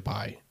still gets a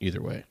bye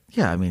either way.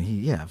 Yeah, I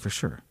mean, for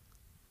sure.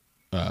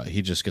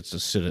 He just gets to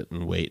sit it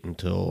and wait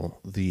until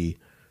the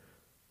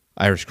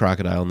Irish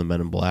Crocodile and the Men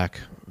in Black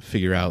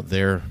figure out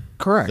their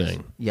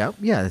thing. Yep.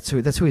 Yeah,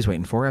 that's who he's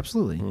waiting for.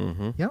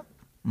 Absolutely. Yep.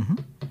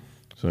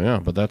 So yeah,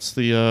 but that's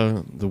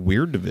the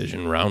weird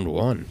division, round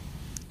one.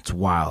 It's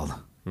wild.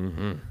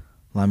 Lime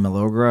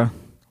Malogra,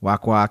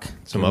 Wak Wak,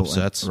 some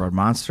upsets. Road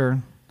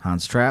Monster,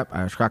 Hans Trapp,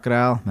 Irish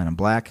Crocodile, Men in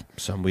Black.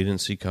 Some we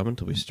didn't see coming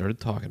until we started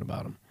talking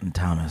about them. And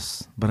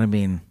Thomas. But I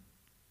mean,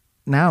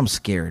 now I'm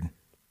scared.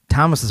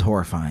 Thomas is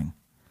horrifying.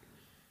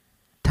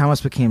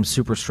 Thomas became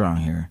super strong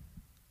here.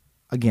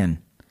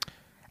 Again.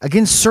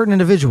 Against certain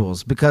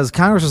individuals, because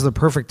Congress was the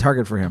perfect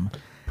target for him.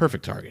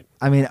 Perfect target.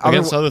 I mean,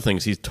 against other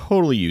things, he's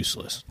totally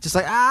useless. Just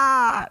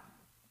like,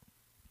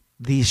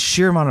 the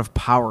sheer amount of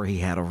power he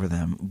had over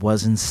them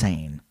was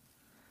insane.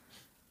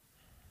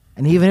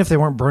 And even if they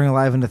weren't burning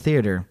alive in the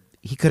theater,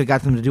 he could have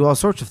got them to do all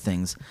sorts of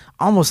things,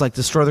 almost like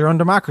destroy their own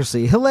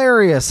democracy.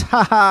 Hilarious.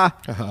 Ha ha.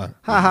 Ha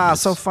ha.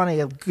 So funny.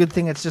 A good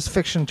thing it's just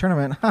fiction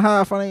tournament. Ha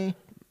ha. Funny.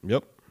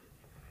 Yep.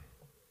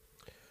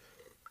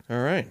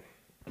 All right.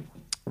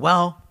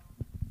 Well,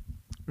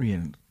 we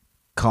can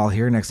call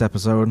here next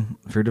episode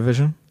for your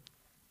division.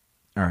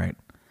 All right.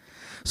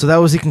 So that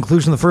was the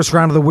conclusion of the first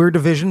round of the Weird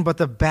Division, but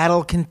the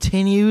battle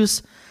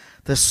continues.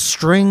 The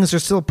strings are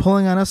still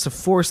pulling on us to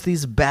force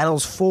these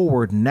battles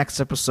forward. Next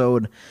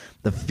episode,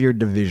 the Feared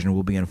Division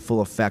will be in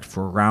full effect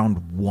for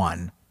round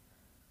one.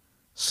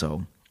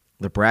 So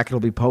the bracket will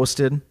be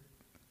posted.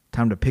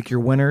 Time to pick your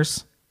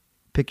winners,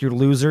 pick your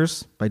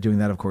losers. By doing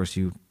that, of course,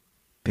 you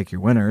pick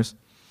your winners.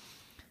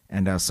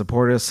 And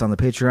support us on the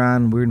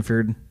Patreon, Weird and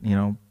Feared,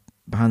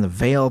 Behind the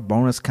Veil,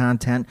 bonus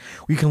content.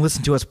 You can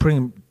listen to us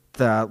putting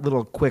the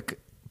little quick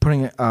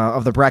putting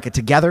of the bracket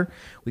together.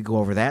 We go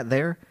over that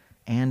there.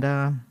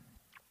 And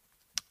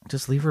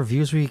just leave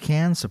reviews where you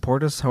can.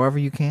 Support us however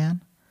you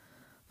can.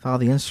 Follow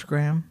the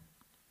Instagram.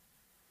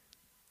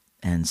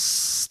 And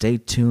stay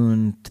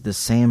tuned to the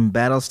same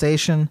battle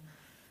station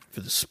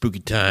for the Spooky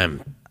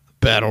Time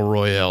Battle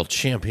Royale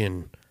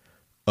Champion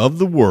of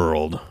the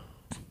World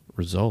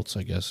results,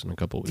 I guess, in a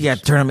couple weeks. Yeah,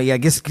 tournament. Yeah,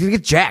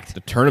 get jacked.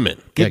 The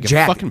tournament. Get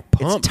jacked. Fucking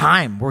pumped. It's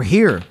time. We're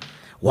here.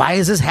 Why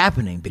is this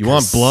happening? Because you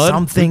want blood?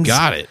 Some things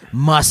got it.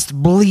 Must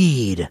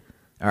bleed.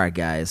 All right,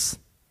 guys.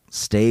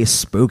 Stay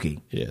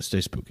spooky. Yeah,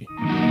 stay spooky.